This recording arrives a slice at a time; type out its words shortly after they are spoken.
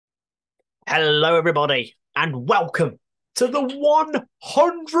Hello, everybody, and welcome to the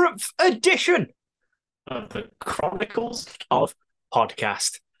 100th edition of the Chronicles of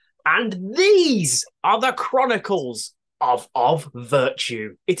Podcast. And these are the Chronicles of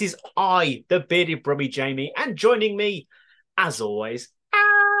Virtue. It is I, the bearded brummy Jamie, and joining me, as always,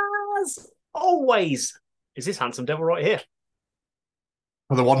 is this handsome devil right here.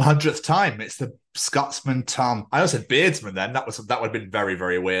 For the 100th time, it's the Scotsman Tom. I also said beardsman then. That would have been very,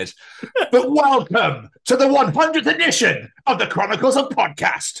 very weird. But welcome to the 100th edition of the Chronicles of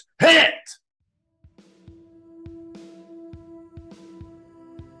Podcast. Hit it!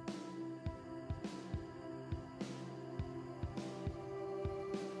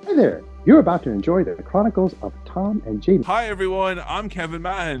 Hi there. You're about to enjoy the Chronicles of Tom and Jamie. Hi everyone, I'm Kevin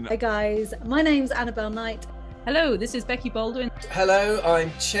Mann. Hi guys, my name's Annabelle Knight. Hello, this is Becky Baldwin. Hello,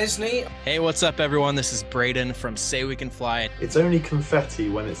 I'm Chesney. Hey, what's up, everyone? This is Braden from Say We Can Fly. It's only confetti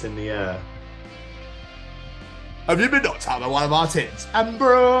when it's in the air. Have you been knocked out by one of our tins?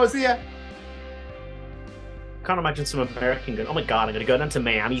 Ambrosia! Can't imagine some American going, oh my god, I'm going to go down to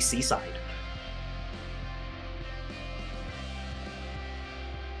Miami Seaside.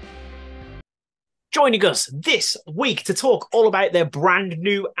 Joining us this week to talk all about their brand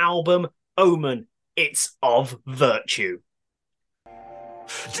new album, Omen. It's Of Virtue.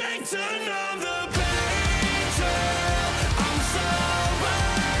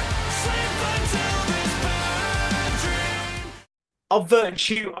 Of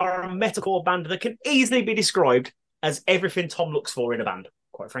Virtue are a metalcore band that can easily be described as everything Tom looks for in a band,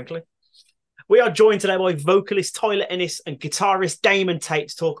 quite frankly. We are joined today by vocalist Tyler Ennis and guitarist Damon Tate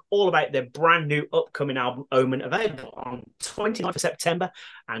to talk all about their brand new upcoming album, Omen, available on 29th of September,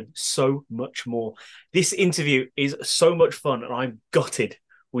 and so much more. This interview is so much fun, and I'm gutted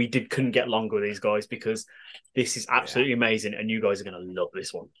we couldn't get longer with these guys because this is absolutely amazing, and you guys are going to love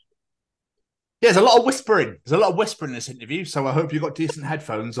this one. Yeah, there's a lot of whispering. There's a lot of whispering in this interview, so I hope you've got decent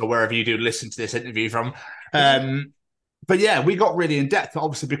headphones or wherever you do listen to this interview from. But yeah, we got really in depth.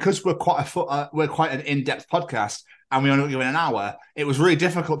 Obviously, because we're quite an in-depth podcast, and we only go in an hour. It was really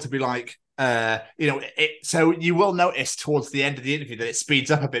difficult to be like, So you will notice towards the end of the interview that it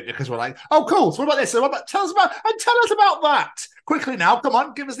speeds up a bit because we're like, oh, cool. So what about this? So tell us about that quickly now. Come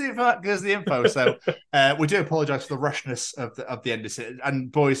on, give us the info. So we do apologise for the rushness of the end of it.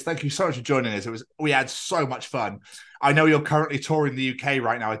 And boys, thank you so much for joining us. We had so much fun. I know you're currently touring the UK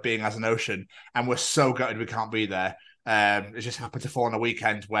right now with Being As an Ocean, and we're so gutted we can't be there. It just happened to fall on a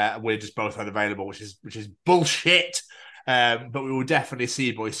weekend where we're just both unavailable, which is bullshit. But we will definitely see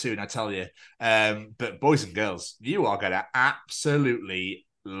you boys soon, I tell you. But boys and girls, you are going to absolutely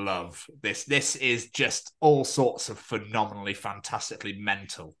love this. This is just all sorts of phenomenally, fantastically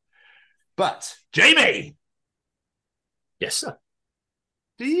mental. But Jamie, yes, sir.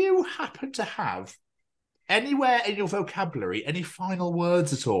 Do you happen to have anywhere in your vocabulary any final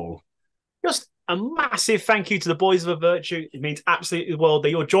words at all? Just a massive thank you to the boys of A Virtue. It means absolutely the world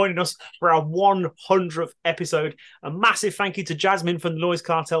that you're joining us for our 100th episode. A massive thank you to Jasmine from the Noise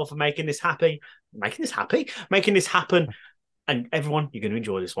Cartel for making this happen. And everyone, you're going to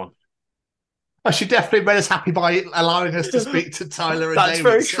enjoy this one. Oh, she definitely made us happy by allowing us to speak to Tyler and That's David.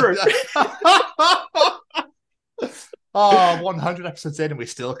 very true. 100 episodes in and we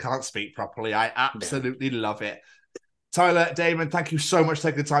still can't speak properly. I absolutely love it. Tyler, Damon, thank you so much for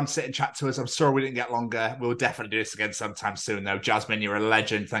taking the time to sit and chat to us. I'm sorry we didn't get longer. We'll definitely do this again sometime soon, though. Jasmine, you're a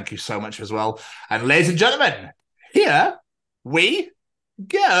legend. Thank you so much as well. And ladies and gentlemen, here we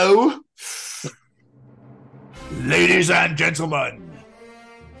go. Ladies and gentlemen,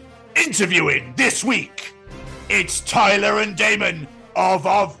 interviewing this week, it's Tyler and Damon of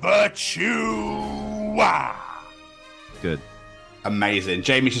Virtue. Good. Amazing.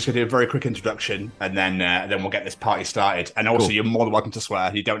 Jamie's just going to do a very quick introduction, and then we'll get this party started. And also, You're more than welcome to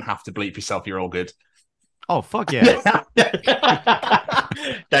swear. You don't have to bleep yourself. You're all good. Oh, fuck yeah.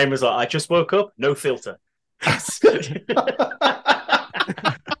 Dame was like, I just woke up, no filter. Right,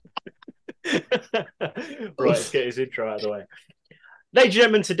 let's get his intro out of the way. Ladies and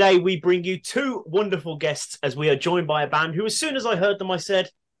gentlemen, today we bring you two wonderful guests as we are joined by a band who, as soon as I heard them, I said,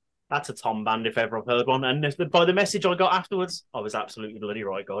 that's a Tom band if ever I've heard one. And by the message I got afterwards, I was absolutely bloody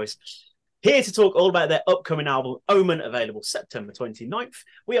right, guys. Here to talk all about their upcoming album, Omen, available September 29th.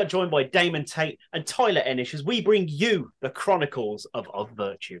 We are joined by Damon Tate and Tyler Ennis as we bring you the Chronicles of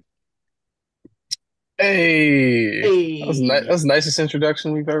Virtue. Hey. That was the nicest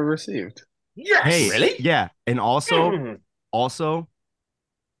introduction we've ever received. Yes! Hey, really? Yeah. And also,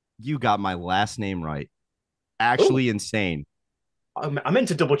 you got my last name right. Actually insane. I meant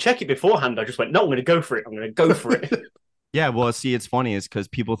to double check it beforehand. I just went, no, I'm going to go for it. Yeah, well, see, it's funny is because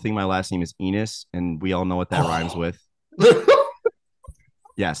people think my last name is Enos, and we all know what that rhymes with.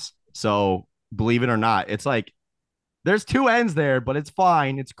 Yes. So believe it or not, it's like there's two ends there, but it's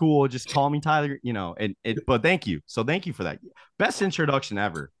fine. It's cool. Just call me Tyler, but thank you. So thank you for that. Best introduction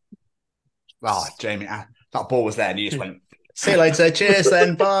ever. Oh, Jamie, that ball was there, and you just went, see you later. Cheers,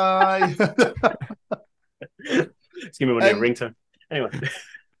 then. Bye. It's gonna be my new ringtone. Anyway.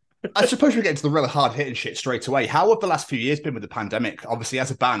 I suppose we get into the really hard hitting shit straight away. How have the last few years been with the pandemic? Obviously, as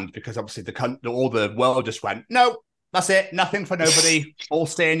a band, because obviously all the world just went, no, that's it, nothing for nobody. All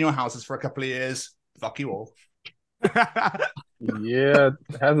stay in your houses for a couple of years. Fuck you all. Yeah,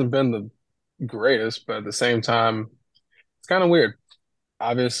 it hasn't been the greatest, but at the same time, it's kind of weird.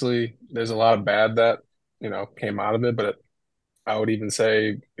 Obviously, there's a lot of bad that, came out of it, but I would even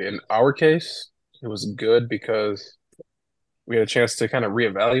say in our case, it was good because we had a chance to kind of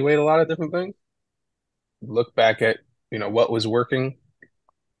reevaluate a lot of different things, look back at, what was working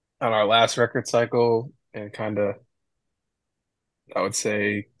on our last record cycle and kind of, I would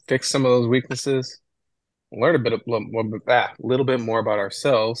say, fix some of those weaknesses, learn a little bit more about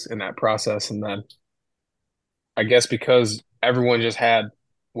ourselves in that process. And then I guess because everyone just had,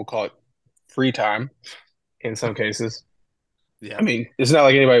 we'll call it free time in some cases. Yeah. I mean, it's not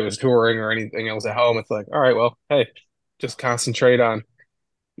like anybody was touring or anything else at home. It's like, all right, well, hey, just concentrate on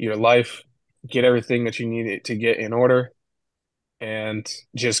your life, get everything that you need to get in order, and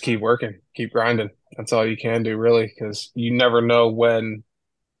just keep working, keep grinding. That's all you can do, really, because you never know when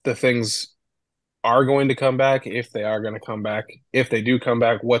the things are going to come back, if they are going to come back. If they do come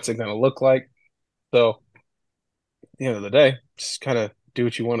back, what's it going to look like? So, at the end of the day, just kind of do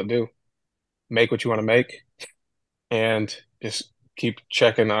what you want to do, make what you want to make, and just keep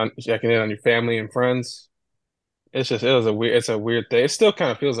checking in on your family and friends. It's a weird thing. It still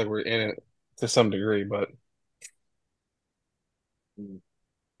kind of feels like we're in it to some degree, but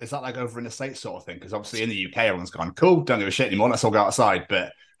is that like over in the States sort of thing? Because obviously in the UK, everyone's gone, cool, don't give a shit anymore. Let's all go outside.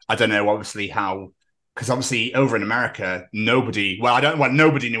 But I don't know, obviously, because obviously over in America, nobody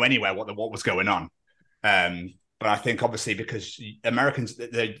knew anywhere what was going on. But I think obviously because Americans,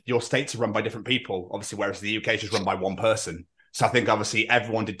 your states are run by different people, obviously, whereas the UK is just run by one person. So I think obviously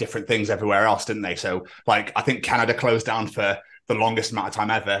everyone did different things everywhere else, didn't they? So like, I think Canada closed down for the longest amount of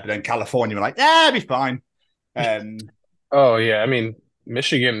time ever, but then California were like, yeah, it'll be fine. Oh yeah, I mean,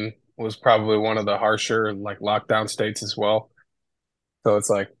 Michigan was probably one of the harsher like lockdown states as well. So it's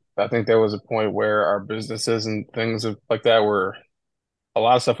like I think there was a point where our businesses and things like that were a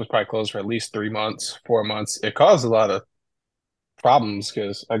lot of stuff was probably closed for at least 3 months, 4 months. It caused a lot of problems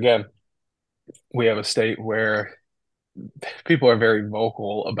because again, we have a state where people are very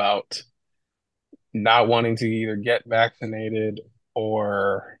vocal about not wanting to either get vaccinated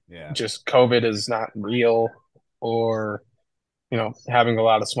or just COVID is not real, or having a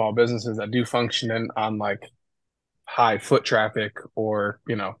lot of small businesses that do function on like high foot traffic or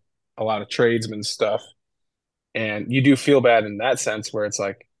a lot of tradesmen stuff. And you do feel bad in that sense where it's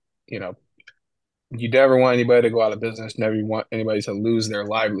like, you never want anybody to go out of business, never want anybody to lose their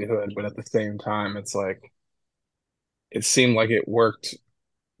livelihood. But at the same time, it's like, it seemed like it worked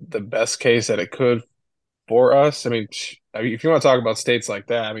the best case that it could for us. I mean, if you want to talk about states like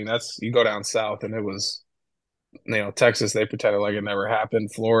that, I mean, you go down south and it was, Texas, they pretended like it never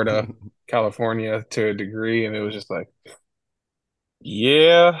happened. Florida, California to a degree. And it was just like,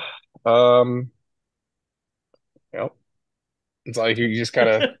 yeah, it's like you just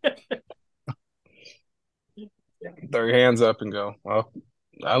gotta throw your hands up and go, well,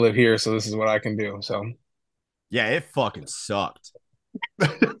 I live here, so this is what I can do. So yeah, it fucking sucked.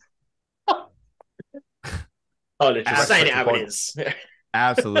 Just saying it how it is.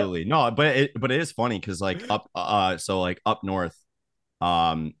 Absolutely. No, but it is funny because like up north,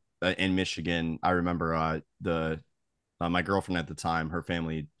 in Michigan, I remember my girlfriend at the time, her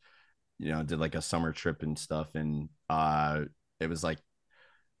family, did like a summer trip and stuff, and it was like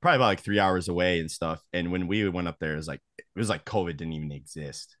probably about like 3 hours away and stuff. And when we went up there, it was like COVID didn't even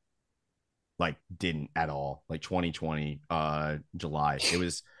exist, like didn't at all. Like 2020, July,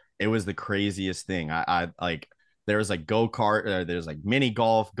 it was the craziest thing. I like. There was like go-kart, there's like mini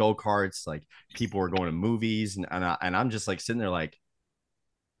golf, go-karts, like people were going to movies, and I'm just like sitting there like,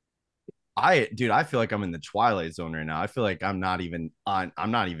 I feel like I'm in the Twilight Zone right now. I feel like I'm not even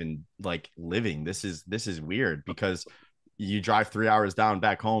like living. This is weird because you drive 3 hours down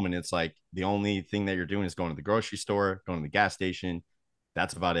back home and it's like the only thing that you're doing is going to the grocery store, going to the gas station.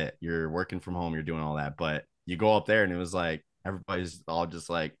 That's about it. You're working from home, you're doing all that. But you go up there and it was like everybody's all just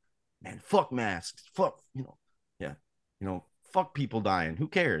like, man, fuck masks, fuck, fuck people dying. Who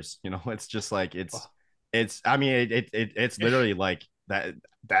cares? It's just like it's, I mean, it's literally like that.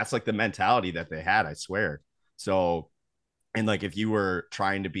 That's like the mentality that they had, I swear. So, and like, if you were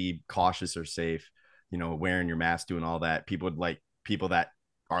trying to be cautious or safe, wearing your mask, doing all that, people would like people that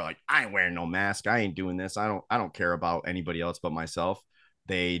are like, I ain't wearing no mask. I ain't doing this. I don't care about anybody else but myself.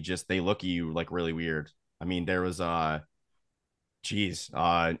 They look at you like really weird. I mean, there was in our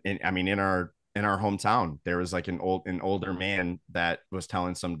hometown, there was like an older man that was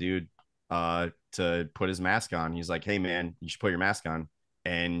telling some dude to put his mask on. He's like, hey man, you should put your mask on.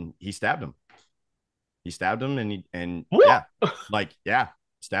 And he stabbed him. Stabbed him and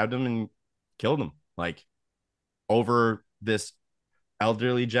killed him, like, over this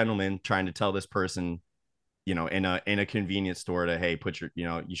elderly gentleman trying to tell this person, in a convenience store to, hey,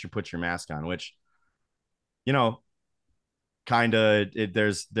 you should put your mask on, which, kind of,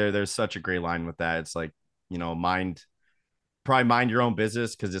 there's such a gray line with that. It's like, mind your own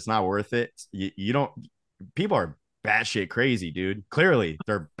business, because it's not worth it. You don't, people are batshit crazy, dude. Clearly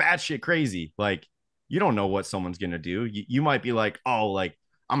they're batshit crazy. Like, you don't know what someone's gonna do. You might be like, oh, like,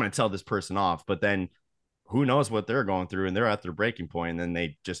 I'm gonna tell this person off, but then who knows what they're going through, and they're at their breaking point, and then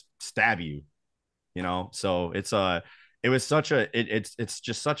they just stab you. So it's it's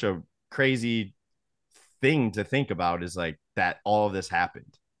just such a crazy thing to think about, is like that all of this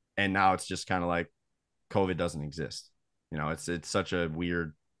happened, and now it's just kind of like COVID doesn't exist. It's such a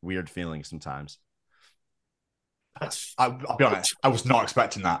weird feeling sometimes. I'll be honest, I was not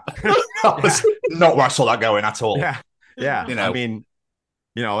expecting that. That was not where I saw that going at all. Yeah. I mean,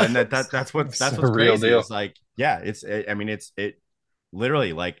 and that's what's real crazy. Deal. It's like, yeah, it's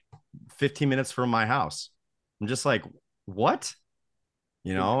literally like 15 minutes from my house. I'm just like, what?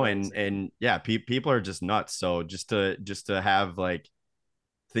 And yeah, people are just nuts. So just to have like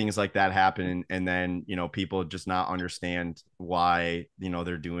things like that happen, and then people just not understand why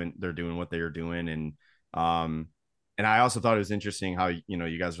they're doing what they are doing. And I also thought it was interesting how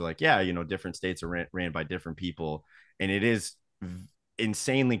you guys are like, yeah, different states are ran by different people, and it is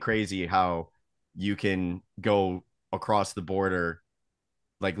insanely crazy how you can go across the border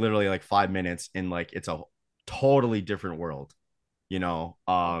like literally like 5 minutes, and like it's a totally different world. Well,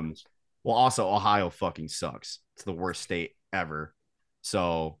 also Ohio fucking sucks. It's the worst state ever.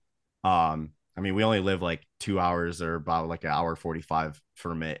 So I mean, we only live like 2 hours, or about like an hour 45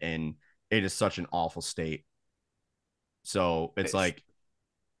 from it, and it is such an awful state. So it's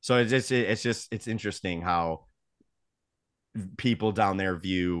interesting how people down there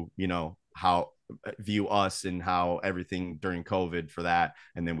view us, and how everything during COVID for that,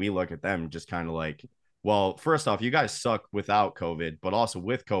 and then we look at them just kind of like, well, first off, you guys suck without COVID, but also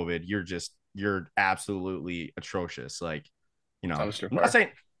with COVID, you're absolutely atrocious. Like, I'm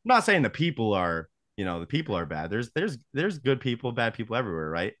not saying the people are bad. There's good people, bad people everywhere,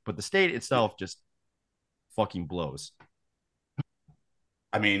 right? But the state itself just fucking blows.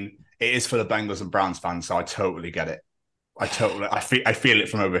 I mean, it is for the Bengals and Browns fans, so I totally get it. I feel it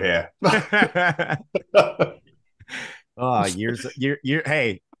from over here. Oh,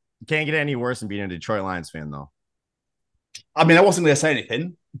 hey, can't get any worse than being a Detroit Lions fan, though. I mean, I wasn't going to say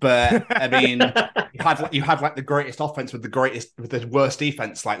anything, but I mean, you had like the greatest offense with the worst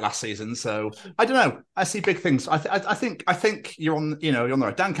defense like last season. So I don't know. I see big things. I think you're on the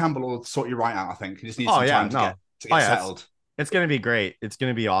right. Dan Campbell will sort you right out. I think you just need some time to get settled. It's going to be great. It's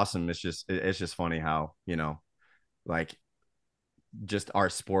going to be awesome. It's just funny how like, just our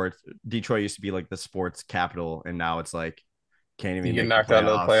sports. Detroit used to be like the sports capital, and now it's like can't even get knocked out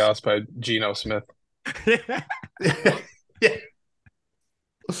of the playoffs by Geno Smith. Yeah.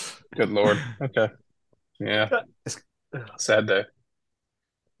 Good Lord. Okay. Yeah. Sad day.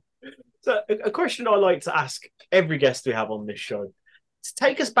 So a question I like to ask every guest we have on this show, to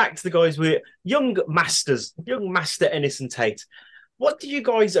take us back to the guys with young Master Ennis and Tate. What did you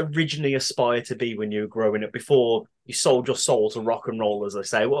guys originally aspire to be when you were growing up, before you sold your soul to rock and roll, as they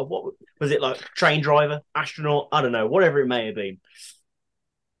say? What was it, like? Train driver, astronaut? I don't know, whatever it may have been.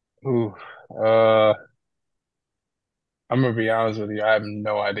 Ooh, I'm gonna be honest with you. I have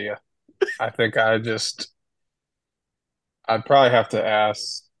no idea. I think I'd probably have to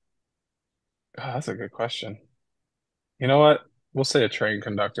ask. Oh, that's a good question. You know what? We'll say a train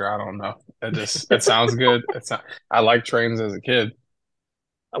conductor. I don't know. It sounds good. I like trains as a kid.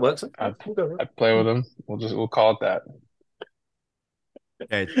 That works. I'd play with them. We'll call it that.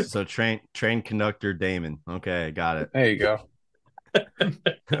 Okay, so train conductor Damon. Okay, got it. There you go.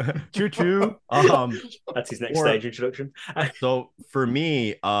 Choo choo. That's his next stage introduction. So for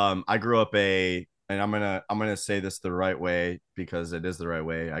me, I grew up and I'm gonna say this the right way, because it is the right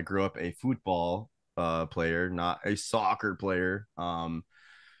way. I grew up a football player, not a soccer player. You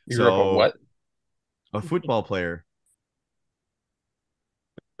grew up a what? A football player.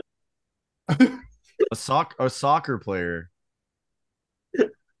 A soccer player.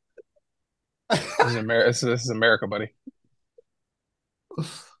 This is America, buddy.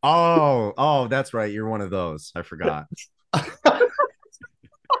 Oh, that's right. You're one of those. I forgot.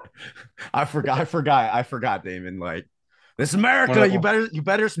 I forgot, Damon. Like, this is America. You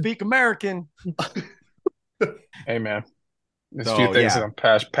better speak American. Hey, man. There's a few things that I'm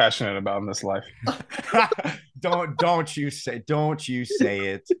passionate about in this life. Don't you say it. Don't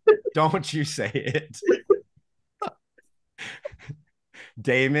you say it.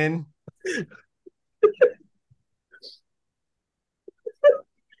 Damon.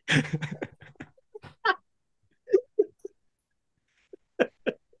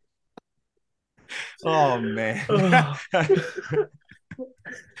 Oh man.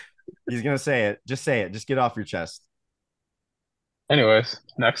 He's gonna say it. Just say it. Just get it off your chest. Anyways,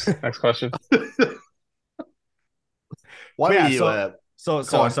 next question. Why Yeah, are you? Sorry.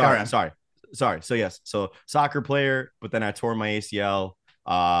 So yes, so soccer player, but then I tore my ACL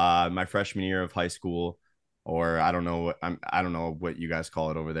my freshman year of high school, or I don't know what you guys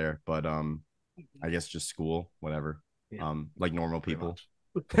call it over there, but I guess just school, whatever. Yeah. Like normal people.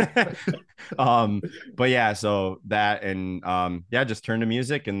 But yeah, so that and yeah, just turned to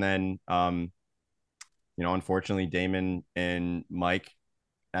music, and then unfortunately Damon and Mike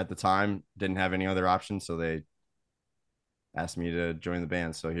at the time didn't have any other options, so they asked me to join the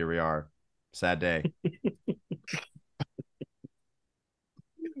band. So here we are. Sad day. It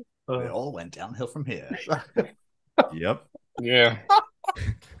all went downhill from here. Yep. Yeah.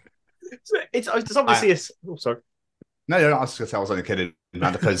 It's obviously sorry. No, I was going to say I was only kidding,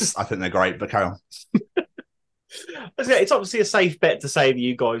 man, because I think they're great, but carry on. It's obviously a safe bet to say that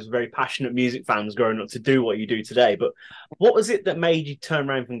you guys were very passionate music fans growing up to do what you do today. But what was it that made you turn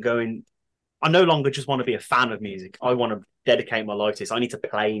around from going, I no longer just want to be a fan of music. I want to dedicate my life to this. I need to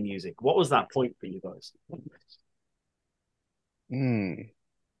play music. What was that point for you guys?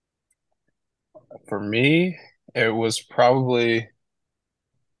 For me, it was probably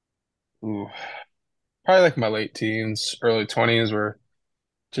like my late teens, early 20s, where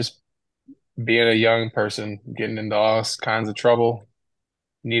just being a young person, getting into all kinds of trouble,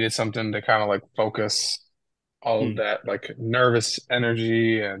 needed something to kind of like focus all of that like nervous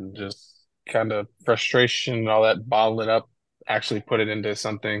energy and just kind of frustration and all that, bottle it up, actually put it into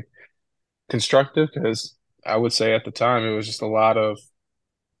something constructive. Because I would say at the time it was just a lot of,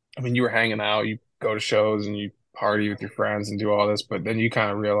 I mean, you were hanging out, you go to shows and you party with your friends and do all this, but then you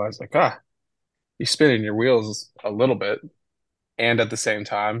kind of realize like, you're spinning your wheels a little bit. And at the same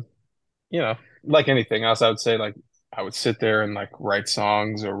time, like anything else, I would say like I would sit there and like write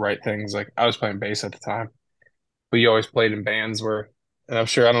songs or write things. Like I was playing bass at the time, but you always played in bands where, and I'm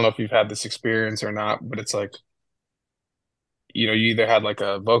sure, I don't know if you've had this experience or not, but it's like, you either had like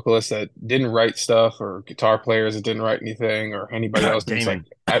a vocalist that didn't write stuff or guitar players that didn't write anything or anybody else. It's like,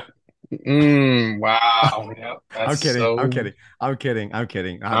 wow. Yeah, I'm kidding.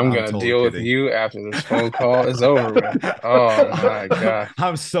 I'm gonna totally deal with you after this phone call is over with. Oh my god.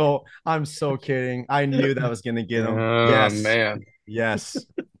 I'm so kidding. I knew that was gonna get him. Yes, man. Yes.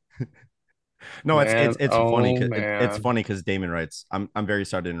 No, man, it's funny. It's funny because Damon writes. I'm very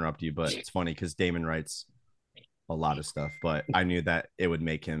sorry to interrupt you, but it's funny because Damon writes a lot of stuff. But I knew that it would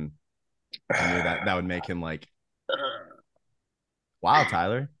make him. I knew that would make him like, wow,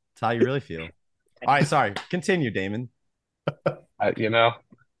 Tyler. That's how you really feel. All right, sorry. Continue, Damon. I did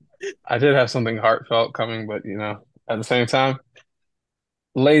have something heartfelt coming, but at the same time,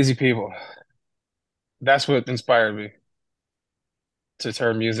 lazy people. That's what inspired me to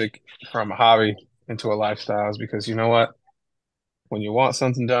turn music from a hobby into a lifestyle, is because you know what? When you want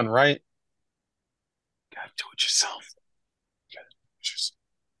something done right, you gotta do it yourself.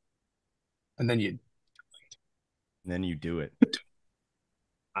 And then you do it.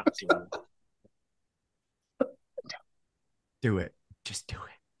 Absolutely. Do it. Just do it.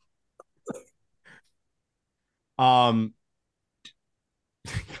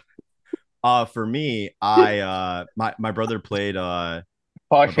 For me, my brother played all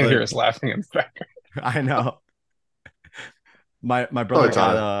I can hear is laughing in the background. I know. My brother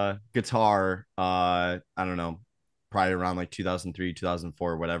got a guitar, I don't know, probably around like 2003,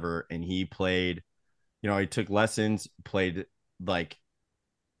 2004, whatever, and he played, he took lessons, played like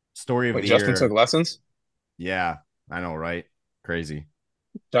Story of the Justin Year. took lessons? Yeah, I know, right? Crazy.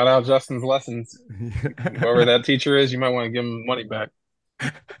 Shout out Justin's lessons. Whoever that teacher is, you might want to give him money back.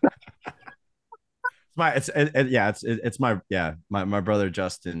 My brother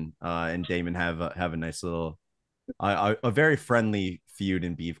Justin and Damon have a nice little a very friendly feud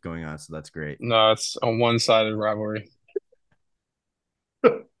and beef going on, so that's great. No, it's a one-sided rivalry.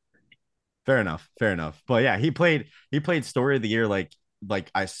 Fair enough. But yeah, he played story of the year like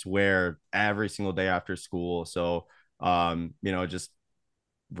I swear every single day after school. So just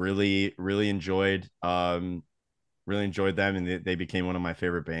really enjoyed them, and they became one of my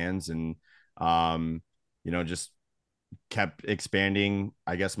favorite bands, and just kept expanding,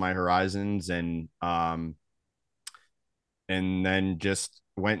 I guess, my horizons, and then just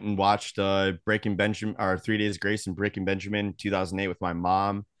went and watched Breaking Benjamin, or 3 Days Grace and Breaking Benjamin 2008 with my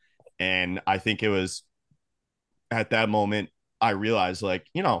mom. And I think it was at that moment I realized, like,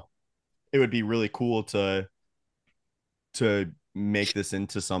 it would be really cool to make this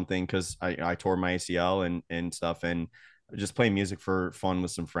into something, because I tore my ACL and stuff, and just playing music for fun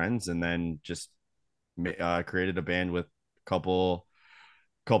with some friends, and then just created a band with a couple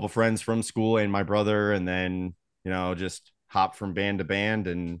friends from school and my brother, and then just hopped from band to band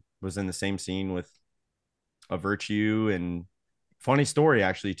and was in the same scene with Of Virtue. And funny story,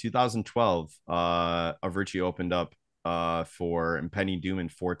 actually, 2012, Of Virtue opened up for Impending Doom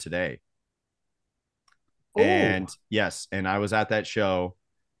and For Today. Ooh. And yes, and I was at that show,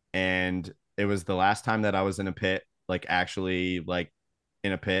 and it was the last time that I was in a pit, like actually like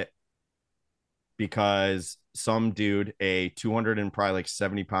in a pit, because some dude, a 200 and probably like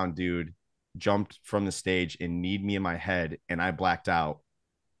 70-pound dude, jumped from the stage and kneed me in my head, and I blacked out.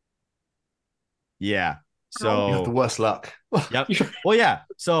 Yeah. So you have the worst luck. Yep. Well, yeah.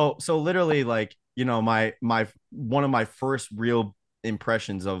 So literally, like, my one of my first real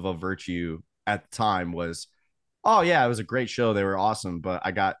impressions of A Virtue at the time was, oh yeah, it was a great show. They were awesome, but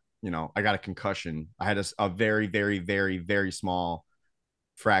I got a concussion. I had a very, very, very, very small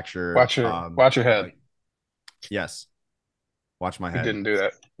fracture. Watch your head. Yes. Watch my head. You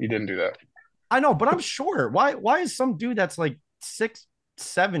didn't do that. I know, but I'm short. Why is some dude that's like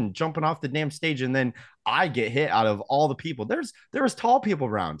 6'7" jumping off the damn stage, and then I get hit out of all the people? There was tall people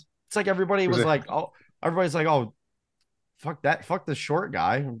around. It's like everybody was like, oh, everybody's like, oh, fuck that, fuck the short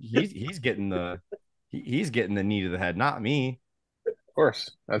guy. He's getting the knee to the head, not me. Of course,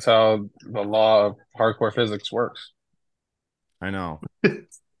 that's how the law of hardcore physics works. I know.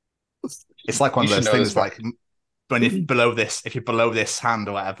 It's like one of those things, like when if you're below this hand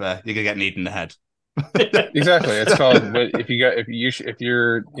or whatever, you're gonna get kneed in the head. Exactly. It's called, if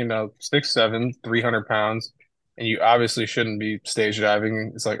you're 6'7", 300 pounds, and you obviously shouldn't be stage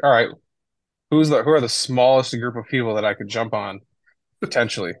diving. It's like, all right, who are the smallest group of people that I could jump on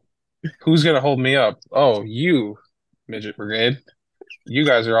potentially? Who's gonna hold me up? Oh, you, midget brigade. You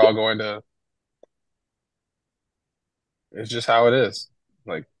guys are all going to. It's just how it is.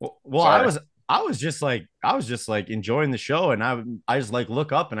 Like, well, I was just like enjoying the show, and I just like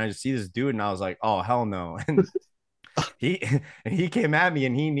look up and I just see this dude, and I was like, oh hell no. And he came at me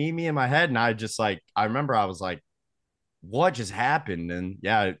and he kneed me in my head, and I remember I was like, what just happened? And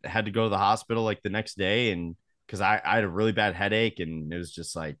yeah, I had to go to the hospital like the next day, and because I had a really bad headache, and it was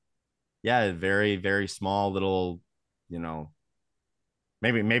just like, yeah, very, very small little,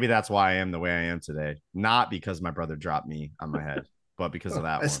 maybe that's why I am the way I am today. Not because my brother dropped me on my head, but because of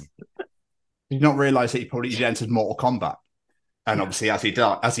that one. Did you not realize that you entered Mortal Kombat? And obviously, as he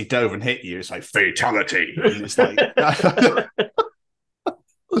dove and hit you, it's like fatality. And it's like,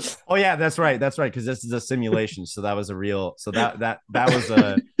 oh yeah, that's right. Because this is a simulation, so that was a real. So that was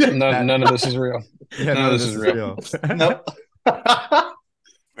a none of this is real. Yeah, none of this is real. Nope.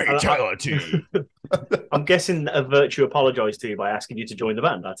 Fatality. I'm guessing A Virtue apologized to you by asking you to join the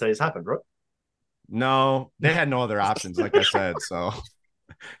band. That's how it's happened, right? No, they had no other options, like I said. So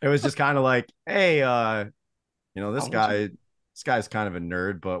it was just kind of like, hey, this guy's kind of a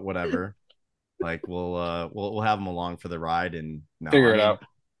nerd, but whatever. Like we'll have him along for the ride and figure it out.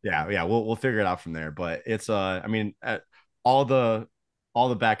 Yeah, we'll figure it out from there. But it's all the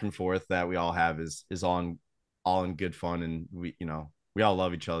back and forth that we all have is all in good fun, and we all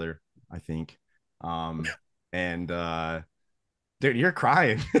love each other, I think. And dude, you're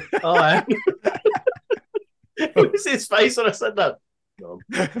crying. Oh, it was his face when I said that.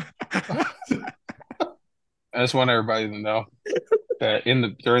 I just want everybody to know that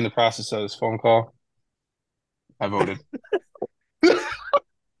during the process of this phone call, I voted. For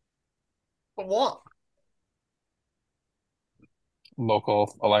what?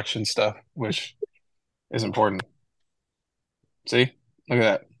 Local election stuff, which is important. See? Look at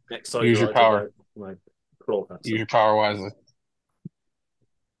that. Next time use your power. Use your power wisely.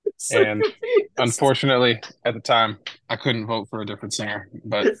 So and unfortunately, at the time, I couldn't vote for a different singer,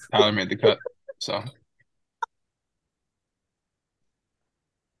 but Tyler made the cut. So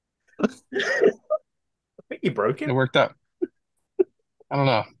think you broke It it. worked out. I don't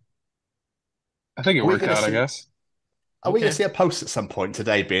know. I think it worked out, I guess. Are we going to see a post at some point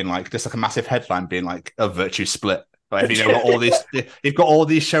today being like, just like a massive headline being like, a Virtue split? Like, you know, you've got all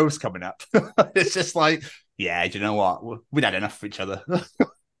these shows coming up. It's just like, yeah, do you know what? We'd had enough of each other.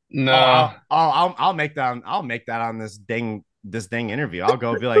 No. I'll make that on this dang interview. I'll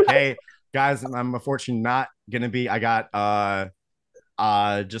go be like, hey guys, I'm unfortunately not gonna be. I got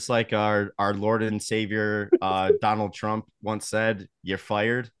just like our Lord and Savior Donald Trump once said, you're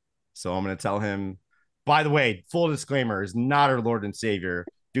fired. So I'm gonna tell him, by the way, full disclaimer, is not our Lord and Savior.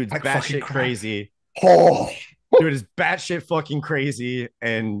 Dude's Like batshit crazy. Oh, dude is batshit fucking crazy.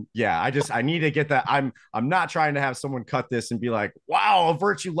 And yeah, I need to get that. I'm not trying to have someone cut this and be like, wow,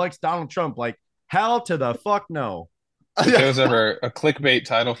 Virtue likes Donald Trump. Like, hell to the fuck no. If there was ever a clickbait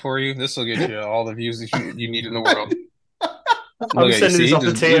title for you, this will get you all the views that you need in the world. I'm sending this off to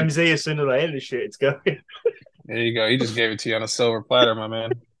TMZ as soon as I end this shit. It's going. There you go. He just gave it to you on a silver platter, my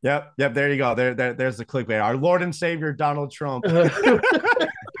man. Yep. There you go. There's the clickbait. Our Lord and Savior Donald Trump. They're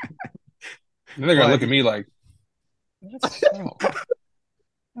gonna look at me like,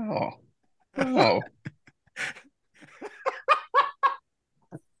 oh.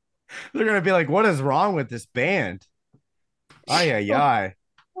 They're gonna be like, what is wrong with this band? Yeah. See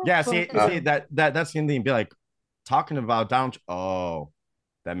that's the thing. Be like, talking about Donald. Oh,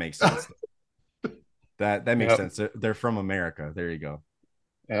 that makes sense. that makes sense. They're from America. There you go.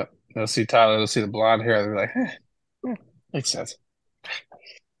 Yep. They'll see Tyler. They'll see the blonde hair. They're like, makes sense.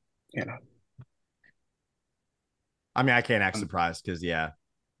 You know. I mean, I can't act surprised because, yeah,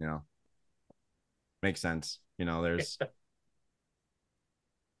 you know, makes sense. You know, there's.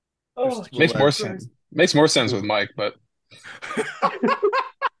 Makes more sense. Makes more sense with Mike, but.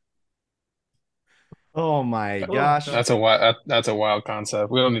 Oh my gosh, that's a wild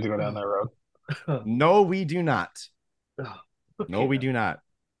concept. We don't need to go down that road. No, we do not. No, we do not.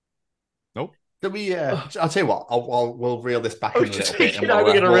 Nope. I'll tell you what. We'll reel this back in a little bit. And we're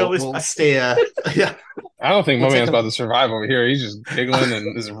going to reel this back. Steer. Yeah. I don't think my man's about to survive over here. He's just giggling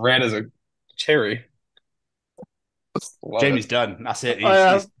and as red as a cherry. Jamie's done. That's it.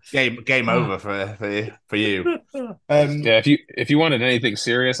 He's game over for you. Yeah, if you wanted anything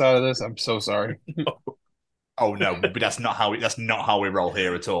serious out of this, I'm so sorry. Oh no, but that's not how we roll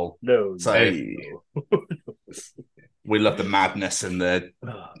here at all. No. So we love the madness and the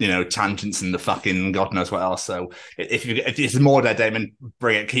tangents and the fucking God knows what else. So if there's more there, Damon,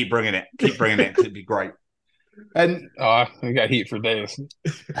 bring it. Keep bringing it. It'd be great. And we got heat for days.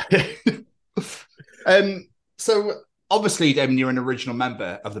 So obviously, Damon, you're an original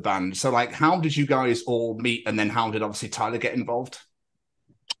member of the band. So like, how did you guys all meet, and then how did obviously Tyler get involved?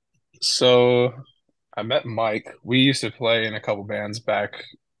 So I met Mike. We used to play in a couple bands back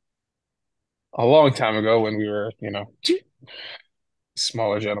a long time ago when we were,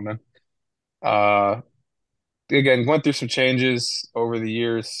 smaller gentlemen. Again, went through some changes over the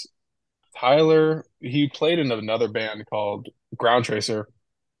years. Tyler, he played in another band called Ground Tracer,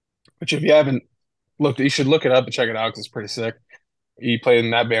 which if you haven't looked, you should look it up and check it out because it's pretty sick. He played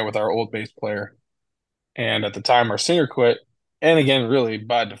in that band with our old bass player. And at the time, our singer quit. And again, really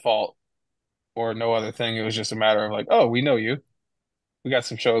by default or no other thing. It was just a matter of like, oh, we know you. We got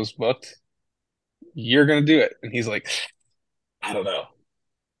some shows booked. You're going to do it. And he's like, I don't know.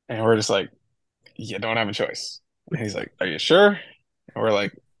 And we're just like, you don't have a choice. And he's like, are you sure? And we're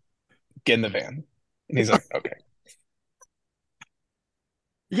like, get in the van. And he's like, okay.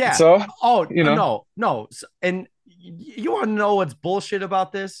 Yeah. So, no. And you want to know what's bullshit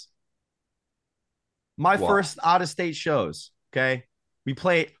about this? My first out of state shows. Okay. We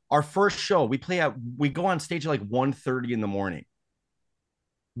play our first show. We go on stage at like 1:30 in the morning.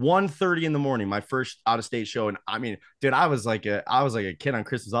 1:30 in the morning, my first out of state show. And I mean, dude, I was like a kid on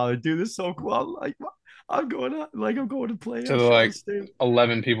Christmas. I was like, dude, this is so cool. I'm going to play. To the like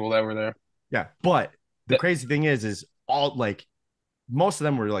 11 people that were there. Yeah. But the crazy thing is all like, most of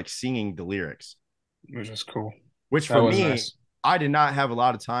them were like singing the lyrics, which was cool. Which for me, nice. I did not have a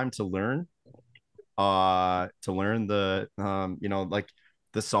lot of time to learn the like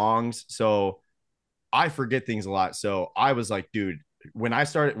the songs. So I forget things a lot. So I was like, dude, when I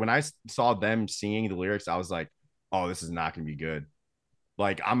saw them singing the lyrics, I was like, oh, this is not gonna be good.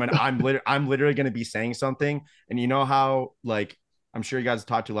 Like I'm literally gonna be saying something. And you know how, like, I'm sure you guys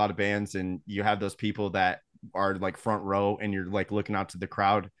talk to a lot of bands and you have those people that are like front row and you're like looking out to the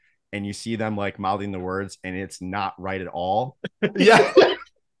crowd and you see them like mouthing the words and it's not right at all. Yeah.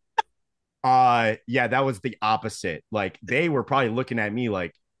 Yeah, that was the opposite. Like they were probably looking at me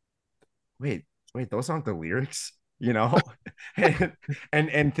like, wait, those aren't the lyrics. you know,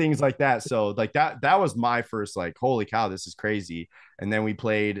 and things like that. So like that was my first like, holy cow, this is crazy. And then we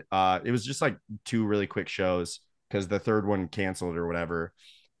played it was just like 2 really quick shows because the third one canceled or whatever.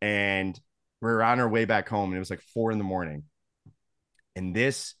 And we were on our way back home and it was like 4 a.m. And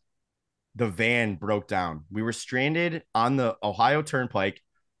the van broke down. We were stranded on the Ohio Turnpike.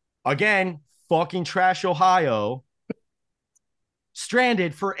 Again, fucking trash Ohio.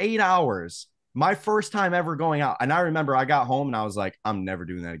 Stranded for 8 hours. My first time ever going out. And I remember I got home and I was like, I'm never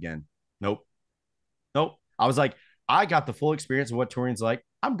doing that again. Nope. I was like, I got the full experience of what touring's like.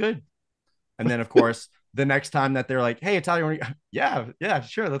 I'm good. And then, of course, the next time that they're like, hey, Tyler, yeah,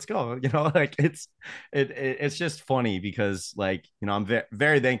 sure, let's go. You know, like it's just funny because like, you know, I'm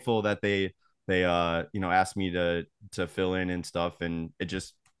very thankful that they asked me to fill in and stuff. And it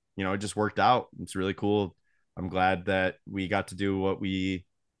just worked out. It's really cool. I'm glad that we got to do what we,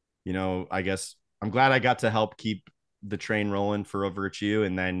 I guess I'm glad I got to help keep the train rolling for Of Virtue.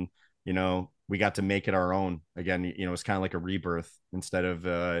 And then, we got to make it our own again. It's kind of like a rebirth instead of,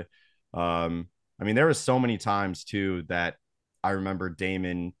 I mean, there was so many times too that I remember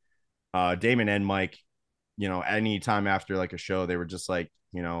Damon and Mike, any time after like a show, they were just like,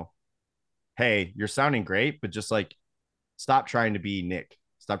 hey, you're sounding great, but just like, stop trying to be Nick.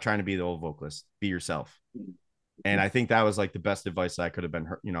 Stop trying to be the old vocalist. Be yourself. And I think that was like the best advice I could have been,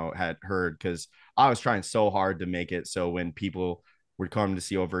 had heard because I was trying so hard to make it. So when people would come to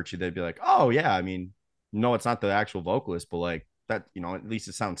see Of Virtue, they'd be like, oh yeah, I mean, no, it's not the actual vocalist, but like that, at least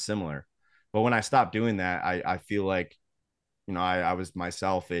it sounds similar. But when I stopped doing that, I feel like, I was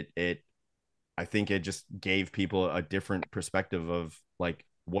myself. I think it just gave people a different perspective of like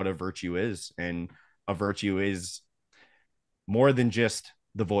what a virtue is. And a virtue is more than just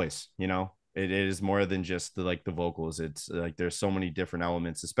the voice, it is more than just the vocals. It's like there's so many different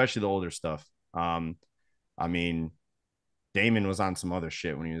elements, especially the older stuff. I mean, Damon was on some other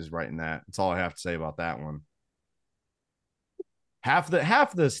shit when he was writing that. That's all I have to say about that one. Half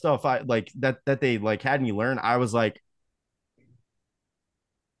the stuff I like that they like had me learn, I was like,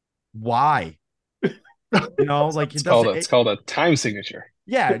 why? Like it's called a time signature.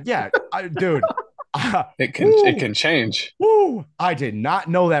 Yeah, dude. It can change. I did not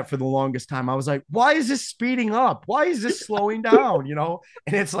know that for the longest time. I was like, why is this speeding up? Why is this slowing down?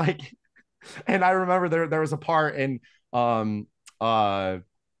 And it's like, and I remember there was a part in song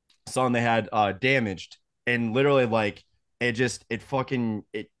they had Damaged, and literally like I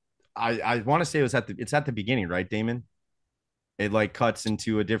want to say it's at the beginning, right, Damon? It like cuts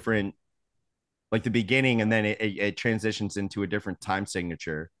into a different, like the beginning, and then it transitions into a different time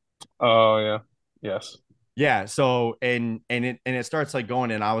signature. Oh yeah. Yes. Yeah. So and it starts like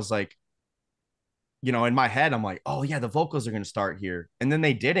going, and I was like, in my head, I'm like, oh yeah, the vocals are gonna start here, and then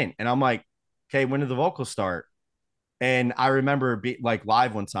they didn't, and I'm like, okay, when did the vocals start? And I remember like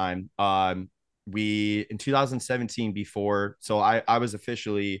live one time, we in 2017 before, so I was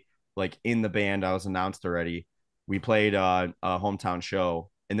officially like in the band, I was announced already. We played a hometown show,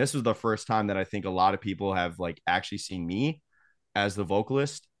 and this was the first time that I think a lot of people have like actually seen me as the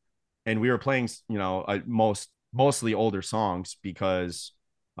vocalist. And we were playing, mostly older songs because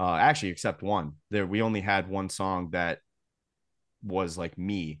actually, except one, we only had one song that was like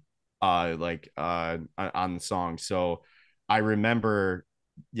me, on the song. So I remember,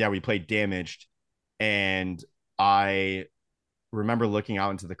 we played Damaged, and I remember looking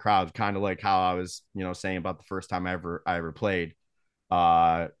out into the crowd, kind of like how I was, saying about the first time I ever played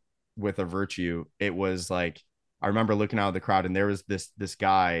with Of Virtue. It was like, I remember looking out of the crowd, and there was this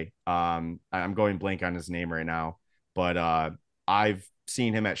guy. I'm going blank on his name right now, but I've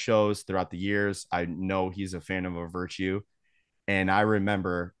seen him at shows throughout the years. I know he's a fan of Of Virtue, and I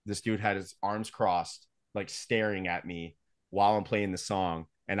remember this dude had his arms crossed, like staring at me while I'm playing the song,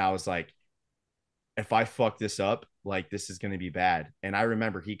 and I was like, if I fuck this up, like this is gonna be bad. And I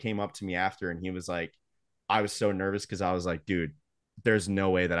remember he came up to me after, and he was like, I was so nervous because I was like, dude, there's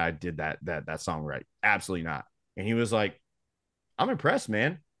no way that I did that song right. Absolutely not. And he was like, I'm impressed,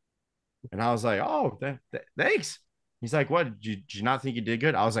 man. And I was like, oh, thanks. He's like, what? Did you not think you did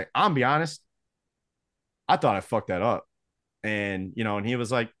good? I was like, I'm be honest, I thought I fucked that up. And, and he was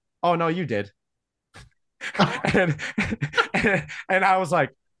like, oh, no, you did. and I was like,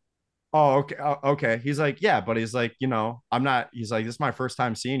 oh, okay. Okay. He's like, yeah, but he's like, I'm not, he's like, this is my first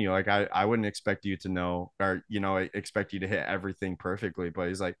time seeing you. Like, I wouldn't expect you to know, or, expect you to hit everything perfectly. But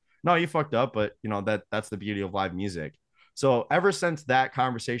he's like, no, you fucked up, but that's the beauty of live music. So ever since that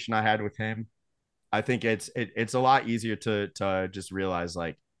conversation I had with him, I think it's a lot easier to just realize,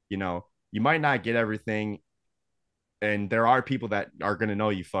 like, you might not get everything, and there are people that are going to know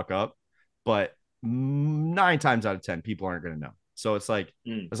you fuck up, but 9 times out of 10, people aren't going to know. So it's like,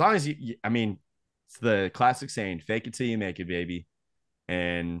 as long as I mean, it's the classic saying, fake it till you make it, baby.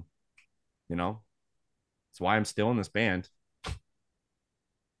 And, you know, that's why I'm still in this band.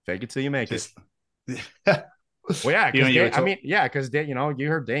 Fake it till you make it. Well, yeah, because you know, you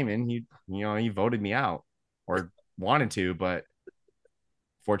heard Damon. He voted me out or wanted to, but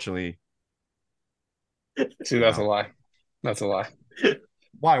fortunately, see, that's a lie. That's a lie.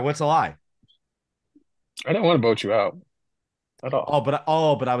 Why? What's a lie? I don't want to vote you out at all.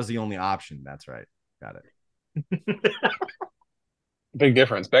 But I was the only option. That's right. Got it. Big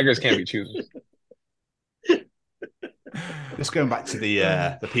difference. Beggars can't be choosers. Just going back to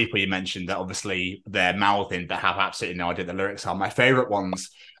the people you mentioned that obviously they're mouthing but have absolutely no idea the lyrics are. My favorite ones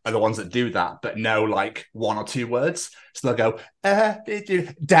are the ones that do that but know like 1 or 2 words. So they'll go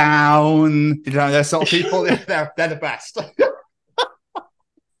down. You know, they're sort of people. they're the best.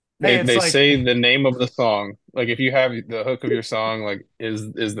 They say the name of the song. Like if you have the hook of your song, like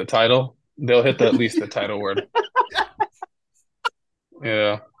is the title, they'll hit at least the title word.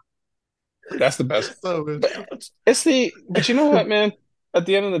 Yeah. That's the best. But you know what, man? At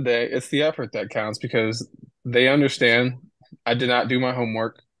the end of the day, it's the effort that counts because they understand I did not do my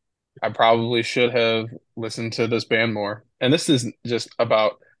homework. I probably should have listened to this band more. And this is just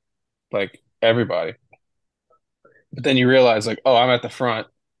about like everybody. But then you realize like, oh, I'm at the front.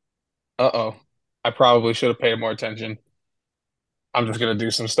 Uh-oh. I probably should have paid more attention. I'm just gonna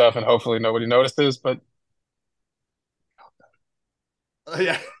do some stuff and hopefully nobody notices, but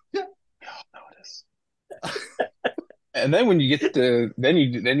yeah. And then when you get when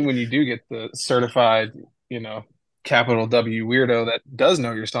you do get the certified, you know, capital W weirdo that does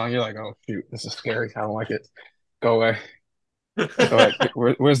know your song, you're like, oh shoot, this is scary. I don't like it. Go away. Go ahead.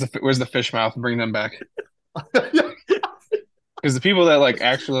 Where's the fish mouth? Bring them back. Because the people that like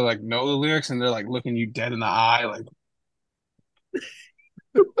actually like know the lyrics and they're like looking you dead in the eye, like.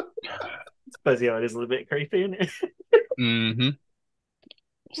 It's fuzzy. It is a little bit creepy, isn't it? Mm-hmm.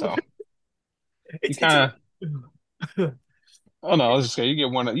 So you kind of. Oh no, let's just say you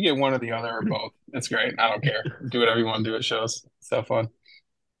get one or the other or both. It's great. I don't care. Do whatever you want to do at shows. It's so fun.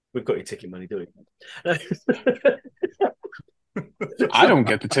 We've got your ticket money, do we? I don't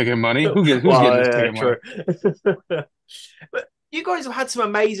get the ticket money. Who's getting the ticket money? But you guys have had some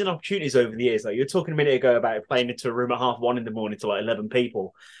amazing opportunities over the years. Like you were talking a minute ago about playing into a room at 1:30 in the morning to like 11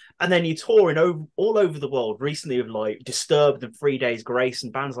 people. And then you're touring all over the world recently with like Disturbed and 3 Days Grace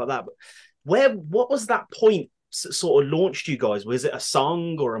and bands like that. But what was that point that sort of launched you guys? Was it a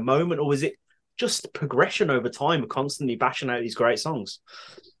song or a moment, or was it just progression over time of constantly bashing out these great songs?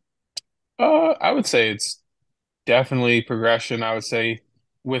 I would say it's definitely progression. I would say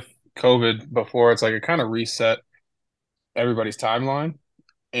with COVID before, it's like it kind of reset everybody's timeline.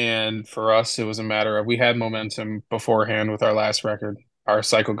 And for us, it was a matter of we had momentum beforehand with our last record. Our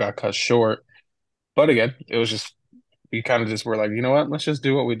cycle got cut short. But again, it was just, we kind of just were like, you know what, let's just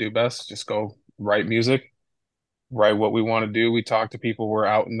do what we do best. Just go write music, write what we want to do. We talk to people who are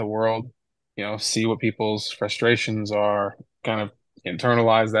out in the world, you know, see what people's frustrations are, kind of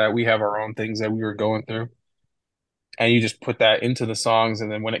internalize that. We have our own things that we were going through. And you just put that into the songs.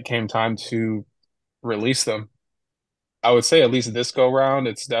 And then when it came time to release them, I would say at least this go round,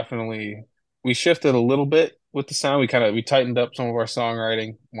 it's definitely, we shifted a little bit with the sound. We tightened up some of our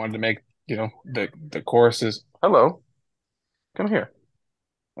songwriting, wanted to make, you know, the choruses. Hello, come here.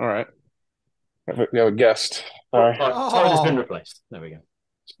 All right. We have a guest. All right. Tyler's been replaced. There we go.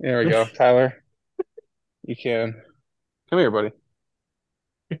 There we go. Tyler, you can come here, buddy.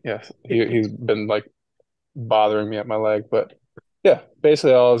 Yes, he's been like bothering me at my leg, but yeah,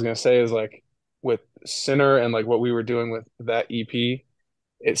 basically all I was gonna say is like with Sinner and like what we were doing with that EP,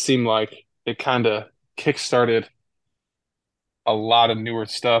 it seemed like it kind of kickstarted a lot of newer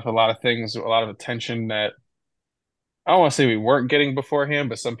stuff, a lot of things, a lot of attention that I don't want to say we weren't getting beforehand,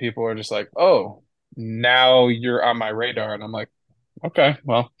 but some people are just like, oh, now you're on my radar. And I'm like, okay,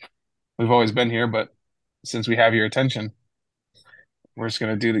 well, we've always been here, but since we have your attention, we're just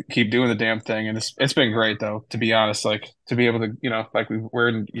going to keep doing the damn thing. And it's been great though, to be honest, like to be able to, you know, like we were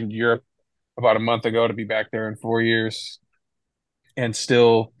in Europe about a month ago, to be back there in 4 years and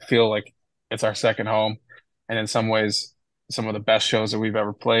still feel like it's our second home. And in some ways, some of the best shows that we've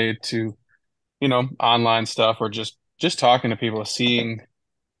ever played, to, you know, online stuff or just talking to people, seeing,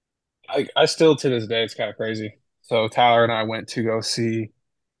 I still to this day, it's kind of crazy. So Tyler and I went to go see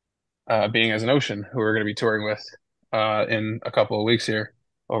Being as an Ocean, who we're going to be touring with in a couple of weeks here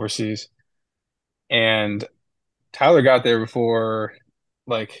overseas. And Tyler got there before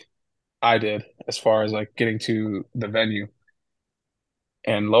like I did, as far as like getting to the venue.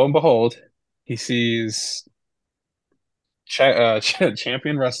 And lo and behold, he sees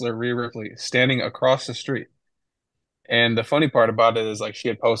champion wrestler Rhea Ripley standing across the street. And the funny part about it is like she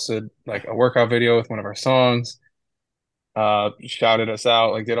had posted like a workout video with one of our songs, shouted us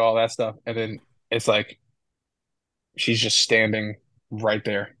out, like did all that stuff. And then it's like she's just standing right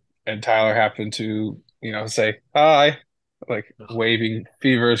there. And Tyler happened to, say hi, like waving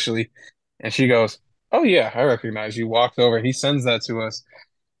feverishly. And she goes, "Oh yeah, I recognize you." Walked over. He sends that to us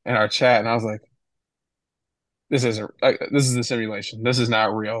in our chat, and I was like, "This isn't. This is a simulation. This is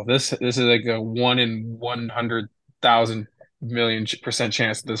not real. This is like a 1 in 100,000,000,000%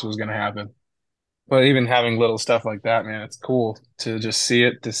 chance that this was going to happen." But even having little stuff like that, man, it's cool to just see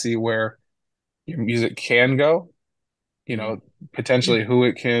it, to see where your music can go. Potentially who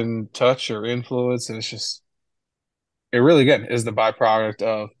it can touch or influence, and it really again is the byproduct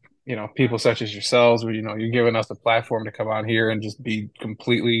of people such as yourselves, where you're giving us a platform to come on here and just be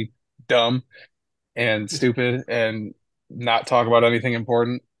completely dumb and stupid and not talk about anything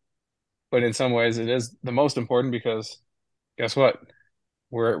important. But in some ways, it is the most important because guess what?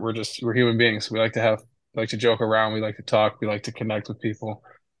 We're human beings. We like to joke around. We like to talk. We like to connect with people.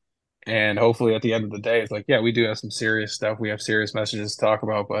 And hopefully, at the end of the day, it's like, yeah, we do have some serious stuff. We have serious messages to talk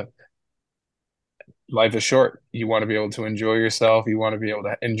about, but life is short. You want to be able to enjoy yourself. You want to be able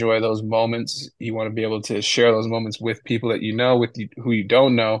to enjoy those moments. You want to be able to share those moments with people that you know, who you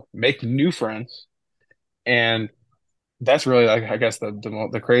don't know, make new friends. And that's really, like, I guess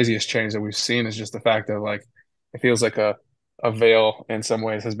the craziest change that we've seen is just the fact that, like, it feels like a veil in some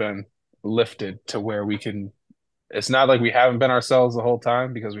ways has been lifted to where we can, it's not like we haven't been ourselves the whole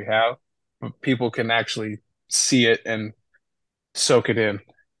time, because we have, but people can actually see it and soak it in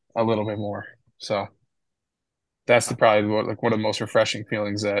a little bit more. So that's probably one of the most refreshing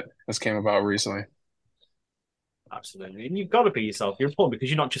feelings that has came about recently. Absolutely. And you've got to be yourself. You're important because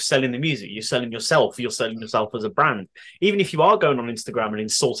you're not just selling the music, you're selling yourself. You're selling yourself as a brand. Even if you are going on Instagram and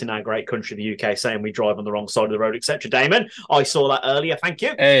insulting our great country, the UK, saying we drive on the wrong side of the road, etc. Damon, I saw that earlier. Thank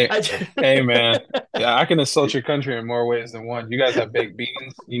you. Hey, man. Yeah, I can insult your country in more ways than one. You guys have baked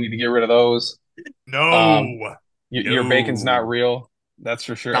beans. You need to get rid of those. No. Your bacon's not real. That's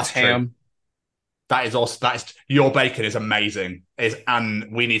for sure. That's it's ham. True. That is also, your bacon is amazing.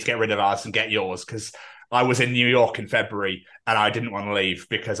 And we need to get rid of ours and get yours, because I was in New York in February and I didn't want to leave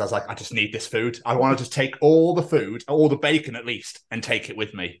because I was like, I just need this food. I want to just take all the food, all the bacon at least, and take it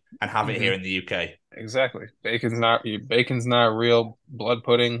with me and have it here in the UK. Exactly. Bacon's not real. Blood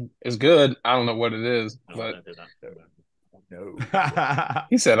pudding is good. I don't know what it is, but no.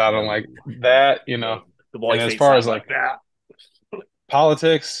 He said I don't like that, The white and as far as like that,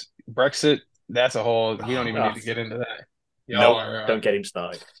 politics, Brexit, that's a whole, we don't even need to get into that. No, don't get him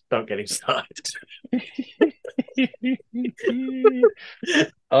started. Don't get him started.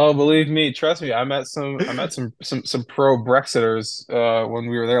 Oh, believe me, trust me, I met some pro Brexiters when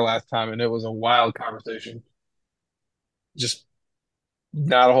we were there last time, and it was a wild conversation. Just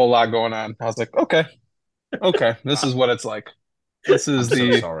not a whole lot going on. I was like, okay, this is what it's like. This is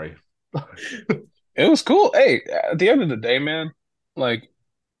so sorry. It was cool. Hey, at the end of the day, man, like,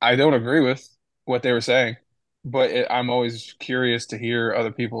 I don't agree with what they were saying, but I'm always curious to hear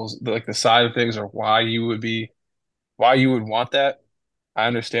other people's, like, the side of things, or why you would want that. I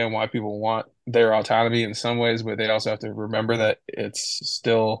understand why people want their autonomy in some ways, but they also have to remember that it's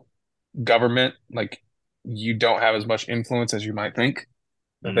still government. Like, you don't have as much influence as you might think.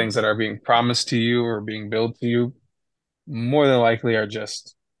 The things that are being promised to you or being billed to you more than likely are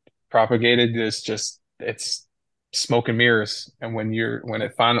just propagated. It's smoke and mirrors. And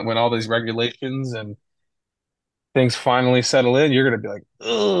when all these regulations and things finally settle in, you're gonna be like,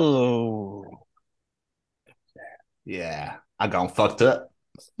 oh, yeah, I gone fucked up.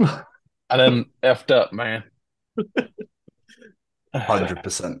 I done effed up, man.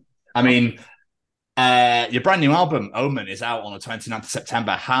 100%. I mean, your brand new album, Omen, is out on the 29th of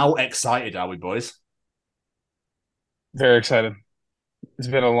September. How excited are we, boys? Very excited. It's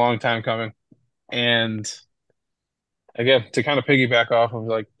been a long time coming. And again, to kind of piggyback off of,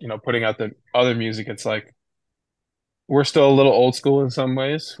 like, putting out the other music, it's like we're still a little old school in some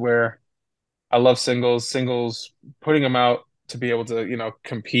ways, where I love singles, putting them out to be able to,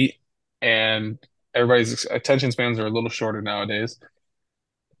 compete, and everybody's attention spans are a little shorter nowadays.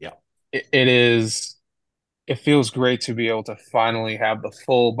 Yeah. It feels great to be able to finally have the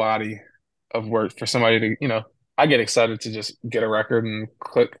full body of work for somebody to, I get excited to just get a record and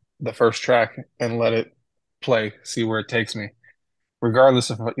click the first track and let it play, see where it takes me, regardless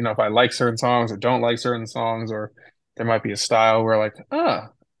of, if I like certain songs or don't like certain songs, or there might be a style where, like, I'm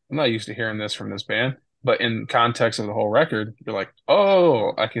not used to hearing this from this band. but in context of the whole record, you're like,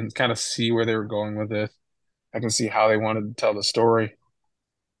 oh, I can kind of see where they were going with this. I can see how they wanted to tell the story.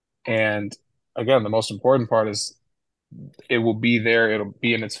 And again, the most important part is it will be there. It'll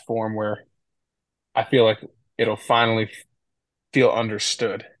be in its form where I feel like it'll finally feel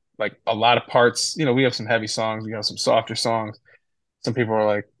understood. Like a lot of parts, we have some heavy songs, we have some softer songs. Some people are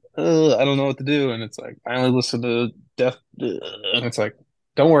like, I don't know what to do. And it's like, I only listen to death. And it's like,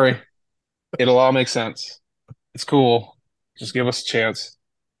 don't worry. It'll all make sense. It's cool. Just give us a chance.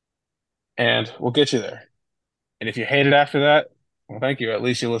 And we'll get you there. And if you hate it after that, well, thank you. At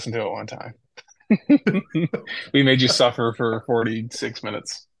least you listened to it one time. We made you suffer for 46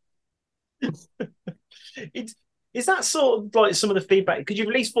 minutes. Is that sort of like some of the feedback? Because you've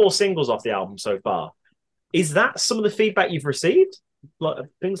released 4 singles off the album so far. Is that some of the feedback you've received? Like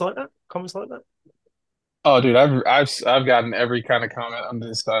things like that? Comments like that? Oh, dude, I've gotten every kind of comment under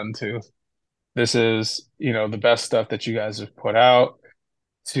the sun too. This is, the best stuff that you guys have put out,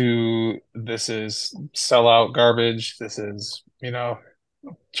 to this is sellout garbage. This is,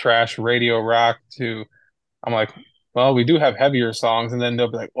 trash radio rock, to I'm like, well, we do have heavier songs. And then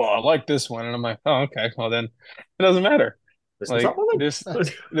they'll be like, well, I like this one. And I'm like, oh, okay. Well, then it doesn't matter. Like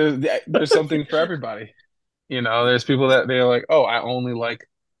there's something for everybody. There's people that they're like, oh, I only like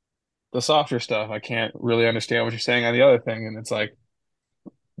the softer stuff. I can't really understand what you're saying on the other thing. And it's like,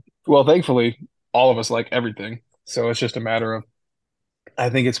 well, thankfully, all of us like everything. So it's just a matter of, I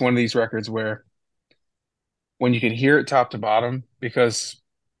think it's one of these records where when you can hear it top to bottom, because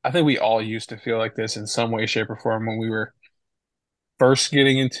I think we all used to feel like this in some way, shape, or form when we were first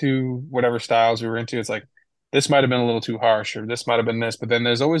getting into whatever styles we were into. It's like, this might have been a little too harsh, or this might have been this. But then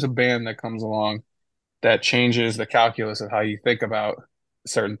there's always a band that comes along that changes the calculus of how you think about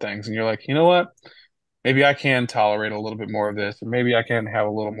certain things. And you're like, you know what? Maybe I can tolerate a little bit more of this, or maybe I can have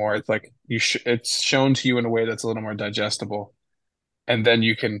a little more. It's like it's shown to you in a way that's a little more digestible, and then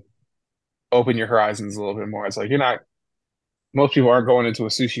you can open your horizons a little bit more. It's like most people aren't going into a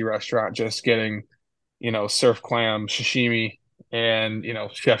sushi restaurant just getting, surf clam, sashimi, and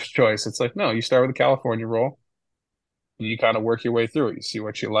chef's choice. It's like, no, you start with a California roll, and you kind of work your way through it. You see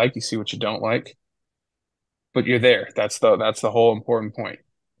what you like, you see what you don't like, but you're there. That's the whole important point.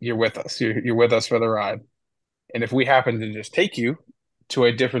 You're with us. You're with us for the ride. And if we happen to just take you to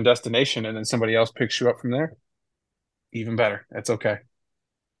a different destination and then somebody else picks you up from there, even better. That's okay.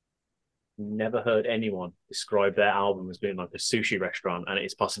 Never heard anyone describe their album as being like a sushi restaurant, and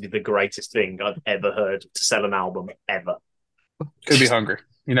it's possibly the greatest thing I've ever heard to sell an album ever. Could be hungry.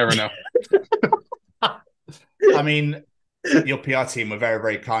 You never know. I mean, your PR team were very,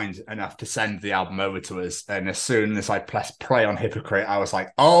 very kind enough to send the album over to us. And as soon as I pressed play on Hypocrite, I was like,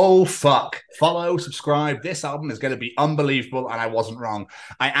 oh, fuck. Follow, subscribe. This album is going to be unbelievable. And I wasn't wrong.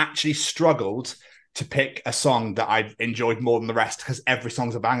 I actually struggled to pick a song that I enjoyed more than the rest because every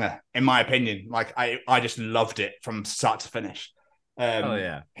song's a banger, in my opinion. Like, I just loved it from start to finish. Oh,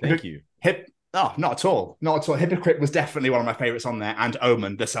 yeah. Thank you. Oh, not at all. Not at all. Hypocrite was definitely one of my favorites on there. And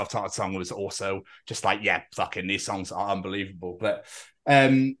Omen, the self-titled song, was also just like, yeah, fucking these songs are unbelievable. But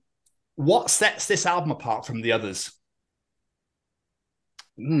what sets this album apart from the others?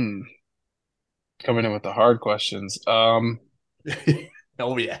 Coming in with the hard questions. Oh,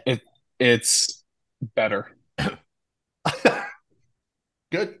 yeah. It's better.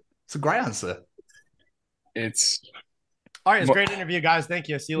 Good. It's a great answer. All right, it's a great interview, guys. Thank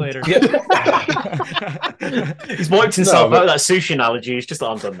you. See you later. He's wiped himself out of that sushi analogy. He's just,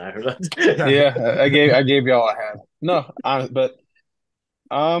 I'm done now. Yeah, I gave y'all a hand. No, but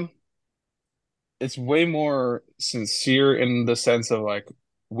it's way more sincere in the sense of like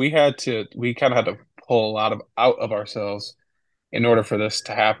we kind of had to pull a lot out of ourselves in order for this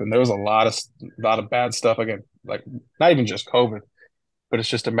to happen. There was a lot of bad stuff again, like not even just COVID, but it's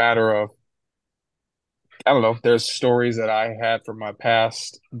just a matter of, I don't know. There's stories that I had from my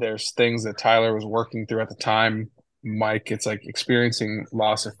past. There's things that Tyler was working through at the time. Mike, it's like experiencing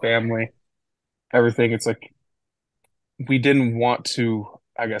loss of family, everything. It's like we didn't want to,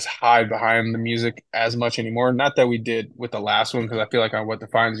 I guess, hide behind the music as much anymore. Not that we did with the last one, because I feel like on What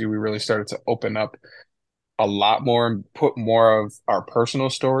Defines You, we really started to open up a lot more and put more of our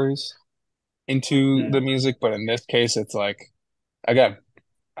personal stories into the music. But in this case, it's like, again,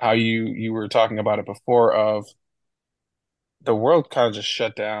 how you were talking about it before, of the world kind of just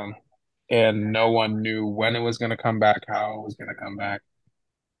shut down and no one knew when it was going to come back, how it was going to come back.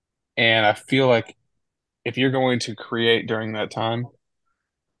 And I feel like if you're going to create during that time,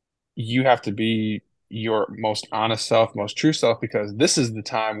 you have to be your most honest self, most true self, because this is the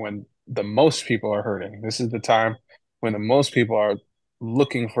time when the most people are hurting. This is the time when the most people are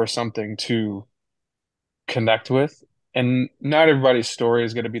looking for something to connect with. And not everybody's story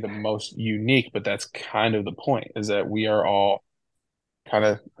is going to be the most unique, but that's kind of the point, is that we are all kind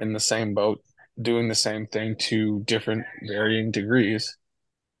of in the same boat, doing the same thing to different varying degrees.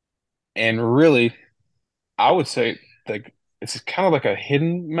 And really, I would say like it's kind of like a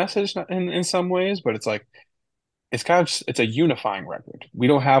hidden message in some ways, but it's like it's kind of it's a unifying record. We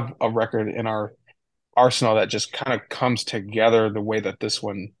don't have a record in our arsenal that just kind of comes together the way that this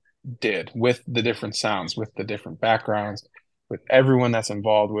one did, with the different sounds, with the different backgrounds, with everyone that's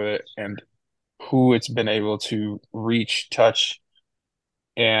involved with it, and who it's been able to reach, touch,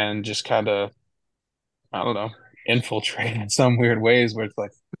 and just kind of, I don't know, infiltrate in some weird ways where it's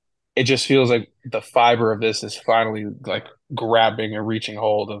like it just feels like the fiber of this is finally like grabbing and reaching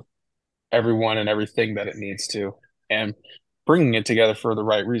hold of everyone and everything that it needs to, and bringing it together for the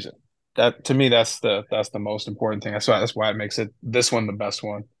right reason. That, to me, that's the most important thing. That's why it makes it this one the best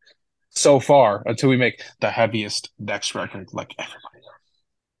one so far, until we make the heaviest next record like everybody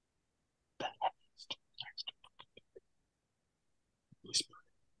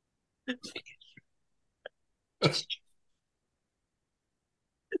else.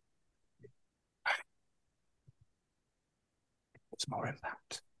 It's more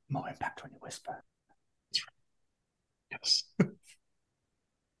impact when you whisper. Yes.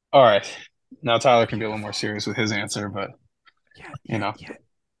 All right. Now Tyler can be a little more serious with his answer, but you know.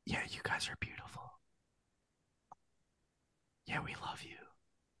 Yeah, you guys are beautiful. Yeah, we love you.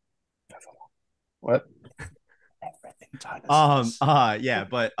 What? Everything Tyler says. Yeah,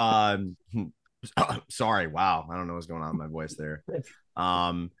 but sorry, wow. I don't know what's going on with my voice there.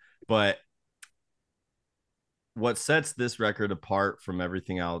 But what sets this record apart from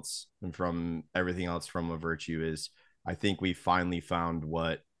everything else and from everything else from A Virtue is I think we finally found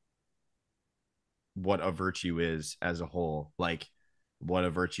what A Virtue is as a whole. Like what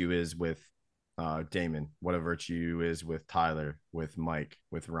A Virtue is with Damon, what A Virtue is with Tyler, with Mike,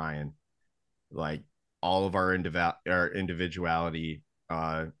 with Ryan. Like all of our individuality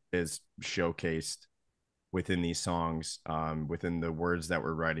is showcased within these songs, within the words that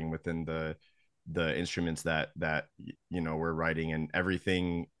we're writing, within the instruments that we're writing, and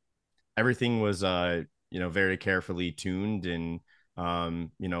everything was very carefully tuned, and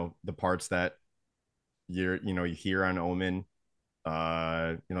the parts that you hear on Omen,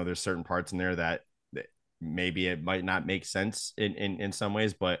 there's certain parts in there that maybe it might not make sense in some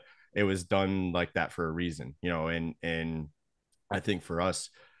ways, but it was done like that for a reason, and I think for us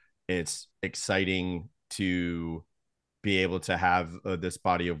it's exciting to be able to have this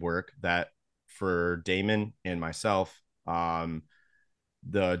body of work that for Damon and myself, during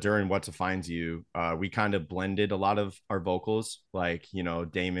What Defines You, we kind of blended a lot of our vocals,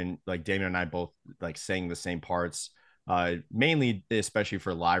 Damon and I both like sang the same parts, mainly especially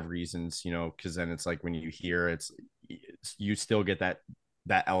for live reasons, because then it's like when you hear you still get that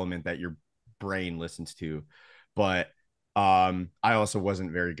element that your brain listens to, but I also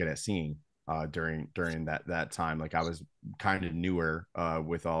wasn't very good at singing during that time. Like I was kind of newer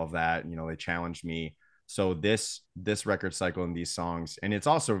with all of that, they challenged me. So this record cycle and these songs, and it's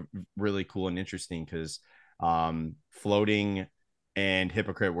also really cool and interesting because Floating and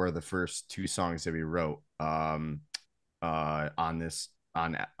Hypocrite were the first two songs that we wrote on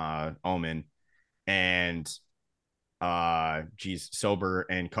Omen, and Sober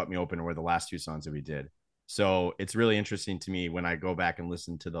and Cut Me Open were the last two songs that we did. So it's really interesting to me when I go back and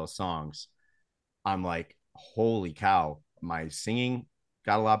listen to those songs. I'm like, holy cow, my singing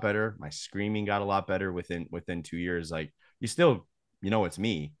got a lot better, my screaming got a lot better within 2 years. Like you still, it's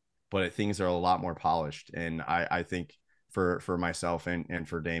me, but things are a lot more polished. And I think for myself and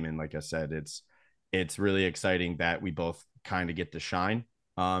for Damon, like I said, it's really exciting that we both kind of get to shine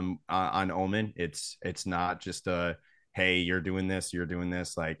on Omen. It's not just a, hey, you're doing this.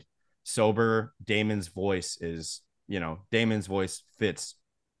 Like Sober, Damon's voice fits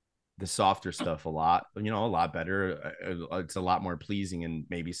the softer stuff a lot better. It's a lot more pleasing in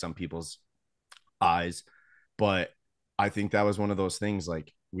maybe some people's eyes, but I think that was one of those things.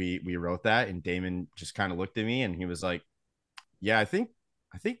 Like we wrote that, and Damon just kind of looked at me and he was like, yeah, I think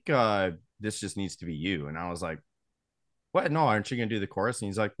this just needs to be you. And I was like, what? No, aren't you gonna do the chorus? And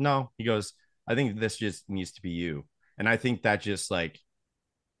he's like, no. He goes, I think this just needs to be you. And I think that just like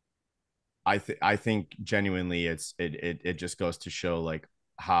I think genuinely it just goes to show like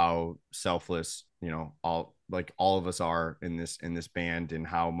how selfless all of us are in this band, and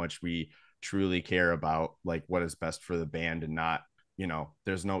how much we truly care about like what is best for the band, and not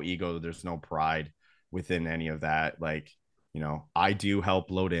there's no ego, there's no pride within any of that. Like I do help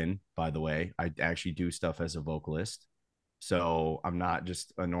load in, by the way. I actually do stuff as a vocalist, so I'm not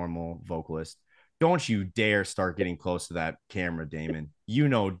just a normal vocalist, Don't you dare start getting close to that camera, Damon. You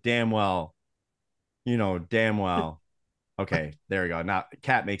know damn well. Okay, there we go. Now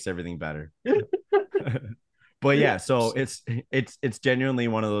Cat makes everything better. But yeah, so it's genuinely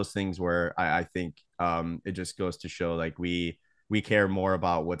one of those things where I think it just goes to show like we care more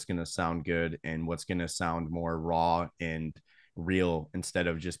about what's going to sound good and what's going to sound more raw and real, instead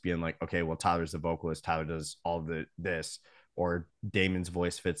of just being like, okay, well, Tyler's the vocalist, Tyler does all this, or Damon's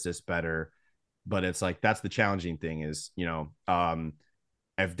voice fits this better. But it's like, that's the challenging thing is,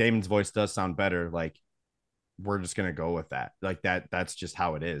 if Damon's voice does sound better, like, we're just going to go with that. Like that's just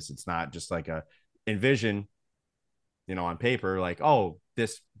how it is. It's not just like a envision, on paper, like, oh,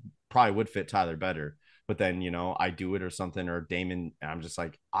 this probably would fit Tyler better. But then, I do it or something, or Damon, and I'm just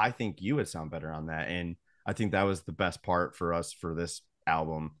like, I think you would sound better on that. And I think that was the best part for us for this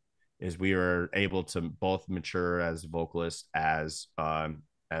album, is we were able to both mature as vocalists, as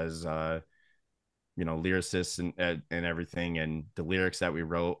lyricists and everything. And the lyrics that we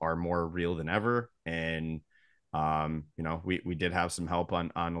wrote are more real than ever. And, we did have some help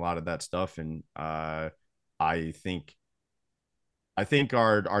on a lot of that stuff. And I think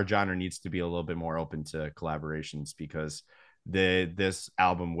our genre needs to be a little bit more open to collaborations, because this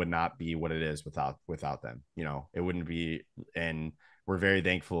album would not be what it is without them. It wouldn't be. And we're very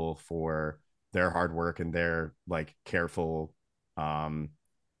thankful for their hard work and their like careful,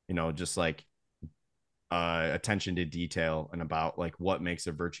 just like attention to detail and about like what makes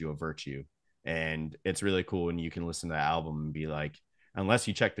a virtue. And it's really cool when you can listen to the album and be like, unless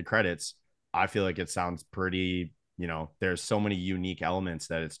you check the credits, I feel like it sounds pretty, there's so many unique elements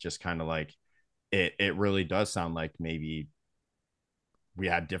that it's just kind of like, it really does sound like maybe we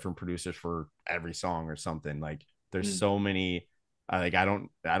had different producers for every song or something. Like there's so many, like, I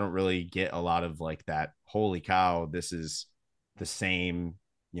don't really get a lot of like that, holy cow, this is the same,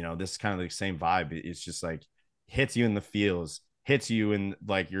 this is kind of the same vibe. It's just like hits you in the feels, hits you in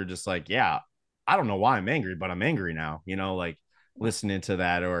like, you're just like, yeah, I don't know why I'm angry, but I'm angry now, like listening to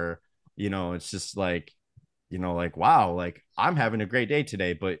that, or, it's just like, like, wow, like I'm having a great day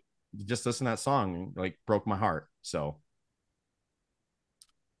today, but just listen to that song, like broke my heart. So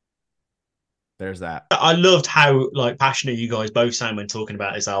there's that. I loved how like passionate you guys both sound when talking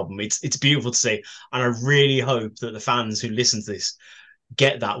about this album. It's beautiful to see, and I really hope that the fans who listen to this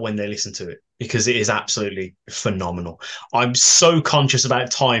get that when they listen to it, because it is absolutely phenomenal. I'm so conscious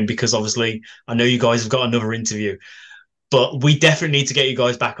about time, because obviously I know you guys have got another interview, but we definitely need to get you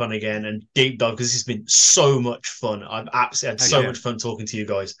guys back on again and deep dive, because this has been so much fun. I've absolutely had so much fun talking to you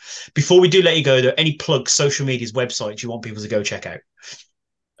guys. Before we do let you go, are there any plugs, social medias, websites you want people to go check out?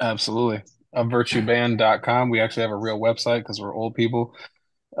 Absolutely. Virtueband.com. We actually have a real website because we're old people.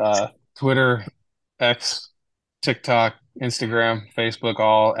 Twitter, X, TikTok, Instagram, Facebook,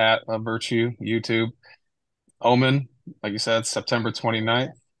 all at Of Virtue. YouTube. Omen, like you said, September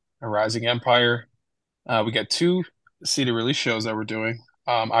 29th. A Rising Empire. We got 2 CD release shows that we're doing.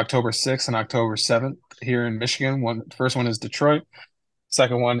 October 6th and October 7th here in Michigan. First one is Detroit.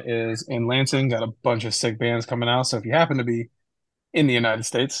 Second one is in Lansing. Got a bunch of sick bands coming out. So if you happen to be in the United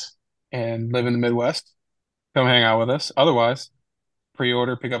States and live in the Midwest, come hang out with us. Otherwise,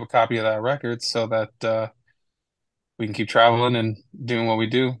 pre-order, pick up a copy of that record so that we can keep traveling and doing what we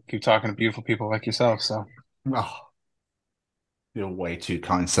do, keep talking to beautiful people like yourself. So, you're way too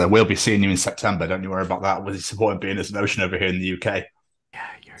kind, sir. We'll be seeing you in September. Don't you worry about that. We'll be supporting Being as an Ocean over here in the UK. Yeah,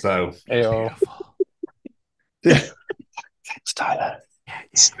 you're beautiful. Thanks, Tyler. Yeah,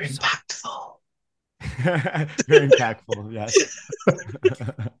 it's impactful. Very impactful, yes.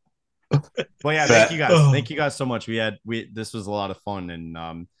 Well, yeah, thank you guys. Thank you guys so much. This was a lot of fun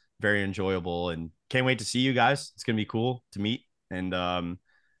and very enjoyable, and can't wait to see you guys. It's gonna be cool to meet. And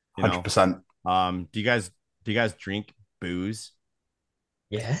 100%. Do you guys drink booze?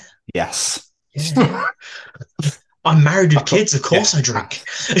 Yeah. Yes. Yeah. I'm married with kids, of course I drink.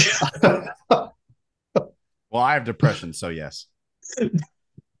 Well, I have depression, so yes.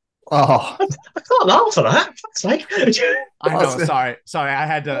 Oh, I can't laugh at that. It's like, I know. Sorry. I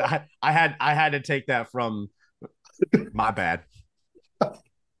had to take that from my bad. I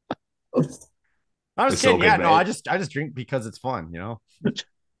was kidding. Yeah, no, I just drink because it's fun,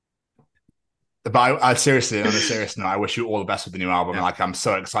 But I seriously, on a serious note, I wish you all the best with the new album. Yeah. Like, I'm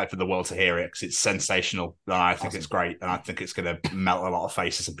so excited for the world to hear it because it's sensational, and I think it's great, and I think it's going to melt a lot of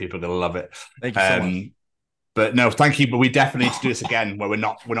faces, and people are going to love it. Thank you so much. But no, thank you. But we definitely need to do this again where we're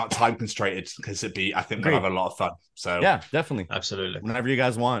not time constrained, because I think we'll have a lot of fun. So yeah, definitely, absolutely. Whenever you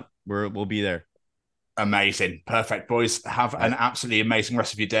guys want, we'll be there. Amazing, perfect, boys. Have an absolutely amazing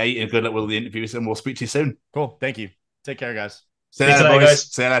rest of your day, and good luck with all the interviews, and we'll speak to you soon. Cool, thank you. Take care, guys. See you later,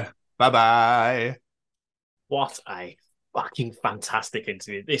 boys. See you later. Bye-bye. What a fucking fantastic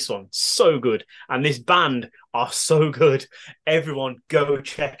interview. This one, so good. And this band are so good. Everyone go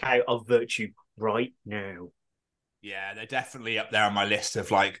check out Of Virtue right now. Yeah, they're definitely up there on my list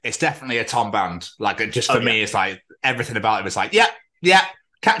of like, it's definitely a Tom band. Like, just for me, it's like everything about it was like, yeah,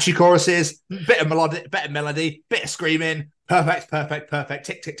 catchy choruses, bit of melody, bit of screaming, perfect,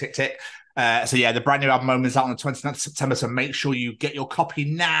 tick, tick, tick, tick. So yeah, the brand new album Omen is out on the 29th of September, so make sure you get your copy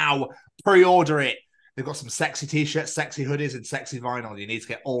now, pre-order it. They've got some sexy t-shirts, sexy hoodies, and sexy vinyl. You need to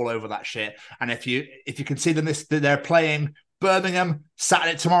get all over that shit. And if you can see them, they're playing Birmingham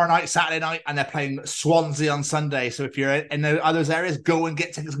Saturday night, and they're playing Swansea on Sunday. So if you're in those areas, go and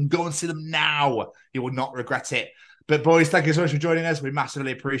get tickets and go and see them now. You will not regret it. But boys, thank you so much for joining us. We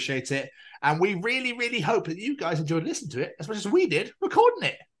massively appreciate it. And we really, really hope that you guys enjoyed listening to it as much as we did recording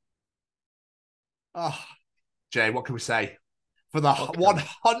it. Oh, Jay, what can we say? For the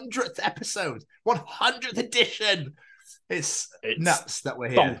 100th episode, 100th edition. It's nuts that we're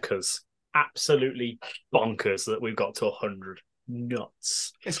here. Bonkers. Absolutely bonkers that we've got to 100.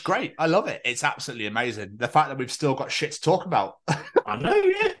 Nuts. It's great. I love it. It's absolutely amazing. The fact that we've still got shit to talk about. I know,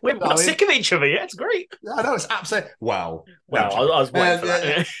 yeah. We're not sick of each other yet. It's great. I know, it's absolutely... Well, I was waiting for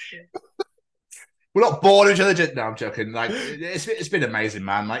that. We're not bored of each other. No, I'm joking. Like, it's been amazing,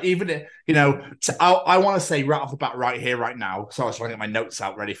 man. Like, even, you know, I want to say right off the bat, right here, right now. So I was trying to get my notes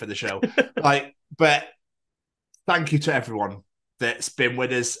out ready for the show. But thank you to everyone that's been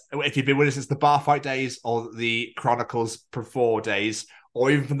with us. If you've been with us since the bar fight days or the Chronicles before days,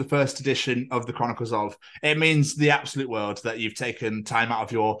 or even from the first edition of the Chronicles of, it means the absolute world that you've taken time out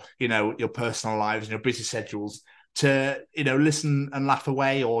of your personal lives and your busy schedules to, listen and laugh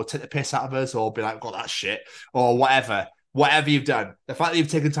away or take the piss out of us or be like, God, that's shit, or whatever you've done. The fact that you've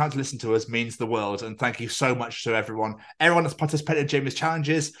taken time to listen to us means the world. And thank you so much to everyone that's participated in Jamie's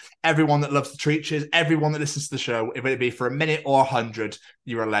challenges, everyone that loves the Treachings, everyone that listens to the show, if it be for a minute or 100,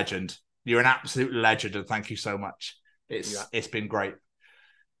 you're a legend. You're an absolute legend. And thank you so much. It's been great.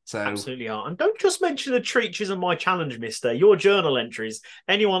 So absolutely are. And don't just mention the Treachings and my challenge, mister. Your journal entries,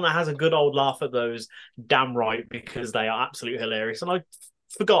 anyone that has a good old laugh at those, damn right, because they are absolutely hilarious. And I've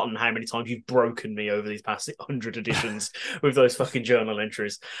forgotten how many times you've broken me over these past 100 editions with those fucking journal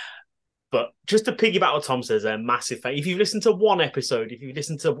entries. But just to piggyback what Tom says, a massive thank you. If you've listened to one episode, if you've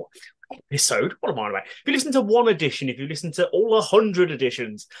listened to what am I on about? If you listen to one edition, if you listen to all 100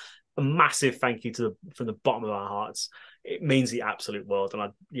 editions, a massive thank you from the bottom of our hearts. It means the absolute world. And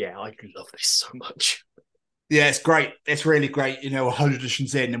I love this so much. Yeah, it's great. It's really great. 100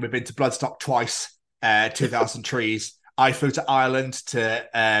 editions in, and we've been to Bloodstock twice, 2,000 Trees. I flew to Ireland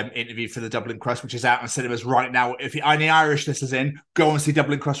to interview for the Dublin Crust, which is out in cinemas right now. If any Irish listeners in, go and see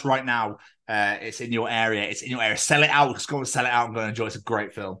Dublin Crust right now. It's in your area. Sell it out. Just go and sell it out and go and enjoy it. It's a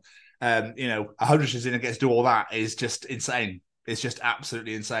great film. 100 editions in and gets to do all that is just insane. It's just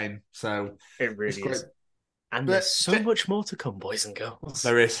absolutely insane. So it really is. And there's so much more to come, boys and girls.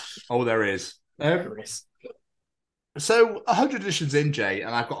 There is. Oh, there is. There is. So 100 editions in, Jay,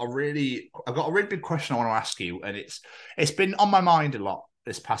 and I've got a really big question I want to ask you, and it's been on my mind a lot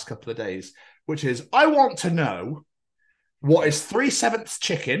this past couple of days, which is I want to know what is 3/7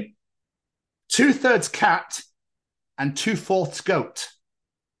 chicken, 2/3 cat, and 2/4 goat.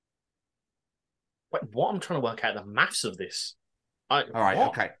 Wait, what? I'm trying to work out the maths of this. All right,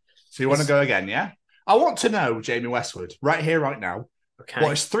 okay. So you want to go again, yeah? I want to know, Jamie Westwood, right here, right now,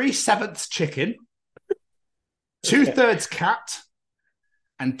 what is 3/7 chicken, 2/3 cat,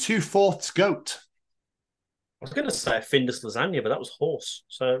 and 2/4 goat? I was going to say a Findus lasagna, but that was horse.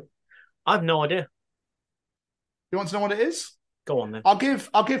 So I have no idea. You want to know what it is? Go on then. I'll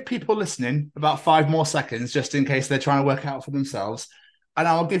give people listening about 5 more seconds just in case they're trying to work out for themselves, and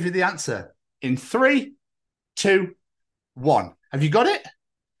I'll give you the answer in 3, 2, 1. Have you got it?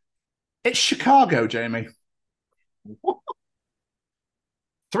 It's Chicago, Jamie.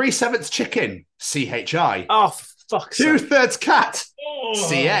 3/7 chicken, CHI. Oh, fuck. 2/3 cat,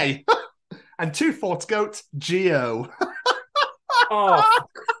 CA. And 2/4 goat, GO. Oh,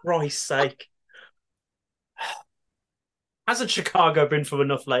 for Christ's sake. Hasn't Chicago been through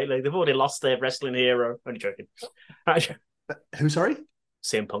enough lately? They've already lost their wrestling hero. Only joking. Who, sorry?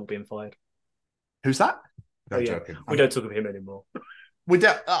 CM Punk being fired. Who's that? No, joking. We don't talk of him anymore. We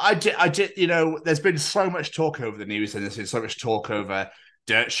don't. I did. There's been so much talk over the news, and there's been so much talk over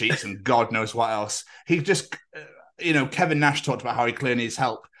dirt sheets and God knows what else. He just, Kevin Nash talked about how he clearly needs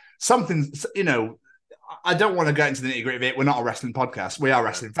help. Something, I don't want to get into the nitty gritty of it. We're not a wrestling podcast. We are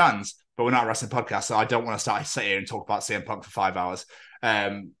wrestling fans, but we're not a wrestling podcast. So I don't want to sit here and talk about CM Punk for 5 hours.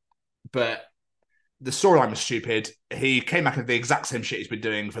 But the storyline was stupid. He came back and the exact same shit he's been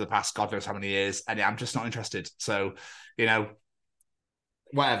doing for the past God knows how many years, and I'm just not interested. So,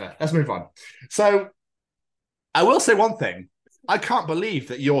 whatever. Let's move on. So, I will say one thing. I can't believe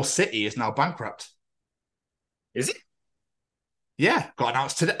that your city is now bankrupt. Is it? Yeah, got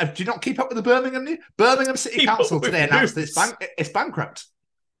announced today. Do you not keep up with the Birmingham news? Birmingham City Council today announced that it's bankrupt.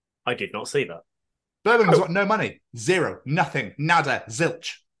 I did not see that. Birmingham's got no money. Zero. Nothing. Nada.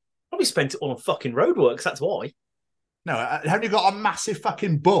 Zilch. Probably spent it on fucking roadworks, that's why. No, have you got a massive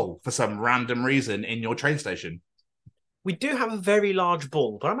fucking bull for some random reason in your train station? We do have a very large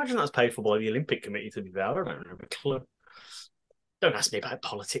bull, but I imagine that's paid for by the Olympic Committee, to be fair. I don't have a clue. Don't ask me about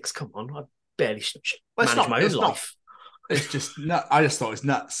politics. Come on. I barely manage my own life. It's just nuts. I just thought it was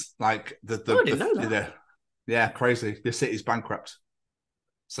nuts. Like I didn't know that. Yeah, crazy. Your city's bankrupt.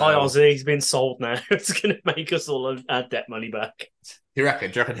 So, Hi, Ozzy. He's been sold now. It's going to make us all our debt money back. Do you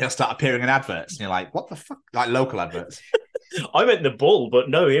reckon he'll start appearing in adverts? And you're like, what the fuck? Like local adverts. I meant the bull, but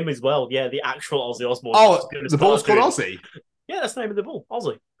no, him as well. Yeah, the actual Ozzy Osbourne. Oh, the bull's called Ozzy? Yeah, that's the name of the bull,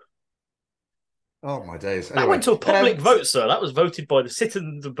 Ozzy. Oh, my days. Anyway, that went to a public vote, sir. That was voted by the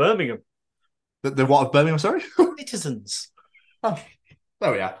citizens of Birmingham. The what of Birmingham, sorry? Citizens. Oh,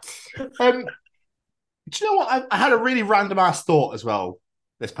 there we are. Do you know what? I had a really random ass thought as well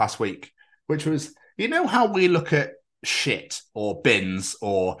this past week, which was, how we look at shit or bins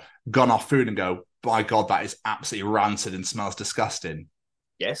or gone off food and go, by God, that is absolutely rancid and smells disgusting.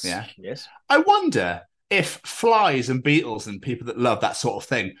 Yes. Yeah. Yes. I wonder if flies and beetles and people that love that sort of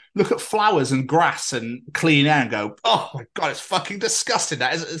thing look at flowers and grass and clean air and go, oh my God, it's fucking disgusting.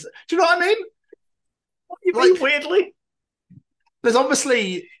 That is, do you know what I mean? What do you mean, weirdly? There's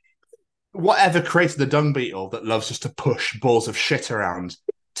obviously whatever created the dung beetle that loves just to push balls of shit around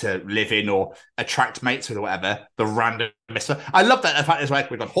to live in or attract mates with or whatever, the random mister. I love that. The fact is,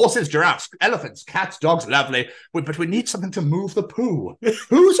 like, we've got horses, giraffes, elephants, cats, dogs, lovely. But we need something to move the poo.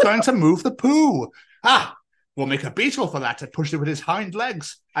 Who's going to move the poo? We'll make a beetle for that to push it with his hind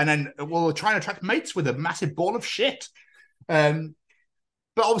legs. And then we'll try and attract mates with a massive ball of shit. But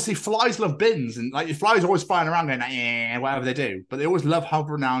obviously flies love bins. And like flies are always flying around going, yeah, whatever they do. But they always love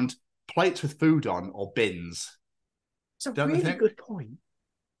hovering around plates with food on or bins. It's a really good point.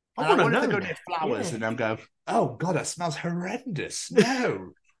 I wonder if they go near flowers and then go, oh God, that smells horrendous.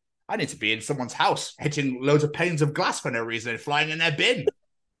 No. I need to be in someone's house hitting loads of panes of glass for no reason and flying in their bin.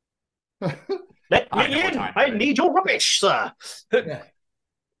 Let me in. I need your rubbish, sir. Yeah.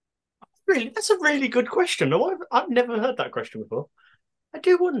 Really, that's a really good question. No, I've never heard that question before. I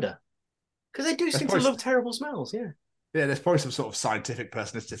do wonder. Because they do seem to love terrible smells, yeah. Yeah, there's probably some sort of scientific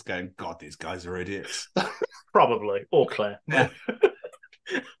person that's just going, God, these guys are idiots. Probably. Or Claire. Yeah.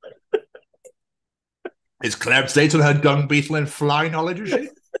 Is Claire updated on her dung beetle and fly knowledge, is she?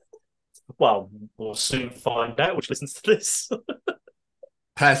 Well, we'll soon find out which listens to this.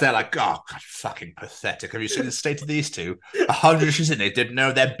 Claire's there like, oh, God, fucking pathetic. Have you seen the state of these two? 100 issues in, they didn't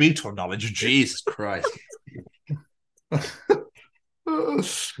know their beetle knowledge. Jesus Christ. But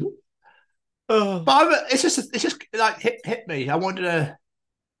it's just like hit me. I wanted to,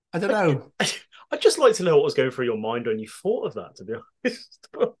 I don't know. I'd just like to know what was going through your mind when you thought of that, to be honest.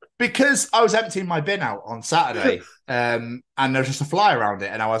 Because I was emptying my bin out on Saturday, and there was just a fly around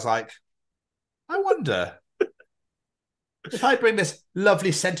it, and I was like, I wonder if I bring this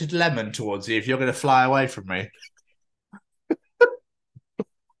lovely scented lemon towards you, if you're going to fly away from me.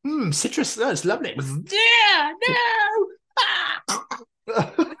 Citrus, it's lovely. Yeah,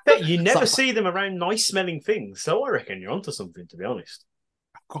 no. You never see them around nice-smelling things, so I reckon you're onto something, to be honest.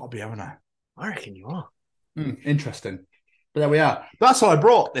 I've got to be, haven't I? I reckon you are. Interesting. But there we are. But that's what I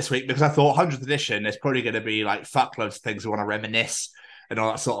brought this week because I thought 100th edition, there's probably going to be like fuckloads of things we want to reminisce and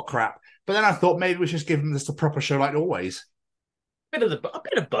all that sort of crap. But then I thought maybe we should just give them just a proper show like always. A bit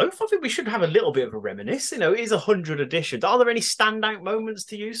of both. I think we should have a little bit of a reminisce. It is 100 editions. Are there any standout moments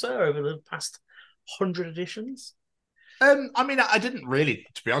to you, sir, over the past 100 editions? I mean, I didn't really,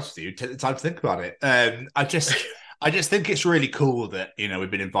 to be honest with you, take the time to think about it. I just think it's really cool that,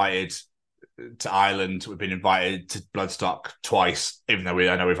 we've been invited to Ireland. We've been invited to Bloodstock twice, even though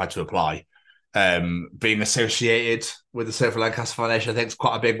I know we've had to apply. Being associated with the Surfer Lancaster Foundation, I think, is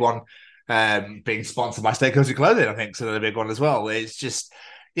quite a big one. Being sponsored by Stay Cozy Clothing, I think, is another big one as well. It's just,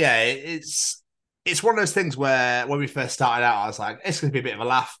 it's one of those things where when we first started out, I was like, it's going to be a bit of a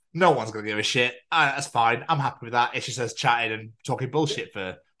laugh. No one's going to give a shit. That's fine. I'm happy with that. It's just us chatting and talking bullshit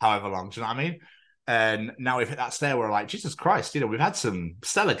for however long. Do you know what I mean? And now we've hit that stair where we're like, Jesus Christ, we've had some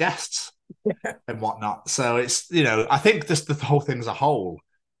stellar guests and whatnot. So it's, I think just the whole thing as a whole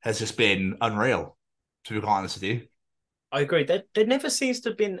has just been unreal, to be quite honest with you. I agree. There never seems to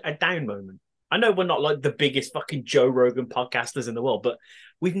have been a down moment I know we're not like the biggest fucking Joe Rogan podcasters in the world, but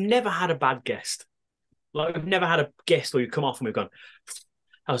we've never had a bad guest. Like, we've never had a guest where you come off and we've gone,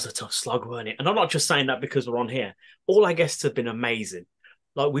 that was a tough slog, weren't it? And I'm not just saying that because we're on here. All our guests have been amazing.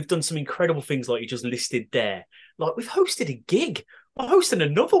 Like, we've done some incredible things like you just listed there. Like, we've hosted a gig. We're hosting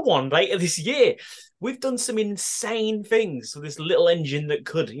another one later this year. We've done some insane things for this little engine that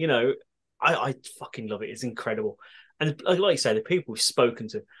could, you know, I fucking love it. It's incredible. And like you say, the people we've spoken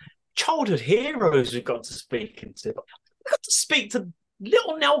to, childhood heroes we've got to speak into. We've got to speak to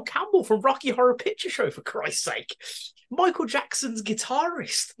little Nell Campbell from Rocky Horror Picture Show, for Christ's sake. Michael Jackson's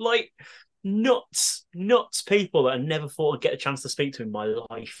guitarist. Like, nuts people that I never thought I'd get a chance to speak to in my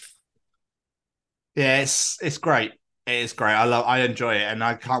life. Yeah, it's great. It is great. I enjoy it, and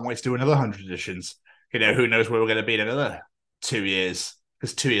I can't wait to do another 100 editions. You know, who knows where we're going to be in another 2 years?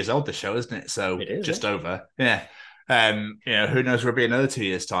 It's 2 years old, the show, isn't it? So it is, just over. Yeah. You know, who knows where we'll be in another 2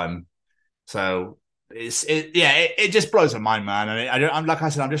 years' time? So it just blows my mind, man. And I'm like I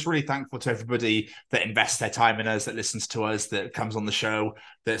said, I'm just really thankful to everybody that invests their time in us, that listens to us, that comes on the show.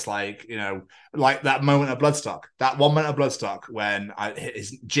 That's like, you know, like that moment of Bloodstock, that 1 minute of Bloodstock when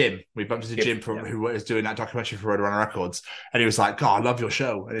we bumped into Jim from who was doing that documentary for Roadrunner Records, and he was like, "God, I love your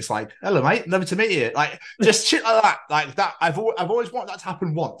show," and it's like, "Hello, mate, lovely to meet you." Like, just shit like that. I've always wanted that to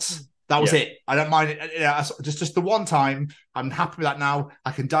happen once. That was it. I don't mind it. You know, just the one time. I'm happy with that now.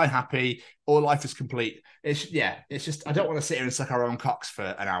 I can die happy. All life is complete. It's just I don't want to sit here and suck our own cocks for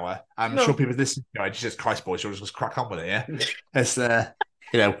an hour. I'm sure people listening, you know, just Christ, boys, you'll just crack on with it. Yeah, it's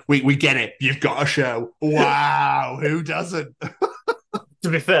you know, we get it. You've got a show. Wow, who doesn't? To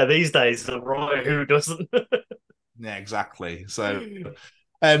be fair, these days, right? Who doesn't? Yeah, exactly. So.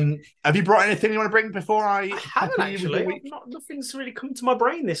 Have you brought anything you want to bring before I haven't actually? Nothing's really come to my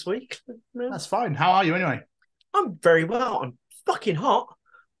brain this week. No. That's fine. How are you anyway? I'm very well. I'm fucking hot,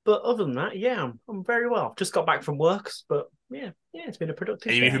 but other than that, yeah, I'm very well. I've just got back from work, but yeah, it's been a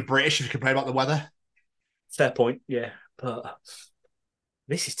productive. Are you even British if you complain about the weather? Fair point. Yeah, but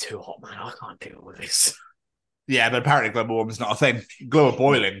this is too hot, man. I can't deal with this. Yeah, but apparently global warming is not a thing. Global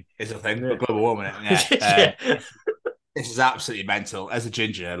boiling is a thing, but global warming, yeah. This is absolutely mental. As a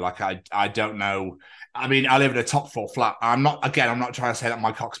ginger, like I don't know. I mean, I live in a top floor flat. I'm not trying to say that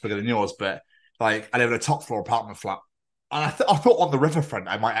my cock's bigger than yours, but like I live in a top floor apartment flat. And I thought on the riverfront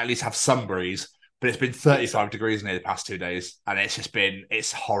I might at least have some breeze, but it's been 35 degrees near the past 2 days, and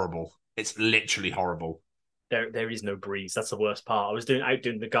it's horrible. It's literally horrible. There is no breeze. That's the worst part. I was out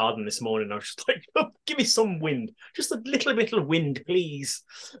doing the garden this morning. I was just like, oh, give me some wind, just a little bit of wind, please.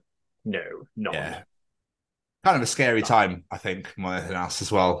 No, not. Yeah. Kind of a scary time, I think, more than anything else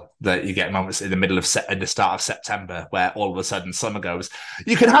as well, that you get moments in the start of September where all of a sudden summer goes,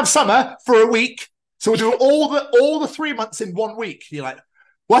 you can have summer for a week. So we'll do all the 3 months in 1 week. You're like,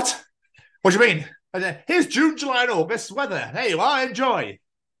 what? What do you mean? And then, here's June, July, and August weather. There you are, enjoy.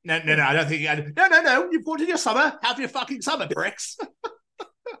 No, I don't think no, you've wanted your summer. Have your fucking summer, pricks.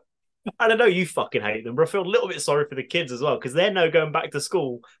 And I know you fucking hate them, but I feel a little bit sorry for the kids as well, because they're now going back to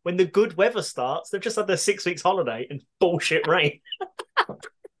school when the good weather starts. They've just had their 6 weeks holiday and bullshit rain.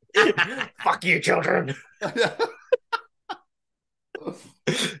 Fuck you, children.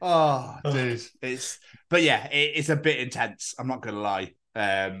 Oh, dude. It's a bit intense. I'm not going to lie.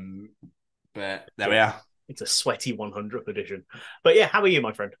 But there we are. It's a sweaty 100th edition. But yeah, how are you,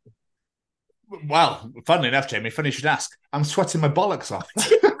 my friend? Well, funnily enough, Jamie, funny you should ask. I'm sweating my bollocks off.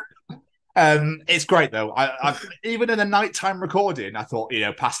 It's great though. I even in a nighttime recording, I thought, you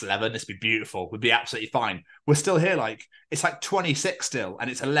know, past 11, this would be beautiful, would be absolutely fine. We're still here, like it's like 26 still, and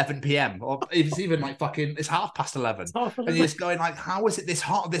it's 11 p.m. or it's even like fucking it's half past 11. And you're just going like, how is it this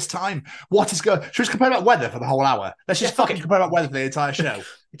hot at this time? What is going? Should we just complain about weather for the whole hour? Let's just fucking complain about weather for the entire show.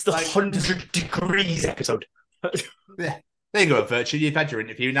 It's the 100 degrees episode. Yeah, there you go, Virtue. You've had your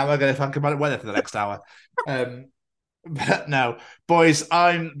interview. Now we're going to talk about weather for the next hour. But no, boys,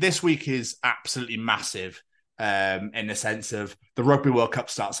 this week is absolutely massive in the sense of the Rugby World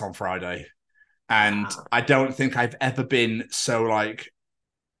Cup starts on Friday. And I don't think I've ever been so like,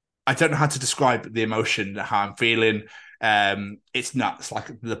 I don't know how to describe the emotion, how I'm feeling. It's nuts.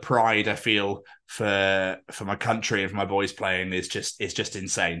 Like the pride I feel for my country and for my boys playing is just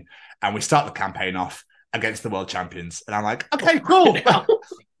insane. And we start the campaign off against the world champions. And I'm like, okay, cool.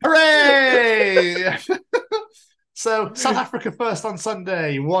 Hooray! So South Africa first on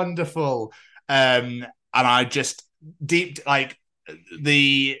Sunday, wonderful. And I just like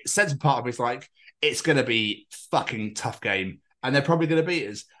the sensible part of me is like, it's going to be fucking tough game, and they're probably going to beat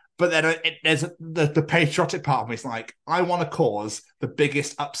us. But then there's the patriotic part of me is like, I want to cause the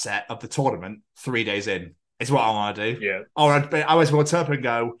biggest upset of the tournament 3 days in. Is what I want to do. Yeah. Or I always want to turn up and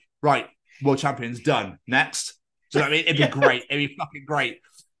go, right, world champions, done. Next. Do you know what I mean? It'd be great. It'd be fucking great.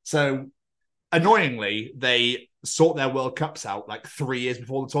 So, annoyingly, they sort their World Cups out like 3 years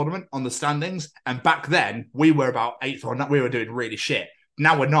before the tournament on the standings. And back then, we were about 8th or not. We were doing really shit.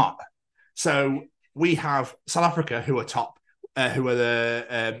 Now we're not. So, we have South Africa, who are top, who are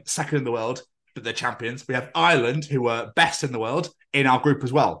the second in the world, but they're champions. We have Ireland, who are best in the world, in our group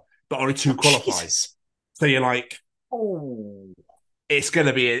as well, but only 2 qualify. So you're like, oh, it's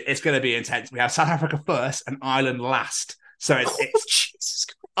gonna be intense. We have South Africa first and Ireland last. So it's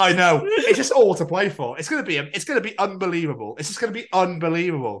I know it's just all to play for. It's gonna be unbelievable. It's just gonna be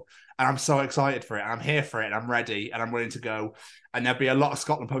unbelievable, and I'm so excited for it. I'm here for it. And I'm ready, and I'm willing to go. And there'll be a lot of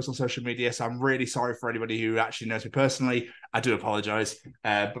Scotland posts on social media. So I'm really sorry for anybody who actually knows me personally. I do apologise.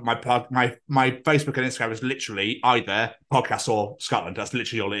 But my Facebook and Instagram is literally either podcast or Scotland. That's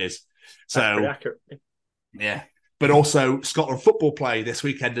literally all it is. So yeah. But also Scotland football play this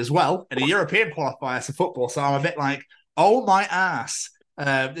weekend as well, and a European qualifier for football. So I'm a bit like, oh my ass,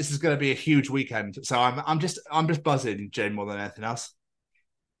 this is going to be a huge weekend. So I'm just buzzing, Jane, more than anything else.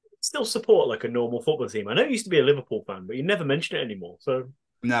 Still support like a normal football team. I know you used to be a Liverpool fan, but you never mention it anymore. So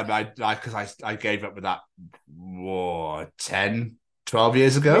no, but I gave up with that 12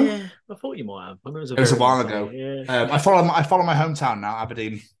 years ago. Yeah, I thought you might have. It was a while ago. Yeah. I follow my hometown now,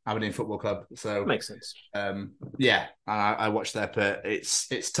 Aberdeen Football Club. So makes sense. Yeah, and I watch there, but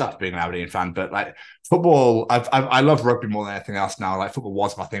it's tough being an Aberdeen fan. But like football, I love rugby more than anything else now. Like football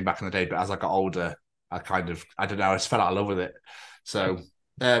was my thing back in the day, but as I got older, I don't know, I just fell out of love with it. So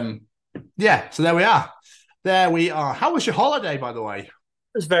yeah, so there we are. How was your holiday, by the way? It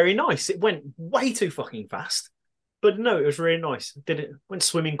was very nice. It went way too fucking fast. But no, it was really nice. Went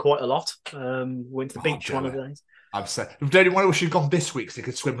swimming quite a lot. Went to the beach one of the days. I'm saying, don't you wish you'd gone this week so you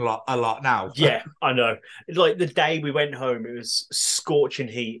could swim a lot now? Yeah, I know. Like the day we went home, it was scorching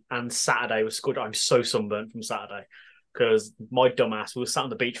heat, and Saturday was good. I'm so sunburnt from Saturday because my dumbass, we were sat on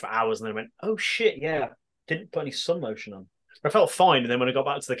the beach for hours and then went, oh shit, yeah, didn't put any sun lotion on. I felt fine, and then when I got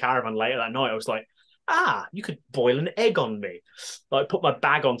back to the caravan later that night, I was like, you could boil an egg on me. Like, put my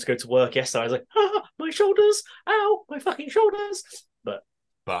bag on to go to work yesterday. I was like, my shoulders, ow, my fucking shoulders. But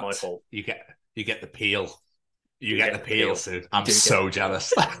my fault. You get the peel. You get the peel soon. I'm so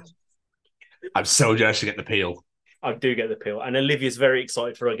jealous. I'm so jealous you get the peel. I do get the peel. And Olivia's very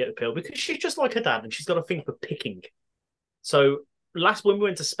excited for her to get the peel because she's just like her dad and she's got a thing for picking. So when we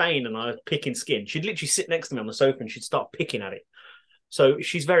went to Spain and I was picking skin, she'd literally sit next to me on the sofa and she'd start picking at it. So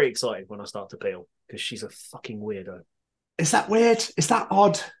she's very excited when I start to peel because she's a fucking weirdo. Is that weird? Is that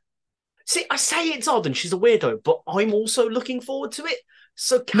odd? See, I say it's odd and she's a weirdo, but I'm also looking forward to it.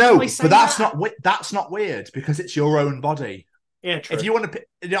 So I say that's not weird because it's your own body. Yeah, true. If you want to,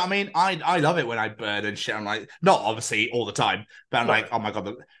 you know what I mean? I love it when I burn and shit. I'm like, not obviously all the time, but I'm like, oh my God.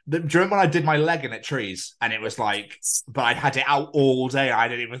 Do you remember when I did my leg in at trees and it was like, but I had it out all day. I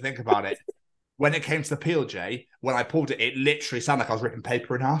didn't even think about it. When it came to the peel, Jay, when I pulled it, it literally sounded like I was ripping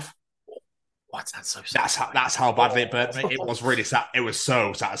paper in half. What? That's so sad. That's how badly it burnt me. It was really it was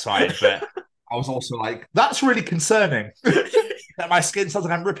so satisfying, but I was also like, that's really concerning. That my skin sounds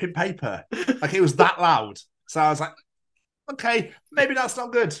like I'm ripping paper. Like it was that loud. So I was like, okay, maybe that's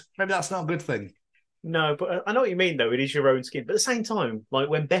not good. Maybe that's not a good thing. No, but I know what you mean, though. It is your own skin. But at the same time, like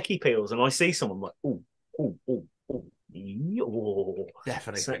when Becky peels and I see someone like,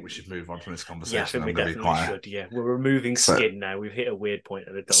 definitely think we should move on from this conversation. Yeah, I think we definitely should. Yeah, we're removing skin now. We've hit a weird point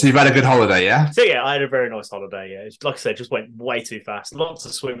at the time. So you've had a good holiday, yeah? So yeah, I had a very nice holiday. Yeah, like I said, just went way too fast. Lots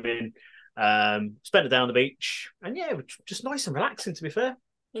of swimming. Spent the day on the beach, and yeah, it was just nice and relaxing. To be fair,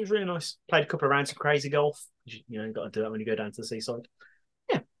 it was really nice. Played a couple of rounds of crazy golf. You know, got to do that when you go down to the seaside.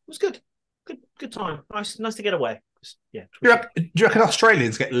 Yeah, it was good. Good time. Nice to get away. Yeah. Do you reckon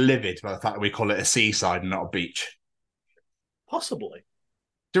Australians get livid by the fact that we call it a seaside and not a beach? Possibly.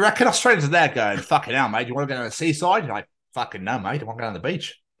 Do you reckon Australians are there going, fucking hell, mate, you want to go down the seaside? You're like, fucking no, mate, I want to go down the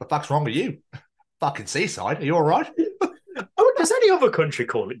beach. What the fuck's wrong with you? Fucking seaside, are you all right? Oh, does any other country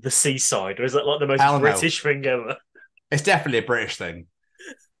call it the seaside? Or is that like the most British thing ever? It's definitely a British thing.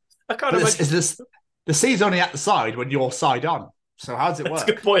 I can't imagine. The sea's only at the side when you're side on. So how does it work? That's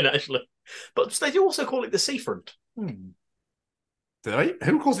a good point, actually. But they do also call it the seafront. Do they?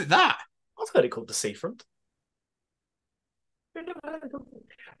 Who calls it that? I've heard it called the seafront. You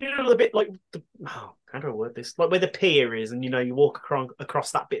know, the bit like how do I word this? Like where the pier is, and you know, you walk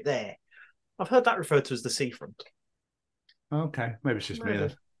across that bit there. I've heard that referred to as the seafront. Okay, maybe it's just me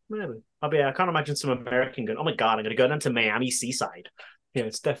then. Maybe. I can't imagine some American going, oh my God, I'm going to go down to Miami seaside. Yeah,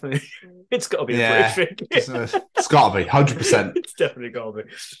 it's got to be a British thing. It's got to be, 100%. It's definitely got to be.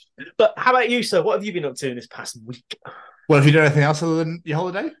 But how about you, sir? What have you been up to in this past week? Well, have you done anything else other than your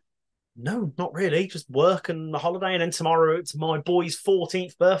holiday? No, not really. Just work and a holiday, and then tomorrow it's my boy's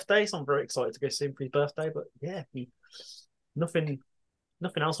 14th birthday, so I'm very excited to go see him for his birthday. But yeah, nothing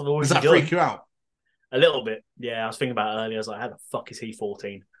else I've already Does that done. freak you out? A little bit. Yeah, I was thinking about it earlier. I was like, how the fuck is he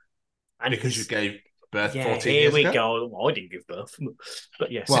 14? And Because you gave birth 14 here years we ago? go. Well, I didn't give birth,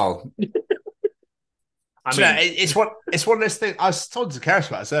 but yes. Well, I mean, mean, it's one of those things. I was talking to Karis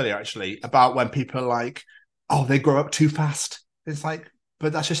about this earlier, actually, about when people are like, "Oh, they grow up too fast." It's like,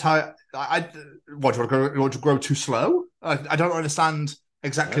 but that's just how what do you want to grow too slow? I don't understand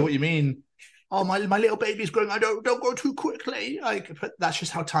exactly what you mean. Oh, my little baby's growing. I don't go too quickly. Like, but that's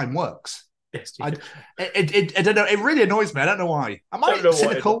just how time works. yes, I don't know. It really annoys me. I don't know why. Am I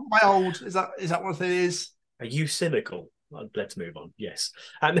cynical? Am I old? Is that what it is? Are you cynical? Let's move on. Yes.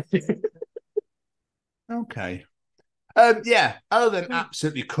 And okay. Yeah. Other than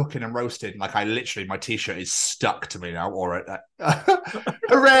absolutely cooking and roasting, like I literally, my T-shirt is stuck to me now. All right.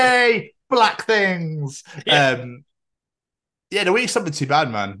 Hooray! Black things. Yeah. Yeah, the week's something too bad,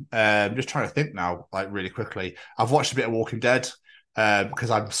 man. I'm just trying to think now, like really quickly. I've watched a bit of Walking Dead because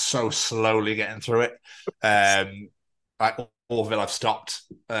I'm so slowly getting through it. Like Orville, I've stopped.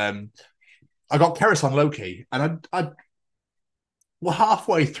 I got Keris on Loki, and I we're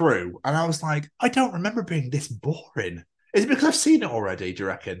halfway through, and I was like, I don't remember being this boring. Is it because I've seen it already? Do you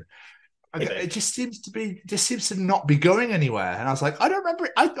reckon? It just seems to not be going anywhere. And I was like, I don't remember.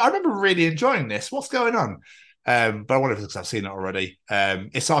 I remember really enjoying this. What's going on? But I wonder if it's because I've seen it already.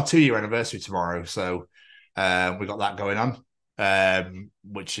 It's our 2-year anniversary tomorrow, so we got that going on.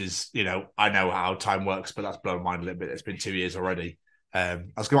 Which is, I know how time works, but that's blown my mind a little bit. It's been 2 years already. I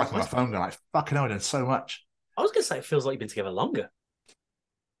was going back to my phone, going like, "Fucking hell, I've done so much." I was going to say, it feels like you've been together longer.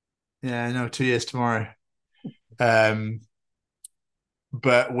 Yeah, no, 2 years tomorrow.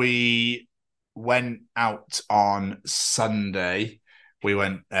 But we went out on Sunday. We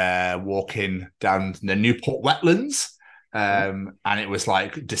went walking down the Newport wetlands. And it was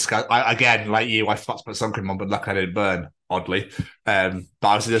like again, like you, I thought to put sun cream on, but luckily I didn't burn, oddly. But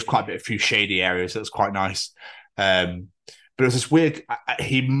obviously there's quite a few shady areas, so it was quite nice. But it was this weird.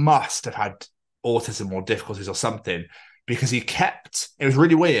 He must have had autism or difficulties or something, because it was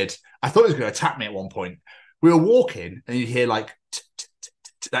really weird. I thought he was going to attack me at one point. We were walking and you'd hear like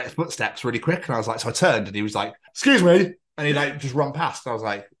footsteps really quick. And I was like, so I turned and he was like, "Excuse me." And he'd like just run past. I was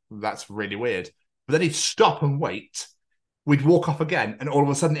like, that's really weird. But then he'd stop and wait. We'd walk off again. And all of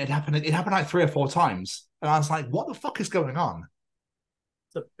a sudden it happened like 3 or 4 times. And I was like, what the fuck is going on?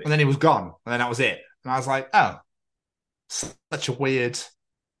 And then he was gone. And then that was it. And I was like, oh, such a weird.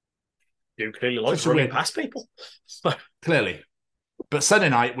 You clearly like running past people. Clearly. But Sunday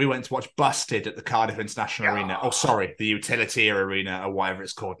night, we went to watch Busted at the Cardiff International Arena. Oh, sorry, the Utilitaire Arena, or whatever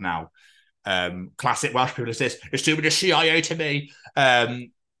it's called now. Classic Welsh people is this. It's too much CIA to me.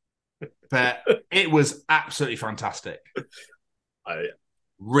 But it was absolutely fantastic.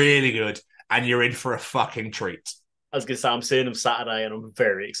 Really good. And you're in for a fucking treat. I was going to say, I'm seeing them Saturday and I'm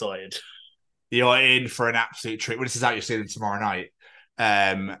very excited. You're in for an absolute treat. When this is out, you're seeing them tomorrow night.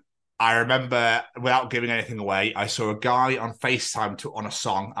 I remember, without giving anything away, I saw a guy on FaceTime on a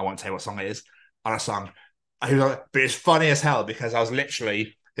song. I won't tell you what song it is. On a song. But it's funny as hell, because I was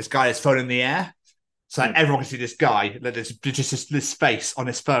literally, this guy has phone in the air. So everyone can see this guy, just this face on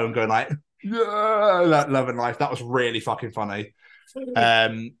his phone going like, yeah, loving life. That was really fucking funny. What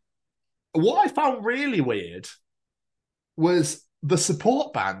I found really weird was the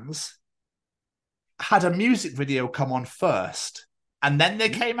support bands had a music video come on first, and then they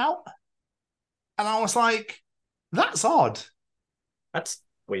came out. And I was like, that's odd. That's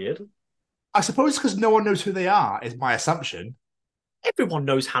weird. I suppose because no one knows who they are, is my assumption. Everyone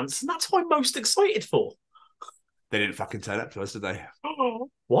knows Hanson. That's what I'm most excited for. They didn't fucking turn up to us, did they?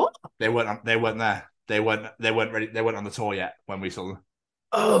 What? They weren't there. They weren't ready. They weren't on the tour yet when we saw them.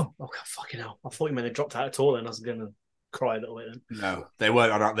 Oh, fucking hell. I thought you meant they dropped out of tour, then I was going to cry a little bit then. No, they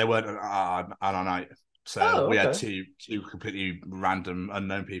weren't on our night. So we had two completely random,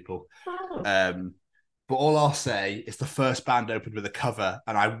 unknown people. But all I'll say is the first band opened with a cover,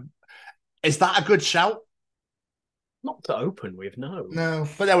 and is that a good shout? Not to open with, no. No,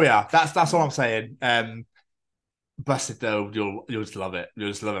 but there we are. That's all I'm saying. Busted though, you'll just love it.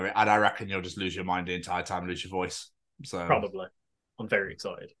 You'll just love it, and I reckon you'll just lose your mind the entire time, lose your voice. So probably, I'm very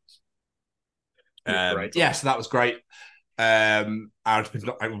excited. Yeah, so that was great. I've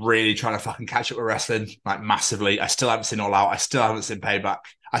been really trying to fucking catch up with wrestling, like massively. I still haven't seen All Out. I still haven't seen Payback.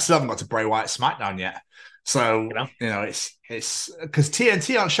 I still haven't got to Bray Wyatt SmackDown yet. So it's because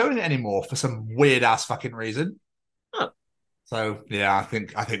TNT aren't showing it anymore for some weird ass fucking reason. Oh. So yeah, I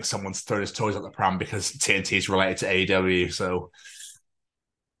think someone's thrown his toys at the pram because TNT is related to AEW. So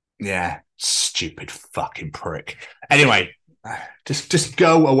Yeah, stupid fucking prick. Anyway, just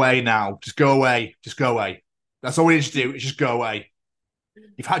go away now. Just go away. Just go away. That's all we need to do. Is just go away.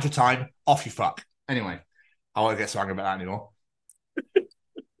 You've had your time. Off you fuck. Anyway, I won't get so angry about that anymore.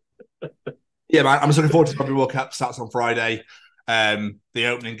 Yeah, man, I'm just looking forward to the Rugby World Cup. Starts on Friday. The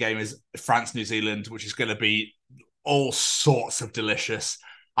opening game is France-New Zealand, which is going to be all sorts of delicious.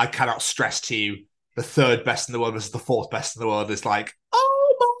 I cannot stress to you, the third best in the world versus the fourth best in the world is like,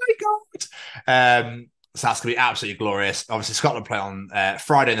 oh my God. So that's going to be absolutely glorious. Obviously, Scotland play on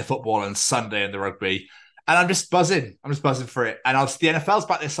Friday in the football and Sunday in the rugby. And I'm just buzzing. I'm just buzzing for it. And obviously, the NFL's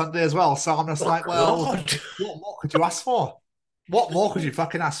back this Sunday as well. So I'm just what more could you ask for? What more could you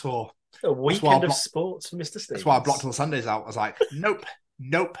fucking ask for? A weekend of sports for Mr. Stevens. That's why I blocked all the Sundays out. I was like, nope.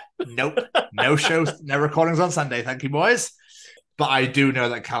 No shows, no recordings on Sunday. Thank you, boys. But I do know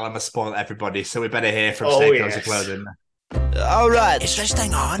that Callum has spoiled everybody, so we better hear from Stay Cozy Clothing. All right. Is this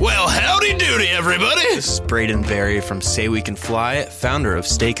thing on? Well, howdy doody, everybody. This is Braden Berry from Say We Can Fly, founder of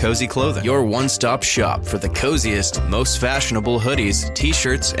Stay Cozy Clothing, your one-stop shop for the coziest, most fashionable hoodies,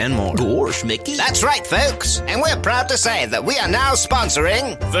 t-shirts, and more. Gosh, Mickey. That's right, folks. And we're proud to say that we are now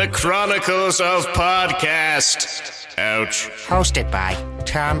sponsoring the Chronicles of Podcast. Ouch. Hosted by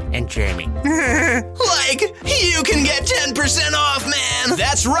Tom and Jamie. Like, you can get 10% off, man.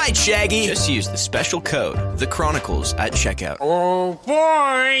 That's right, Shaggy. Just use the special code, The Chronicles, at checkout. Oh,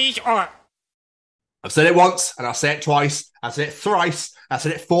 boys. I've said it once, and I'll say it twice. I've said it thrice. I've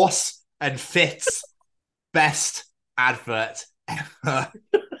said it fourth and fifth. Best advert ever.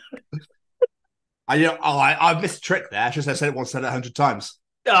 I missed a trick there. I should have said it once, said it 100 times.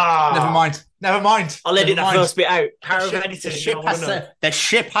 Never mind. I'll edit that first bit out. The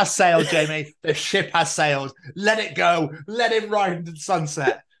ship has sailed, Jamie. The ship has sailed. Let it go. Let it ride into the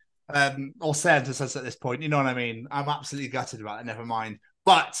sunset. Or sail into sunset at this point. You know what I mean? I'm absolutely gutted about it. Never mind.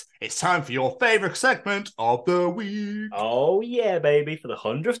 But it's time for your favourite segment of the week. Oh, yeah, baby. For the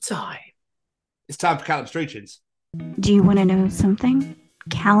 100th time. It's time for Callum's Treachings. Do you want to know something?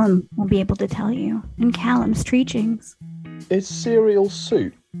 Callum will be able to tell you in Callum's Treachings. Is cereal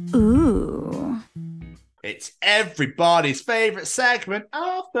soup? Ooh. It's everybody's favourite segment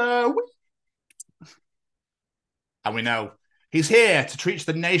of the week. And we know he's here to treat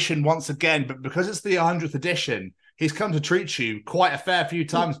the nation once again, but because it's the 100th edition, he's come to treat you quite a fair few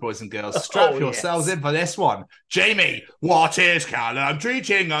times, boys and girls. Strap yourselves in for this one. Jamie, what is Callum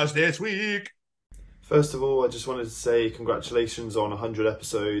treating us this week? First of all, I just wanted to say congratulations on 100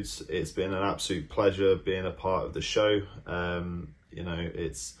 episodes. It's been an absolute pleasure being a part of the show.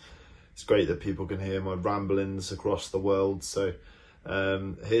 It's great that people can hear my ramblings across the world. So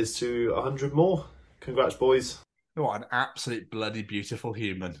here's to 100 more. Congrats, boys. What an absolute bloody beautiful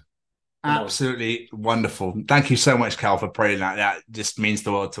human. Absolutely wonderful. Thank you so much, Cal, for praying that. That just means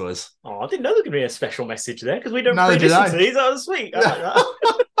the world to us. Oh, I didn't know there was going to be a special message there because we don't listen to these. That was sweet. I like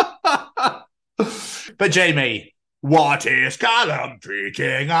that. But Jamie, what is Callum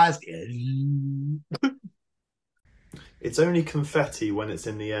treating us? It's only confetti when it's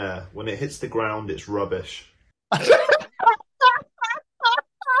in the air. When it hits the ground, it's rubbish.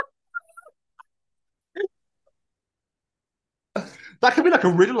 That could be like a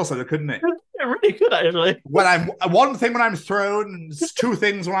riddle or something, couldn't it? It really could, actually. One thing when I'm thrown, and two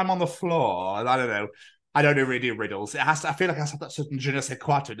things when I'm on the floor. I don't know. I don't really do riddles. I feel like it has to have that certain je ne sais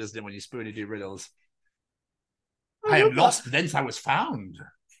quoi to it, doesn't it, when you do riddles? I am lost, but thence I was found.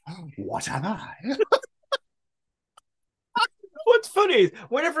 What am I? What's funny is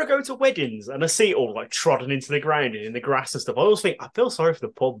whenever I go to weddings and I see it all like trodden into the ground and in the grass and stuff, I always think I feel sorry for the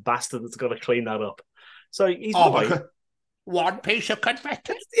poor bastard that's got to clean that up. So he's right. One piece of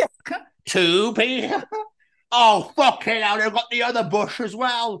confetti, two pieces. Oh fucking hell! They've got the other bush as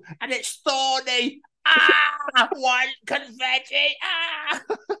well, and it's thorny. One confetti.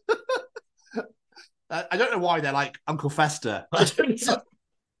 I don't know why they're like Uncle Fester. Uncle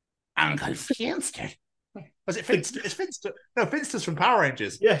Finster. Was it Finster? It's Finster. No, Finster's from Power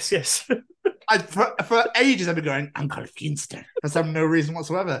Rangers. Yes. For ages I've been going, Uncle Finster. For some no reason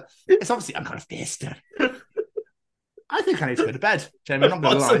whatsoever. It's obviously Uncle Finster. I think I need to go to bed, Jamie. I'm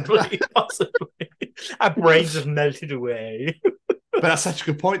not going to lie. Possibly. Our brains have melted away. But that's such a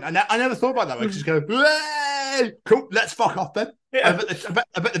good point. I never thought about that way. Just go, cool, let's fuck off then. Yeah.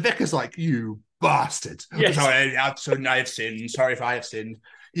 I bet the vicar's like, you bastard. Yes. Sorry, I have sinned. Sorry if I have sinned.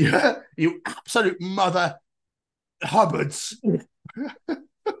 You absolute mother Hubbards.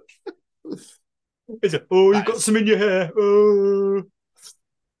 Is it? Oh, you've got some in your hair. Oh.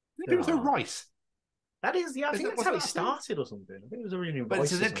 Maybe it was a rice. That is, I think that's how it started or something. I think it was originally rice. But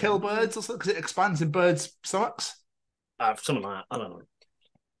does it kill birds or something? Because it expands in birds' stomachs? Something like that. I don't know.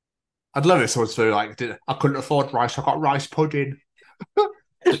 I'd love it. Someone's through like, I couldn't afford rice. I got rice pudding.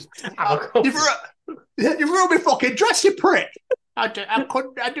 You've ruined my fucking dress, you prick.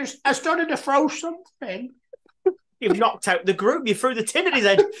 I started to throw something. You've knocked out the group. You threw the tin at his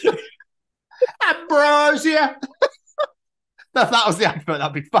head. Ambrosia. If that was the advert,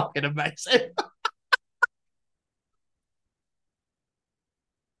 that'd be fucking amazing.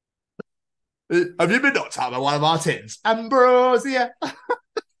 Have you been knocked out by one of our tins? Ambrosia.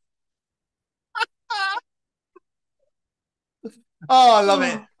 Oh, I love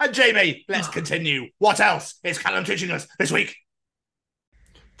it. And Jamie, let's continue. What else is Callum teaching us this week?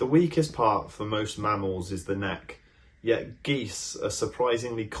 The weakest part for most mammals is the neck, yet geese are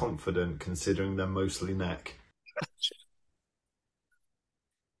surprisingly confident considering they're mostly neck.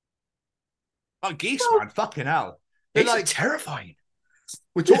 Oh, geese, man, fucking hell. They're It's like terrifying.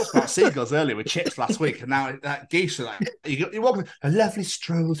 We talked about seagulls earlier with Chips last week, and now that geese are like, you walk a lovely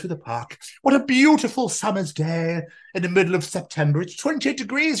stroll through the park. What a beautiful summer's day in the middle of September. It's 28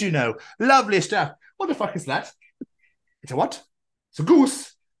 degrees, you know. Lovely stuff. What the fuck is that? It's a what? It's a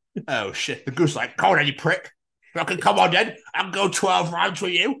goose. Oh, shit. The goose is like, come on, you prick. Fucking come on, then. I'll go 12 rounds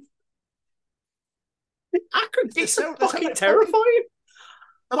with you. Geese are fucking terrifying.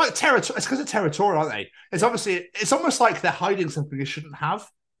 They're like territorial. It's because they're territorial, aren't they? It's almost like they're hiding something they shouldn't have.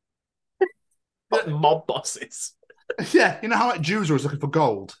 Like mob bosses. Yeah, you know how like Jews are always looking for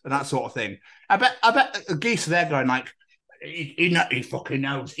gold and that sort of thing. I bet the geese are there going like, he fucking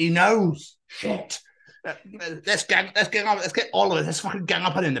knows. He knows. Shit. Let's get all of it. Let's fucking gang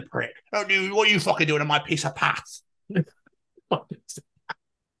up on him, the prick. What are you fucking doing on my piece of pat?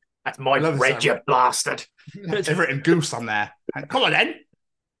 That's my bread, you bastard. They've written goose on there. Come on, then.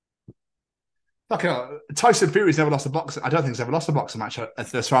 Fucking Tyson Fury's never lost a boxing. I don't think he's ever lost a boxing match,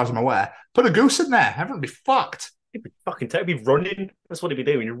 as far as I'm aware. Put a goose in there. Everyone would be fucked. He'd be fucking terrible. He'd be running. That's what he'd be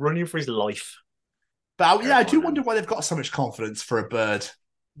doing. He'd be running for his life. But yeah, I do wonder why they've got so much confidence for a bird.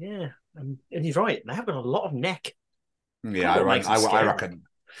 Yeah, and he's right. They have got a lot of neck. Yeah, I reckon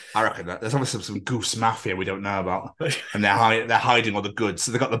that there's obviously some goose mafia we don't know about, and they're hiding all the goods.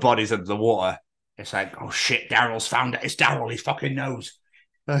 So they've got the bodies under the water. It's like, oh shit, Daryl's found it. It's Daryl. He fucking knows.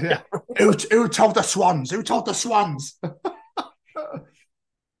 Yeah. Who told the swans? Who told the swans?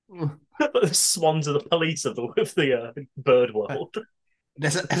 The swans are the police of the bird world.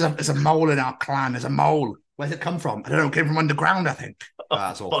 There's a mole in our clan. There's a mole. Where's it come from? I don't know. It came from underground, I think. Oh,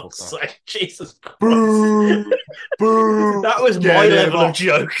 that's awful. Jesus Christ. Boo, boo. That was my level of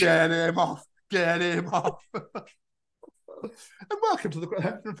joke. Get him off. Get him off. And welcome to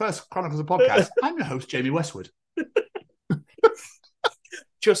the first Chronicles of Podcast. I'm your host, Jamie Westwood.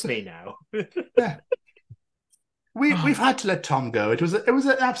 Just me now. Yeah. We've had to let Tom go. It was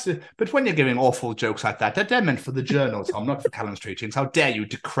an absolute. But when you're giving awful jokes like that, they're meant for the journal, Tom, not for Callum's Treachings. How dare you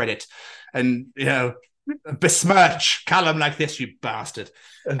discredit and besmirch Callum like this, you bastard.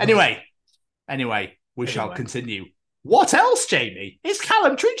 Anyway, we shall continue. What else, Jamie? Is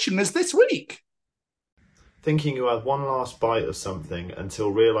Callum Treaching us this week? Thinking you had one last bite of something until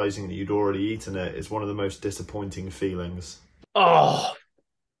realising that you'd already eaten it is one of the most disappointing feelings.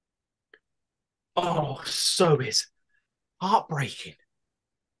 So is heartbreaking.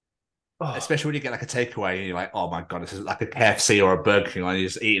 Especially when you get like a takeaway and you're like, oh my God, this is like a KFC or a Burger King, and you're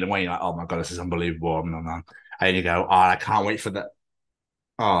just eating away and you're like, oh my God, this is unbelievable. And then you go, I can't wait for that.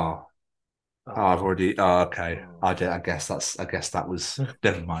 I've already, okay. I guess that was,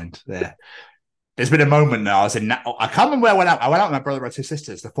 never mind. Yeah. There's been a moment now. I can't remember where I went out. I went out with my brother and two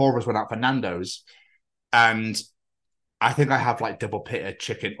sisters. The four of us went out for Nando's, and I think I have like double pitted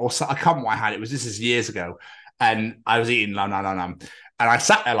chicken, or so, I can't remember what I had. This is years ago, and I was eating nom, and I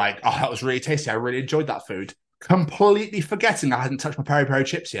sat there like, oh, that was really tasty. I really enjoyed that food, completely forgetting I hadn't touched my peri peri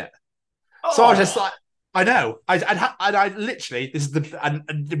chips yet. So I was just like, I know, I literally, this is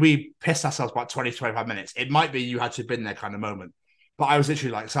and we pissed ourselves about 20-25 minutes. It might be you had to have been there kind of moment, but I was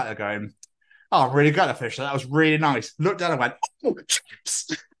literally like sat there going, oh, I'm really glad I finished that. That was really nice. Looked down and went, oh, chips.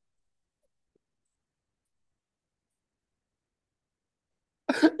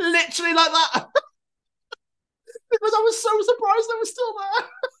 Literally like that. Because I was so surprised they were still there.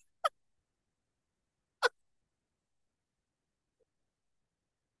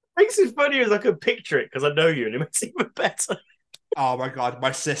 Makes it funny as I can picture it because I know you and it makes it even better. Oh my God,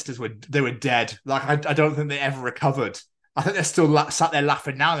 my sisters were dead. Like I don't think they ever recovered. I think they're still sat there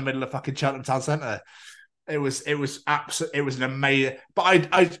laughing now in the middle of fucking Cheltenham Town Centre. It was an amazing. But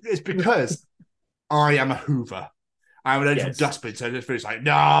it's because I am a Hoover. I'm allergic to dustbin, so this food's like,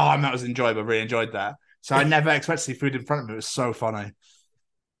 no, I'm not as enjoyable. I really enjoyed that. So I never expect to see food in front of me. It was so funny.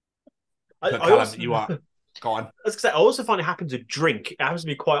 Callum, you are Go on. I was gonna say, I also find it happens with drink. It happens to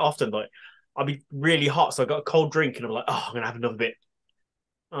me quite often. Like, I'll be really hot, so I got a cold drink, and I'm like, oh, I'm gonna have another bit.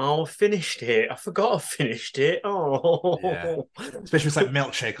 Oh, I finished it. I forgot I finished it. Oh, yeah. Especially if it's like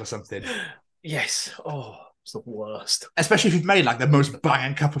milkshake or something. Yes. Oh, it's the worst. Especially if you've made like the most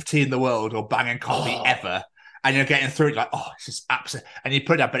banging cup of tea in the world or banging coffee ever, and you're getting through it like, oh, it's just absolute. And you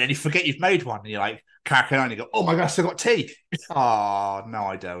put it up, but then you forget you've made one, and you're like cracking on. And you go, oh my god, I still got tea. Oh no,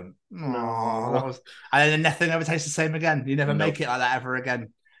 I don't. Oh, that was. And then nothing ever tastes the same again. You never make it like that ever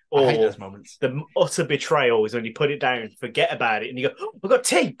again. I hate those moments. The utter betrayal is when you put it down, forget about it, and you go, oh, I've got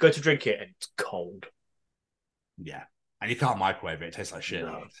tea, go to drink it, and it's cold. Yeah. And you can't microwave it. It tastes like shit.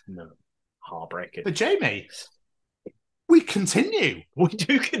 No. Heartbreaking. But Jamie, we continue. We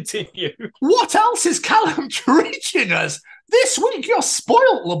do continue. What else is Callum reaching us? This week you're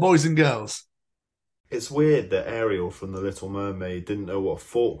spoiled, little boys and girls. It's weird that Ariel from The Little Mermaid didn't know what a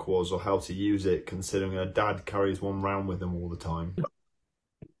fork was or how to use it, considering her dad carries one round with him all the time.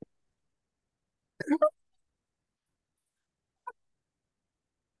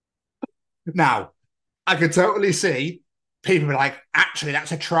 Now, I can totally see people be like, actually,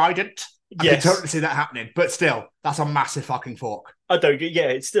 that's a trident. I can totally see that happening. But still, that's a massive fucking fork. I don't get,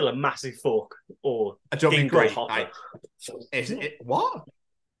 it's still a massive fork or dingle hopper. Is it what?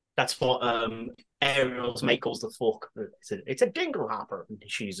 That's what Ariel's mate calls the fork. It's a dingle hopper.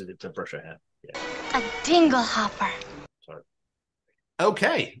 She uses it to brush her hair. Yeah. A dingle hopper. Sorry.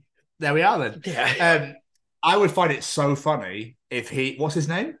 Okay. There we are then. Yeah. I would find it so funny if what's his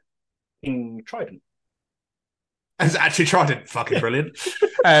name? Trident. It's actually Trident. Fucking brilliant.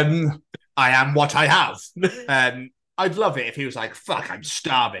 I am what I have. I'd love it if he was like, fuck, I'm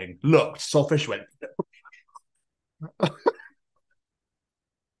starving. Looked, saw fish, went.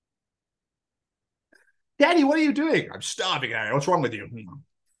 Daddy, what are you doing? I'm starving, Harry. What's wrong with you?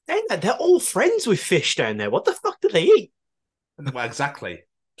 They're all friends with fish down there. What the fuck do they eat? Well, exactly.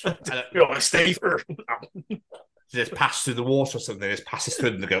 Stay for. Just pass through the water or something. Just passes through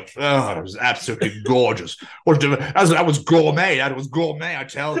and they go, oh, it was absolutely gorgeous. That was gourmet. That was gourmet, I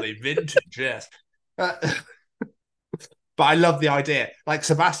tell thee. Vintage, yes. But I love the idea. Like,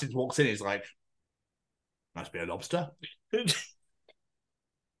 Sebastian walks in, he's like, must be a lobster.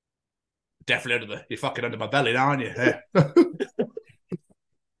 Definitely you're fucking under my belly now, aren't you? Yeah.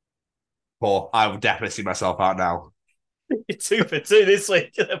 Or I will definitely see myself out now. You're 2 for 2 this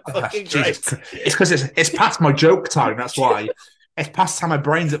week. Fucking great. It's because it's past my joke time. That's why. It's past time my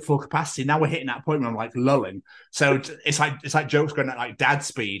brain's at full capacity. Now we're hitting that point where I'm like lulling. So it's like jokes going at like dad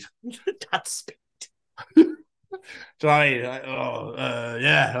speed. Dad speed. So I mean, like,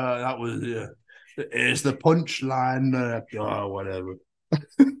 that was it's the punchline. Whatever.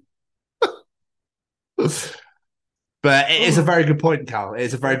 But it is a very good point, Cal. It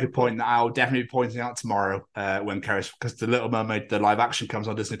is a very good point that I'll definitely be pointing out tomorrow when Kerry's, because The Little Mermaid, the live action, comes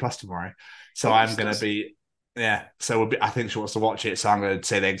on Disney Plus tomorrow. So I'm going to be, So I think she wants to watch it. So I'm going to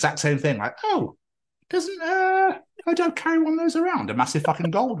say the exact same thing. Like, oh, doesn't her dad carry one of those around? A massive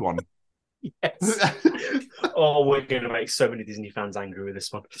fucking gold one. Yes. Oh, we're going to make so many Disney fans angry with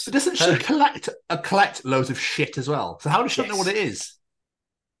this one. So doesn't she collect loads of shit as well? So how does she not know what it is?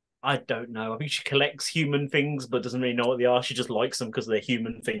 I don't know. I think she collects human things, but doesn't really know what they are. She just likes them because they're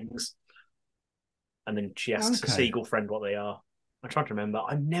human things. And then she asks a seagull friend what they are. I'm trying to remember.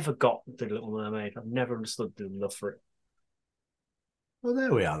 I never got The Little Mermaid. I've never understood the love for it. Well,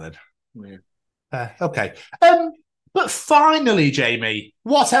 there we are then. Yeah. Okay. But finally, Jamie,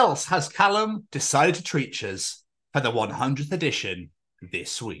 what else has Callum decided to treat us for the 100th edition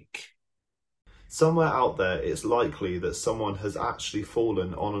this week? Somewhere out there, it's likely that someone has actually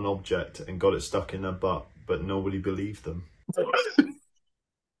fallen on an object and got it stuck in their butt, but nobody believed them. Do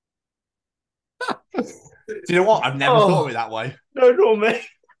you know what? I've never thought of it that way. No, mate.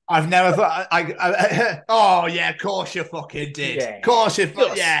 I've never thought. Oh yeah, of course you fucking did. Yeah. Of course you.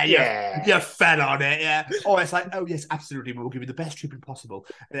 You fell on it. Yeah. Oh, it's like, oh yes, absolutely. We'll give you the best treatment possible,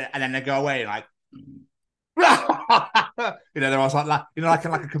 and then they go away like. There was like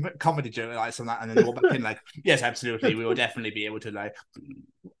a comedy joke like something, and then they walk back in like, yes, absolutely, we will definitely be able to like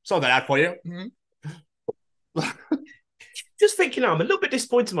sort that out for you. Just thinking, I'm a little bit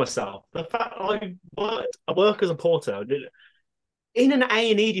disappointed in myself. The fact I work as a porter in an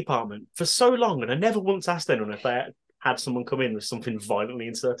A&E department for so long, and I never once asked anyone if they had someone come in with something violently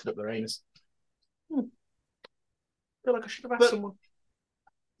inserted up their anus. I feel like I should have asked someone.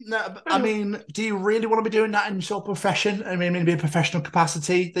 No, but, I mean, do you really want to be doing that in your profession? I mean, be a professional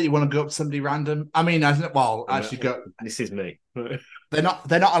capacity that you want to go up to somebody random. I mean, actually, go. This is me. They're not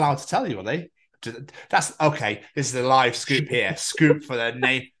allowed to tell you, are they? That's okay. This is a live scoop here. Scoop for the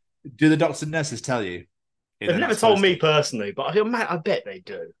name. Do the doctors and nurses tell you? They've never told me personally, but I bet they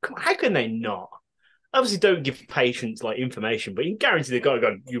do. Come on, how can they not? Obviously, don't give patients like information, but you can guarantee they've got to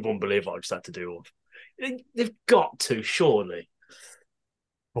go, you won't believe what I just had to do. They've got to, surely.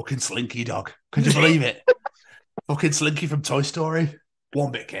 Fucking Slinky dog. Could you believe it? Fucking Slinky from Toy Story.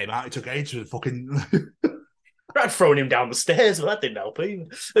 One bit came out, it took ages to fucking... I'd thrown him down the stairs, but that didn't help him.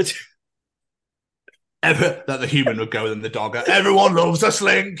 That the human would go than the dog. Everyone loves a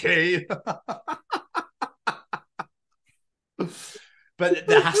Slinky. But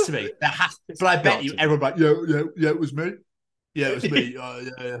there has to be. But I bet you everyone like, yeah, it was me. Yeah, it was me.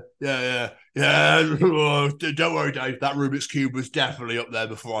 Yeah. Oh, don't worry, Dave. That Rubik's Cube was definitely up there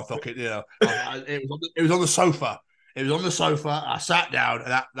before I fucking, it was on the sofa. It was on the sofa. I sat down, and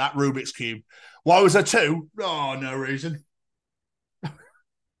that Rubik's Cube. Why was there two? Oh, no reason.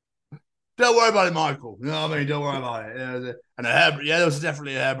 Don't worry about it, Michael. You know what I mean? Don't worry about it. Yeah, and a hair, there was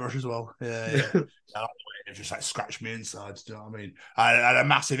definitely a hairbrush as well. Yeah. It just like scratched me inside. Do you know what I mean? I had a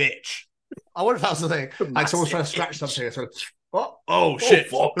massive itch. I wonder if that's the thing. Like someone's trying to scratch something. So, oh shit!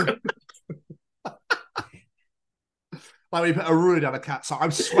 Oh, fuck. Like when you put a ruler down a cat, so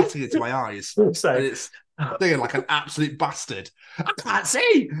I'm sweating into my eyes. And it's thinking like an absolute bastard. I can't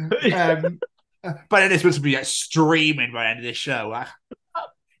see. But then this was to be streaming by the end of this show.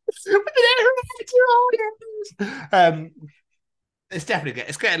 It's definitely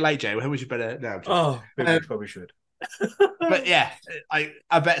it's getting late, Jay. We should better now. Probably should. But yeah,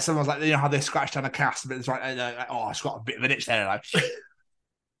 I bet someone's like, how they scratched on a cast, but it's like, it's got a bit of an itch there. Like,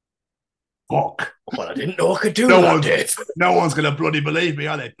 fuck. Well, I didn't know I could do that. No one's gonna bloody believe me,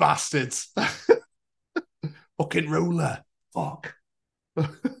 are they, bastards? Fucking ruler. Fuck.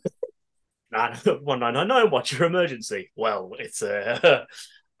 1999. What's your emergency? Well, it's I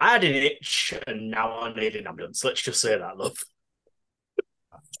had an itch and now I need an ambulance. Let's just say that, love.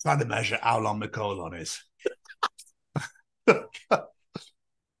 I'm trying to measure how long my colon is.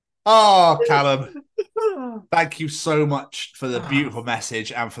 Oh, Callum, thank you so much for the beautiful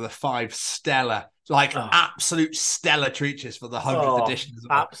message and for the 5 stellar, absolute stellar treaches for the 100th edition.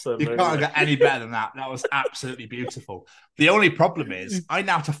 Absolutely. You can't get any better than that. That was absolutely beautiful. The only problem is I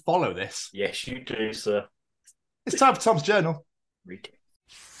now have to follow this. Yes, you do, sir. It's time for Tom's Journal. Read it.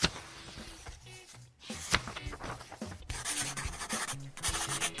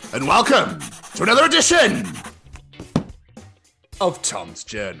 And welcome to another edition of Tom's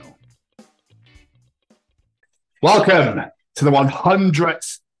Journal. Welcome to the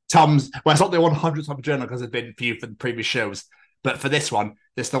 100th Tom's... Well, it's not the 100th Tom's Journal because there's been a few for the previous shows. But for this one,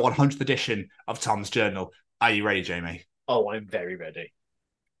 this is the 100th edition of Tom's Journal. Are you ready, Jamie? Oh, I'm very ready.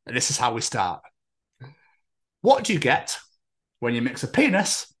 And this is how we start. What do you get when you mix a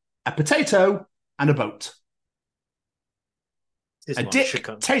penis, a potato, and a boat? A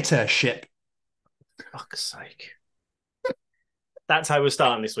dictatorship. Fuck's sake. That's how we're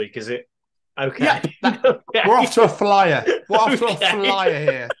starting this week, is it? Okay. Yeah, okay. We're off to a flyer. We're off to a flyer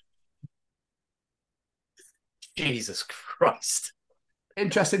here. Jesus Christ.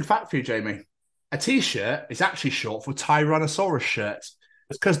 Interesting fact for you, Jamie. A t-shirt is actually short for Tyrannosaurus shirt.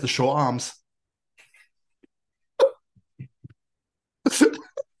 It's because of the short arms.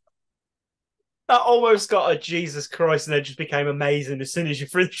 That almost got a Jesus Christ and then just became amazing as soon as you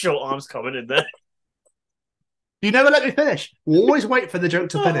threw the short arms comment in there. You never let me finish. Always wait for the joke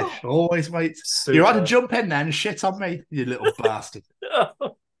to finish. Always wait. Super. You had to jump in there and shit on me, you little bastard.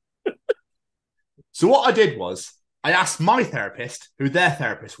 So what I did was, I asked my therapist who their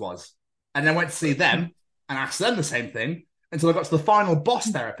therapist was, and then went to see them and asked them the same thing until I got to the final boss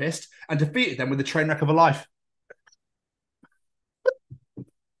therapist and defeated them with the train wreck of a life.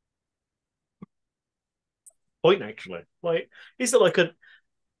 Point, actually. Like, is it like a...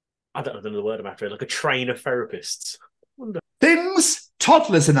 I don't know the word I'm after, like a train of therapists. Things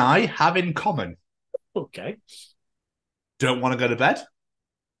toddlers and I have in common. Okay. Don't want to go to bed.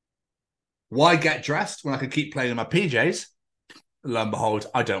 Why get dressed when I can keep playing in my PJs? Lo and behold,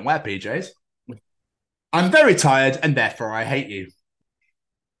 I don't wear PJs. I'm very tired and therefore I hate you.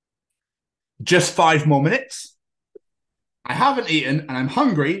 Just 5 more minutes. I haven't eaten and I'm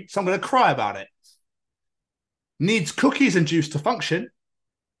hungry, so I'm going to cry about it. Needs cookies and juice to function.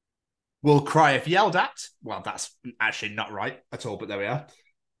 Will cry if yelled at. Well, that's actually not right at all, but there we are.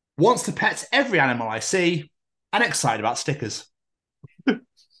 Wants to pet every animal I see. And excited about stickers.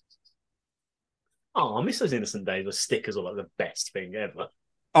 Oh, I miss those innocent days where stickers are like the best thing ever.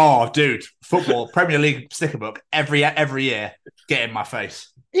 Oh, dude. Football, Premier League sticker book, every year, get in my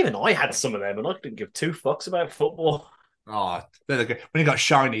face. Even I had some of them and I didn't give 2 fucks about football. Oh, they're good. When you got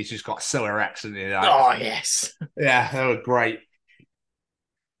shinies, you just got Silver X. And like, oh, yes. Yeah, they were great.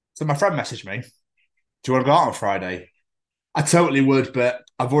 So my friend messaged me Do you want to go out on Friday? I totally would, but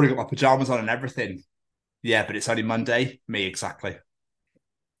I've already got my pajamas on and everything. Yeah, but it's only Monday. Me, exactly.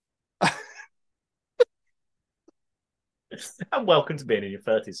 And welcome to being in your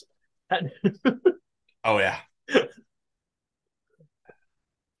 30s. Oh, yeah.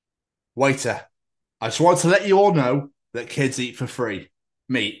 Waiter, I just want to let you all know that kids eat for free.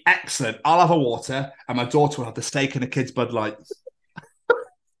 Me, excellent. I'll have a water, and my daughter will have the steak and the kids' Bud Light.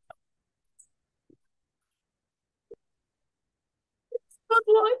 Bud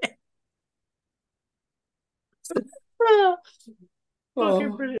Light.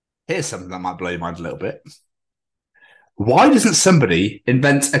 Fucking brilliant. Here's something that might blow your mind a little bit. Why doesn't somebody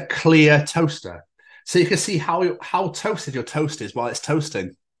invent a clear toaster so you can see how toasted your toast is while it's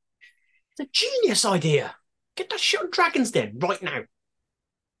toasting? It's a genius idea. Get that shit on Dragon's Den right now.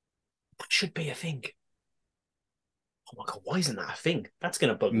 That should be a thing. Oh my God, why isn't that a thing? That's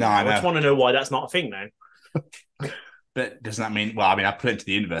going to bug me. No, I just want to know why that's not a thing now. But doesn't that mean, well, I mean, I've put it into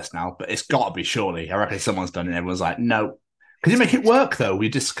the universe now, but it's got to be surely. I reckon someone's done it and everyone's like, no. Could you make it work though?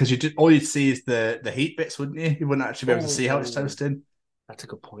 All you'd see is the heat bits, wouldn't you? You wouldn't actually be able to see how it's toasting. That's a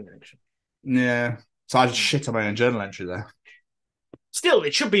good point, actually. Yeah. So I just shit on my own journal entry there. Still,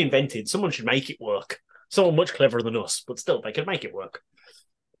 it should be invented. Someone should make it work. Someone much cleverer than us, but still, they could make it work.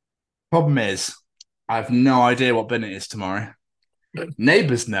 Problem is, I have no idea what bin it is tomorrow.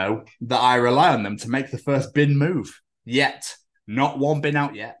 Neighbours know that I rely on them to make the first bin move. Yet, not one bin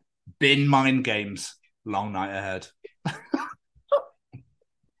out yet. Bin mind games. Long night ahead.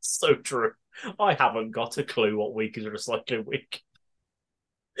 So true. I haven't got a clue what week is recycling week.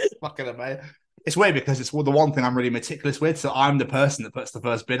 Fucking amazing. It's weird because it's the one thing I'm really meticulous with. So I'm the person that puts the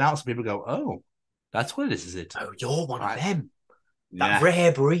first bin out. So people go, oh, that's what it is it? Oh, you're one of them. Yeah. That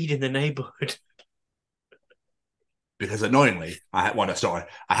rare breed in the neighbourhood. Because annoyingly, I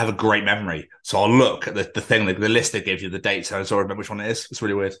have a great memory. So I'll look at the thing, the list they give you, the dates, and I already remember which one it is. It's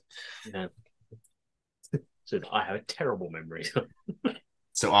really weird. Yeah. So I have a terrible memory.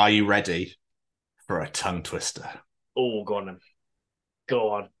 So are you ready for a tongue twister? Oh, go on then. Go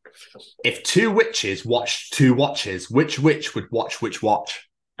on. If two witches watched two watches, which witch would watch which watch?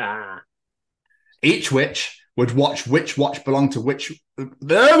 Each witch would watch which watch belonged to which... Fuck,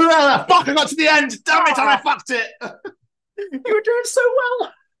 I got to the end! Damn it, and I fucked it! You were doing so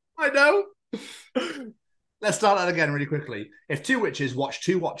well! I know. Let's start that again really quickly. If two witches watched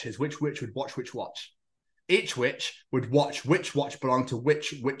two watches, which witch would watch which watch? Each witch would watch which watch belonged to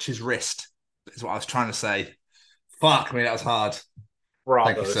which witch's wrist. Is what I was trying to say. Fuck me, that was hard.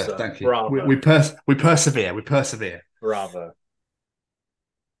 Bravo, thank you, sir. sir. Thank you. Bravo. We persevere. We persevere. Bravo.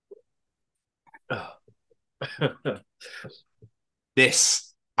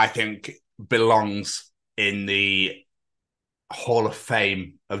 This, I think, belongs in the Hall of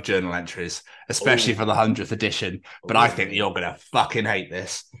Fame of journal entries, especially for the 100th edition. But I think you're going to fucking hate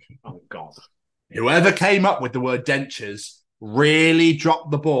this. Oh, God. Whoever came up with the word dentures really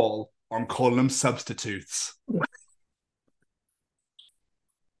dropped the ball on calling them substitutes.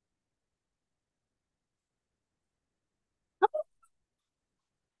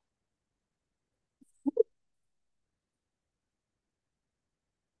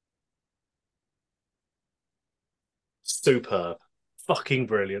 Superb. Fucking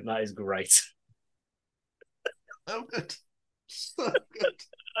brilliant. That is great. So good. So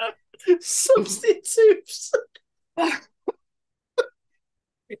good. Substitutes.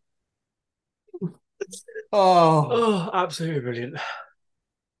 Oh, absolutely brilliant.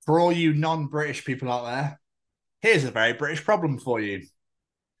 For all you non-British people out there, here's a very British problem for you.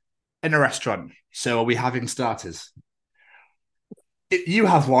 In a restaurant, so are we having starters? You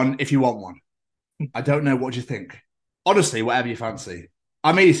have one if you want one. I don't know. What do you think? Honestly, whatever you fancy.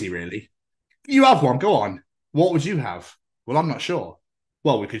 I'm easy, really. You have one. Go on. What would you have? Well, I'm not sure.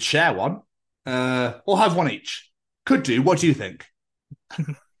 Well, we could share one. Or have one each. Could do. What do you think?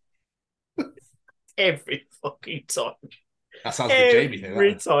 Every fucking time. That sounds like Jamie thing.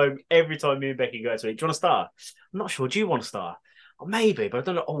 Every time me and Becky go to eat, do you want a star? I'm not sure. Do you want a star? Oh, maybe, but I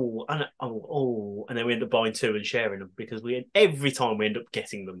don't know. And then we end up buying two and sharing them because every time we end up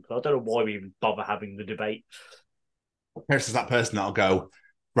getting them. So I don't know why we even bother having the debate. Chris is that person that'll go,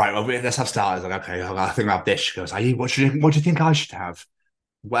 right, well, let's have starters. Like, okay, I think I'll have this. She goes, what do you think I should have?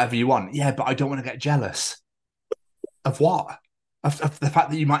 Whatever you want. Yeah, but I don't want to get jealous. Of what? Of the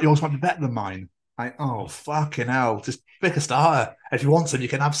fact that yours might be better than mine. Like, oh, fucking hell. Just pick a starter. If you want some, you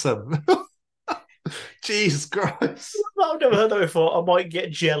can have some. Jesus Christ. I've never heard that before. I might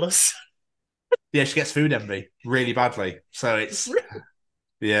get jealous. Yeah, she gets food envy really badly. So it's,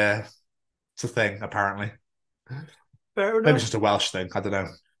 yeah, it's a thing, apparently. Fair enough. Maybe it's just a Welsh thing. I don't know.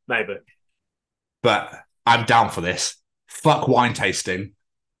 Maybe. but I'm down for this. Fuck wine tasting.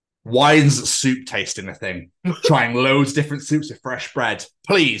 Wine's soup tasting a thing. Trying loads of different soups with fresh bread.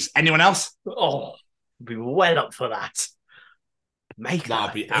 Please, anyone else? Oh, I'd be well up for that. Make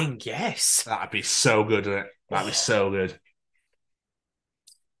that a thing, yes. That'd be so good, wouldn't it? That'd be so good.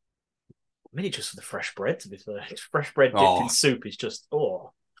 Maybe just for the fresh bread, to be fair. Fresh bread dipped in soup is just,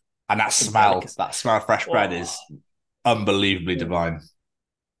 And that smell of fresh bread is unbelievably divine.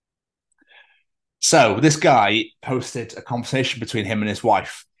 So this guy posted a conversation between him and his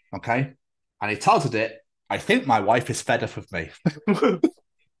wife, okay? And he titled it, "I think my wife is fed up of me."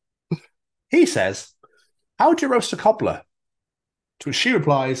 He says, "How would you roast a cobbler?" To which she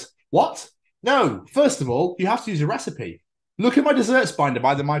replies, "What? No, first of all, you have to use a recipe. Look at my desserts binder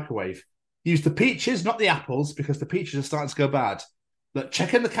by the microwave. Use the peaches, not the apples, because the peaches are starting to go bad. Look,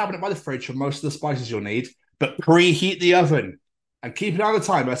 check in the cabinet by the fridge for most of the spices you'll need, but preheat the oven. And keep it on the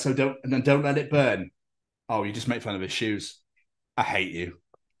timer don't let it burn." Oh, you just make fun of his shoes. I hate you.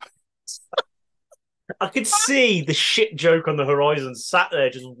 I could see the shit joke on the horizon, sat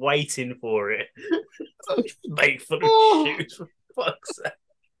there just waiting for it. Make fun of shoes, for fuck's sake.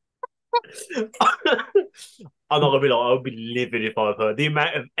 I'm not gonna be like, I would be livid if I've heard the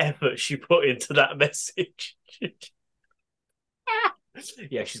amount of effort she put into that message.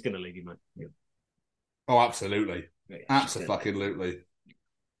 Yeah, she's gonna leave you, man. Yeah. Oh, absolutely. Yeah, absolutely.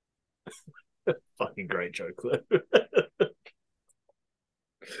 Fucking great joke, though.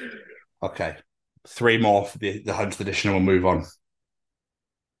 Okay. 3 more for the 100th edition and we'll move on.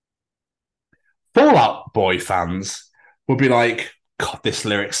 Fall Out Boy fans will be like, God, this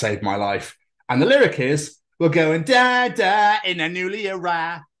lyric saved my life. And the lyric is, we're going da-da in a newly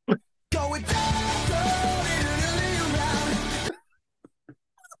arrived. Going da-da in a newly arrived.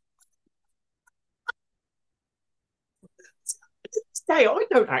 Hey, I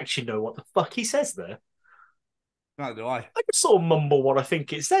don't actually know what the fuck he says there. Neither do I. I just sort of mumble what I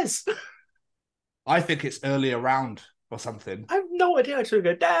think it says. I think it's early around or something. I have no idea. I just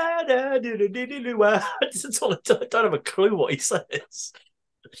go da da do do do do do. I don't have a clue what he says.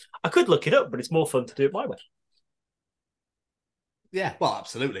 I could look it up, but it's more fun to do it my way. Yeah, well,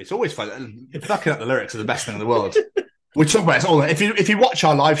 absolutely. It's always fun. Fucking up the lyrics are the best thing in the world. We talk about it all. If you watch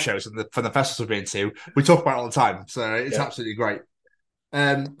our live shows from the festivals we've been to, we talk about it all the time. So it's absolutely great.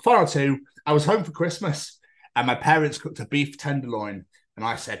 Final 2. I was home for Christmas and my parents cooked a beef tenderloin, and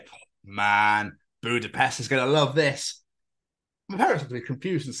I said, oh, "Man, Budapest is going to love this." My parents looked at me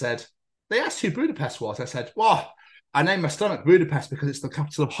confused and said, "They asked who Budapest was." I said, "Well, I named my stomach Budapest because it's the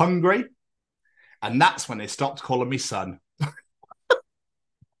capital of Hungary." And that's when they stopped calling me son.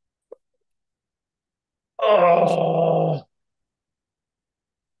 Oh,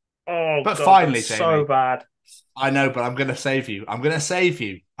 but God, finally, Jamie, so bad. I know, but I'm going to save you. I'm going to save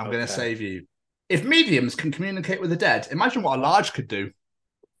you. If mediums can communicate with the dead, imagine what a large could do.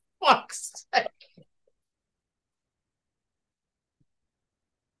 Fuck's sake.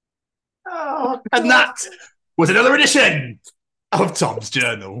 Oh, and that was another edition of Tom's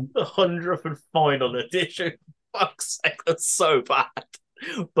Journal. The 100th and final edition. Fuck's sake, that's so bad.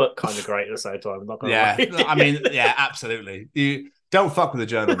 But kind of great at the same time. I'm not gonna lie. I mean, yeah, absolutely. You don't fuck with the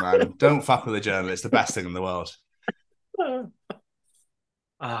journal, man. Don't fuck with the journal. It's the best thing in the world.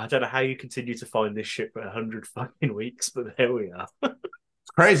 I don't know how you continue to find this shit for 100 fucking weeks, but there we are.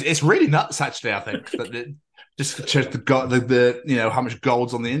 It's crazy. It's really nuts, actually. I think that just the you know how much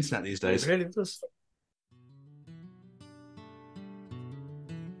gold's on the internet these days. It really does.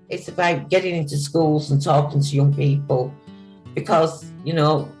 It's about getting into schools and talking to young people, because you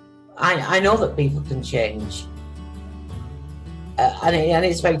know I know that people can change, and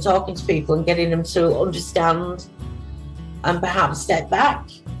it's about talking to people and getting them to understand and perhaps step back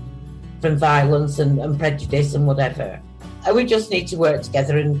from violence and prejudice and whatever. And we just need to work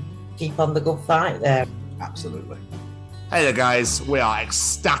together and keep on the good fight there. Absolutely. Hey there, guys. We are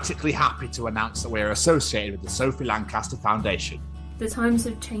ecstatically happy to announce that we are associated with the Sophie Lancaster Foundation. The times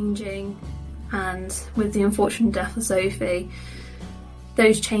are changing, and with the unfortunate death of Sophie,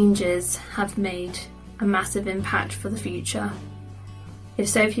 those changes have made a massive impact for the future. If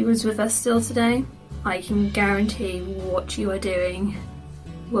Sophie was with us still today, I can guarantee what you are doing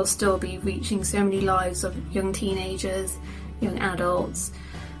will still be reaching so many lives of young teenagers, young adults,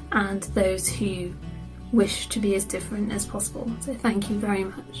 and those who wish to be as different as possible. So thank you very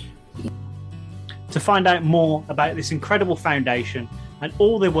much. To find out more about this incredible foundation and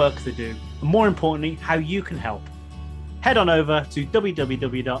all the work they do, and more importantly, how you can help, head on over to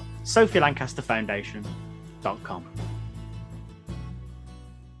www.sophielancasterfoundation.com.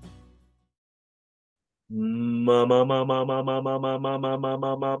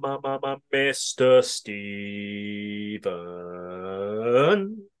 Mr. Stevens.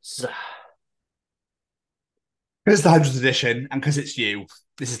 Here's the 100th edition, and because it's you,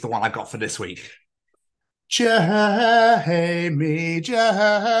 this is the one I got for this week. Jamie,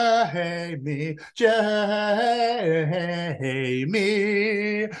 Jamie, Jamie,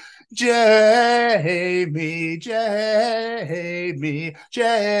 Jamie, Jamie,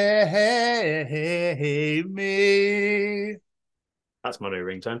 Jamie. That's my new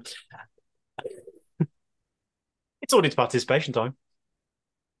ringtone. It's audience participation time.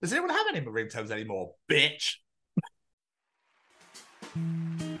 Does anyone have any ringtones anymore, bitch?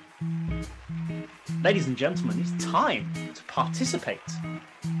 Ladies and gentlemen, it's time to participate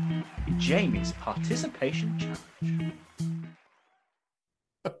in Jamie's participation challenge.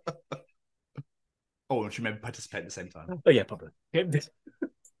 Oh, and she maybe participate at the same time. Oh, yeah, probably. For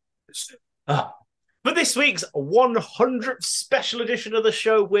this week's 100th special edition of the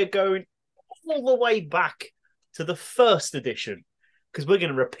show, we're going all the way back to the first edition because we're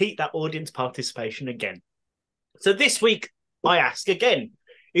going to repeat that audience participation again. So this week, I ask again,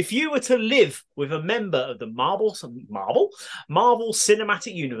 if you were to live with a member of the Marvel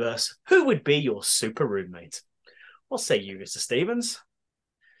Cinematic Universe, who would be your super roommate? What say you, Mr. Stevens?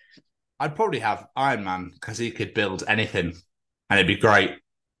 I'd probably have Iron Man because he could build anything and it'd be great.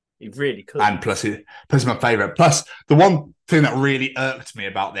 He really could. And plus my favourite. Plus, the one thing that really irked me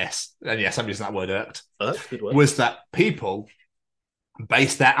about this, and yes, I'm using that word irked, was that people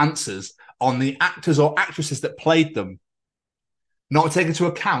based their answers on the actors or actresses that played them. Not taking into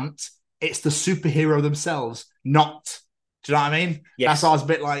account, it's the superhero themselves, not. Do you know what I mean? Yes. That's why I was a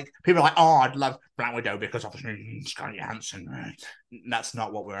bit like, people are like, oh, I'd love Black Widow because of Scarlett Johansson. That's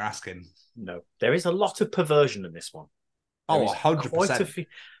not what we're asking. No, there is a lot of perversion in this one. Oh, 100%.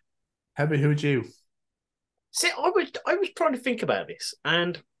 Herbie, who would you? See, I was trying to think about this,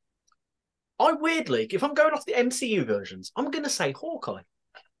 and I weirdly, if I'm going off the MCU versions, I'm going to say Hawkeye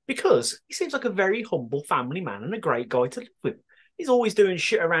because he seems like a very humble family man and a great guy to live with. He's always doing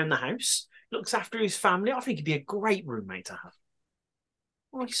shit around the house, looks after his family. I think he'd be a great roommate to have.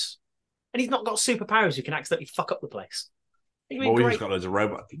 Nice. And he's not got superpowers who can accidentally fuck up the place. Well, we've got loads of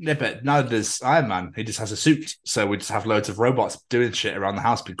robots. Yeah, but neither does Iron Man. He just has a suit. So we just have loads of robots doing shit around the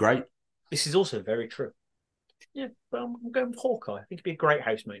house. Be great. This is also very true. Yeah, but I'm going with Hawkeye. I think he'd be a great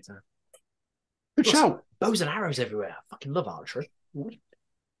housemate to have. Good shout. Bows and arrows everywhere. I fucking love archery. We're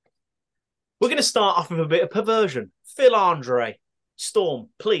going to start off with a bit of perversion. Phil Andre. Storm,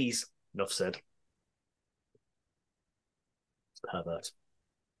 please. Enough said. Pervert.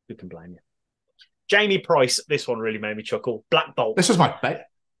 Who can blame you? Jamie Price. This one really made me chuckle. Black Bolt. This was my favorite.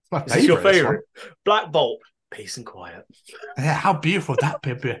 This is your favourite. Black Bolt. Peace and quiet. Yeah, how beautiful that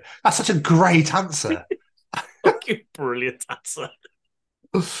be. That's such a great answer. Fucking brilliant answer.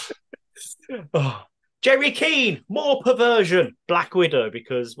 Oh. Jerry Keane. More perversion. Black Widow,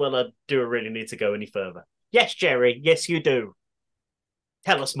 because, well, I do really need to go any further. Yes, Jerry. Yes, you do.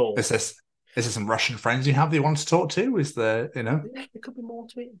 Tell us more. Is this some Russian friends you have that you want to talk to? Is there, Yeah, there could be more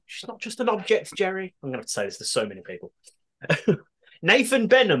to it. She's not just an object, Jerry. I'm going to have to say this to so many people. Nathan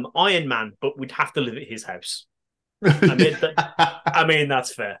Benham, Iron Man, but we'd have to live at his house. I mean,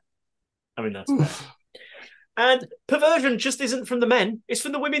 that's fair. And perversion just isn't from the men. It's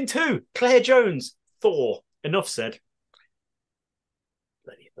from the women too. Claire Jones, Thor. Enough said.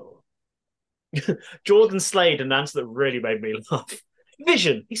 Bloody Thor. Jordan Slade, an answer that really made me laugh.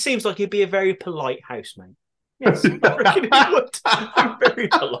 Vision. He seems like he'd be a very polite housemate. Yes, I reckon he would. Very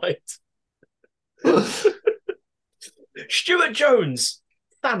polite. Stuart Jones,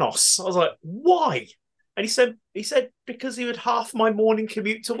 Thanos. I was like, why? And he said because he would half my morning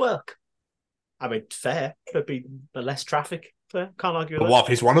commute to work. I mean, fair. There'd be less traffic. Fair. Can't argue with that. But what if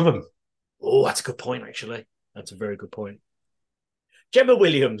he's one of them? Oh, that's a good point, actually. That's a very good point. Gemma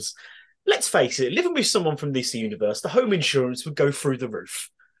Williams. Let's face it, living with someone from this universe, the home insurance would go through the roof.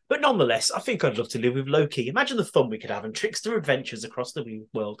 But nonetheless, I think I'd love to live with Loki. Imagine the fun we could have and trickster adventures across the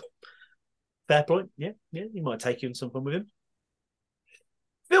world. Fair point. Yeah, he might take you on some fun with him.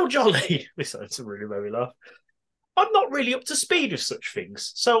 Phil Jolly. This really made me laugh. I'm not really up to speed with such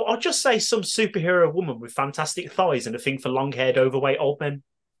things, so I'll just say some superhero woman with fantastic thighs and a thing for long-haired, overweight old men.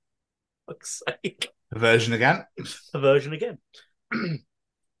 Fuck's sake. Perversion again.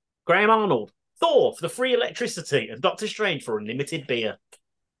 Graham Arnold, Thor for the free electricity, and Doctor Strange for unlimited beer.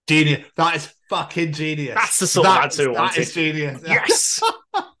 Genius. That is fucking genius. That's the sort of answer I wanted. That is genius. Yes.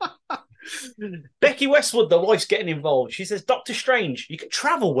 Becky Westwood, the wife's getting involved. She says, Doctor Strange, you can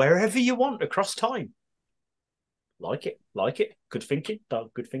travel wherever you want across time. Like it. Good thinking.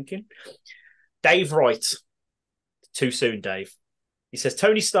 Dave Wright. Too soon, Dave. He says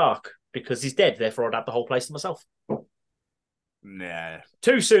Tony Stark because he's dead. Therefore, I'd have the whole place to myself. Yeah.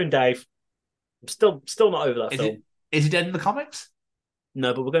 Too soon, Dave. I'm still not over that film. Is he dead in the comics?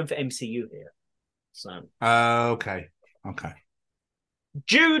 No, but we're going for MCU here. So. Okay.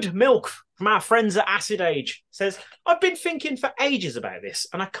 Jude Milk from our friends at Acid Age says, I've been thinking for ages about this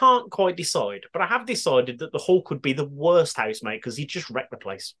and I can't quite decide, but I have decided that the Hulk would be the worst housemate because he'd just wreck the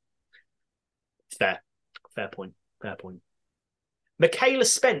place. Fair point. Michaela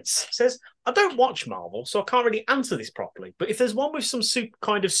Spence says, I don't watch Marvel, so I can't really answer this properly, but if there's one with some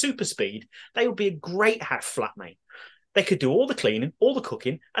kind of super speed, they would be a great house flatmate. They could do all the cleaning, all the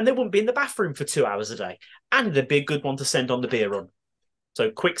cooking, and they wouldn't be in the bathroom for 2 hours a day. And they'd be a good one to send on the beer run. So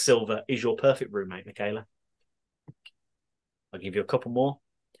Quicksilver is your perfect roommate, Michaela. I'll give you a couple more.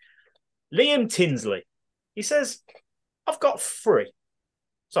 Liam Tinsley. He says, I've got 4.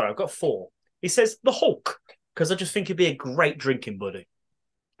 He says, the Hulk, because I just think he'd be a great drinking buddy.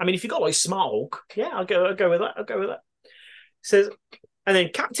 I mean, if you've got like Smart Hulk, yeah, I'll go with that. He says, and then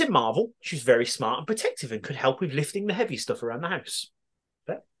Captain Marvel, she's very smart and protective and could help with lifting the heavy stuff around the house.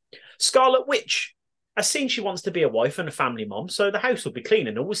 Okay. Scarlet Witch. I've seen she wants to be a wife and a family mom, so the house will be clean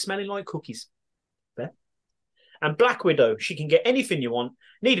and always smelling like cookies. Okay. And Black Widow, she can get anything you want.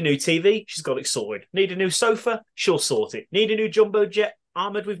 Need a new TV? She's got it sorted. Need a new sofa? She'll sort it. Need a new jumbo jet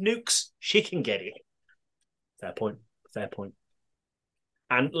armoured with nukes? She can get it. Fair point.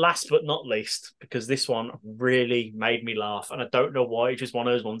 And last but not least, because this one really made me laugh, and I don't know why, it's just one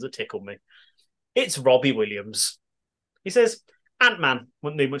of those ones that tickled me. It's Robbie Williams. He says, Ant-Man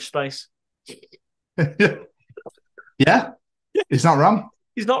wouldn't need much space. Yeah, he's not wrong.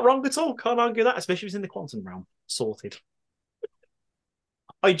 He's not wrong at all. Can't argue that, especially if he's in the quantum realm. Sorted.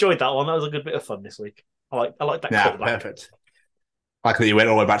 I enjoyed that one. That was a good bit of fun this week. I like that. Yeah, callback. Perfect. Like that you went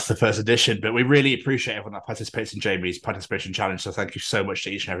all the way back to the first edition, but we really appreciate everyone that participates in Jamie's participation challenge. So thank you so much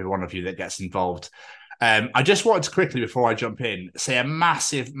to each and every one of you that gets involved. I just wanted to quickly, before I jump in, say a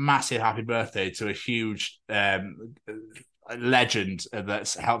massive, massive happy birthday to a huge legend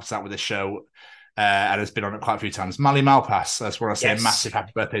that's helped out with the show and has been on it quite a few times. Mally Malpass. I just want to say a massive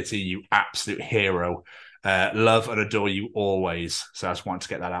happy birthday to you, absolute hero. Love and adore you always. So I just wanted to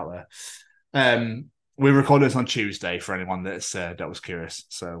get that out there. We recorded this on Tuesday for anyone that was curious.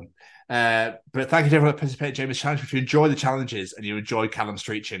 So, but thank you to everyone that participated in Jamie's challenge. If you enjoy the challenges and you enjoy Callum's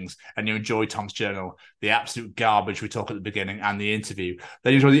Treachings and you enjoy Tom's Journal, the absolute garbage we talk at the beginning and the interview,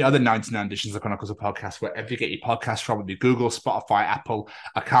 then you enjoy the other 99 editions of Chronicles of Podcast, wherever you get your podcast from, whether Google, Spotify, Apple.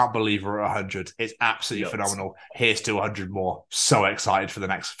 I can't believe we're at 100. It's absolutely phenomenal. Here's to 100 more. So excited for the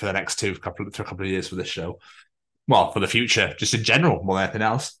next couple of years for this show. Well, for the future, just in general, more than anything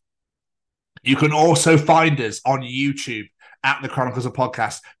else. You can also find us on YouTube at the Chronicles of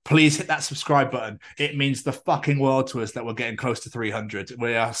Podcast. Please hit that subscribe button. It means the fucking world to us that we're getting close to 300.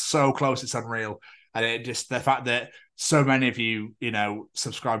 We are so close, it's unreal. And it just the fact that so many of you,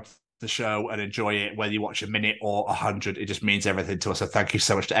 subscribe to the show and enjoy it, whether you watch a minute or 100, it just means everything to us. So thank you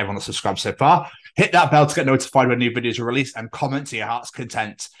so much to everyone that subscribed so far. Hit that bell to get notified when new videos are released and comment to your heart's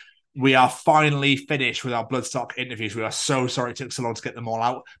content. We are finally finished with our Bloodstock interviews. We are so sorry it took so long to get them all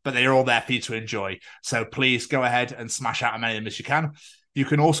out, but they are all there for you to enjoy. So please go ahead and smash out as many of them as you can. You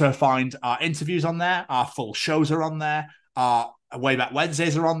can also find our interviews on there. Our full shows are on there. Our Way Back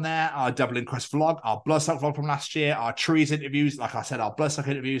Wednesdays are on there. Our Dublin Quest vlog, our Bloodstock vlog from last year, our Trees interviews, like I said, our Bloodstock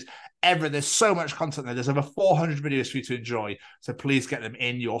interviews. There's so much content there. There's over 400 videos for you to enjoy. So please get them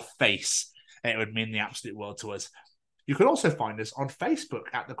in your face. It would mean the absolute world to us. You can also find us on Facebook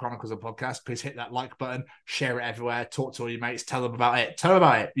at the Chronicles of Podcast. Please hit that like button, share it everywhere, talk to all your mates, tell them about it.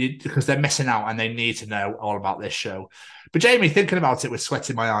 Because they're missing out and they need to know all about this show. But Jamie, thinking about it with sweat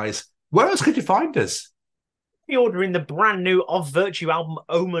in my eyes, where else could you find us? Pre-ordering the brand new Of Virtue album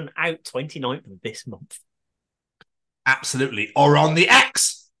Omen out 29th of this month. Absolutely. Or on the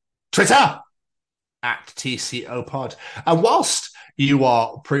X, Twitter, at TCO Pod. And whilst you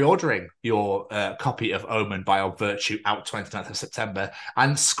are pre-ordering your copy of Omen by Of Virtue out 29th of September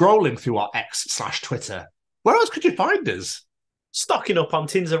and scrolling through our X/Twitter, where else could you find us? Stocking up on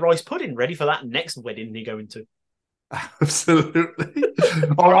tins of rice pudding, ready for that next wedding you're going to. Absolutely.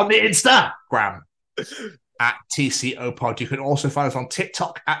 Or on the Instagram at TCO Pod. You can also find us on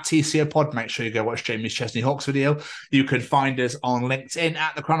TikTok at TCO Pod. Make sure you go watch Jamie's Chesney Hawks video. You can find us on LinkedIn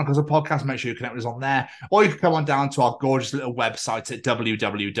at the Chronicles of Podcast. Make sure you connect with us on there. Or you can come on down to our gorgeous little website at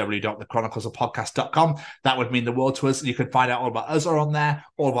www.thechroniclesofpodcast.com. That would mean the world to us. You can find out all about us are on there.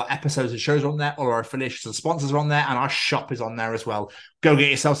 All of our episodes and shows are on there. All our affiliations and sponsors are on there. And our shop is on there as well. Go get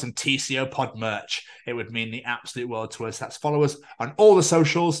yourself some TCO Pod merch. It would mean the absolute world to us. That's follow us on all the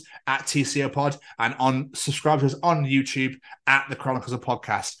socials at TCO Pod and on subscribe to us on YouTube at the Chronicles of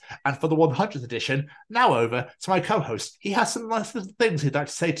Podcast. And for the 100th edition, now over to my co-host. He has some nice little things he'd like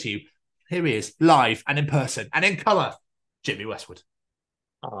to say to you. Here he is, live and in person and in colour, Jimmy Westwood.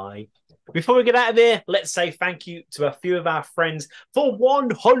 Hi. Before we get out of here, let's say thank you to a few of our friends for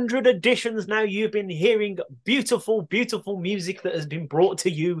 100 editions. Now you've been hearing beautiful, beautiful music that has been brought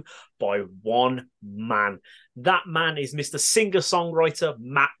to you by one man. That man is Mr. Singer-songwriter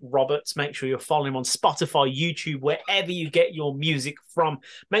Matt Roberts. Make sure you're following him on Spotify, YouTube, wherever you get your music from.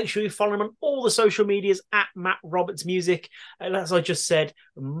 Make sure you follow him on all the social medias at Matt Roberts Music. And as I just said,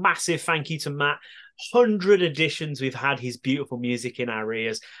 massive thank you to Matt. 100 editions we've had his beautiful music in our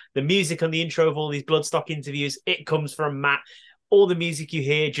ears. The music on the intro of all these Bloodstock interviews, it comes from Matt. All the music you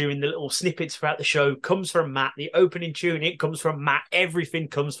hear during the little snippets throughout the show comes from Matt. The opening tune, it comes from Matt. Everything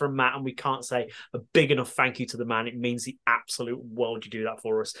comes from Matt, and we can't say a big enough thank you to the man. It means the absolute world you do that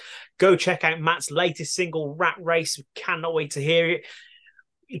for us. Go check out Matt's latest single, Rat Race. We cannot wait to hear it.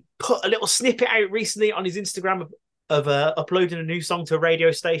 He put a little snippet out recently on his Instagram of uploading a new song to a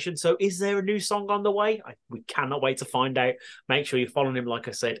radio station. So is there a new song on the way? We cannot wait to find out. Make sure you're following him, like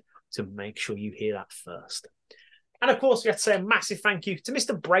I said, to make sure you hear that first. And of course, we have to say a massive thank you to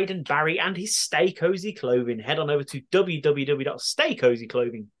Mr. Braden Barry and his Stay Cozy Clothing. Head on over to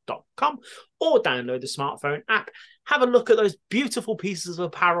www.staycozyclothing.com or download the smartphone app. Have a look at those beautiful pieces of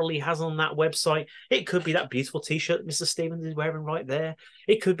apparel he has on that website. It could be that beautiful t-shirt that Mr. Stevens is wearing right there.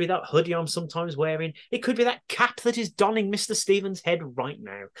 It could be that hoodie I'm sometimes wearing. It could be that cap that is donning Mr. Stevens' head right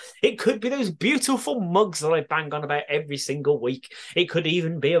now. It could be those beautiful mugs that I bang on about every single week. It could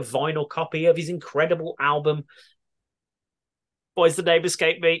even be a vinyl copy of his incredible album. Why's the name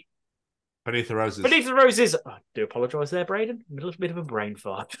escape me? Beneath the Roses. Beneath the Roses. I do apologise there, Braden. A little bit of a brain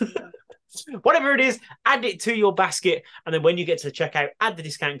fart. Whatever it is, add it to your basket. And then when you get to the checkout, add the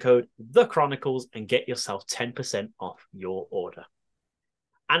discount code, The Chronicles, and get yourself 10% off your order.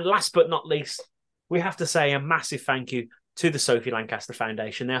 And last but not least, we have to say a massive thank you to the Sophie Lancaster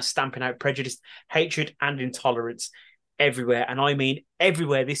Foundation. They are stamping out prejudice, hatred, and intolerance everywhere. And I mean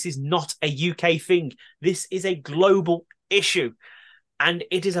everywhere. This is not a UK thing. This is a global issue. And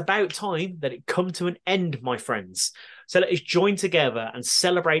it is about time that it come to an end, my friends. So let us join together and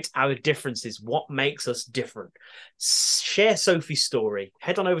celebrate our differences, what makes us different. Share Sophie's story.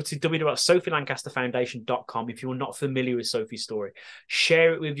 Head on over to www.sophielancasterfoundation.com if you're not familiar with Sophie's story.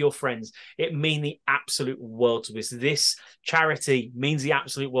 Share it with your friends. It means the absolute world to us. This charity means the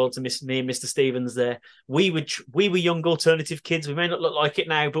absolute world to me and Mr. Stevens there. We were young alternative kids. We may not look like it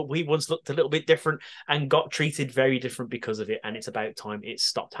now, but we once looked a little bit different and got treated very different because of it. And it's about time it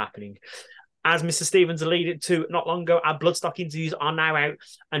stopped happening. As Mr. Stevens alluded to not long ago, our Bloodstock interviews are now out,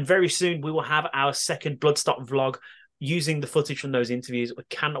 and very soon we will have our second Bloodstock vlog using the footage from those interviews. We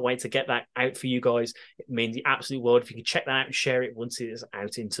cannot wait to get that out for you guys. It means the absolute world if you can check that out and share it once it is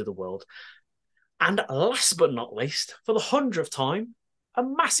out into the world. And last but not least, for the 100th time, a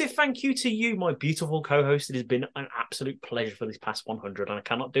massive thank you to you, my beautiful co-host. It has been an absolute pleasure for this past 100, and I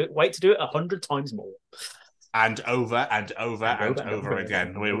cannot wait to do it 100 times more. And over and over and over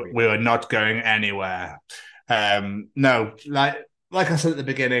again. We were not going anywhere. No, like I said at the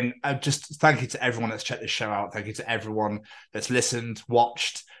beginning, just thank you to everyone that's checked this show out. Thank you to everyone that's listened,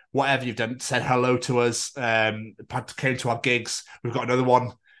 watched, whatever you've done, said hello to us, came to our gigs. We've got another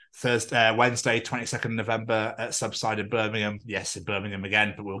one Wednesday, 22nd November at Subside in Birmingham. Yes, in Birmingham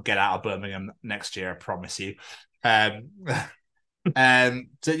again, but we'll get out of Birmingham next year, I promise you. So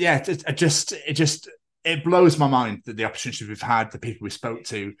yeah, it blows my mind that the opportunities we've had, the people we spoke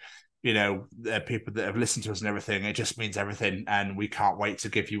to, you know, the people that have listened to us and everything. It just means everything, and we can't wait to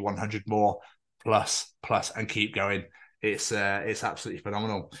give you 100 more plus, and keep going. It's absolutely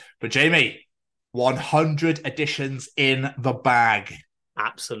phenomenal. But Jamie, 100 editions in the bag.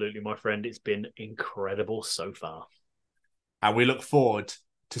 Absolutely, my friend. It's been incredible so far, and we look forward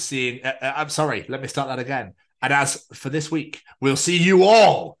to seeing. I'm sorry, let me start that again. And as for this week, we'll see you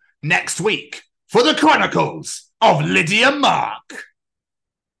all next week for the Chronicles of Lydia Mark.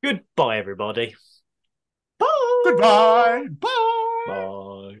 Goodbye, everybody. Bye. Goodbye. Bye.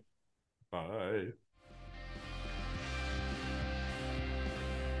 Bye. Bye.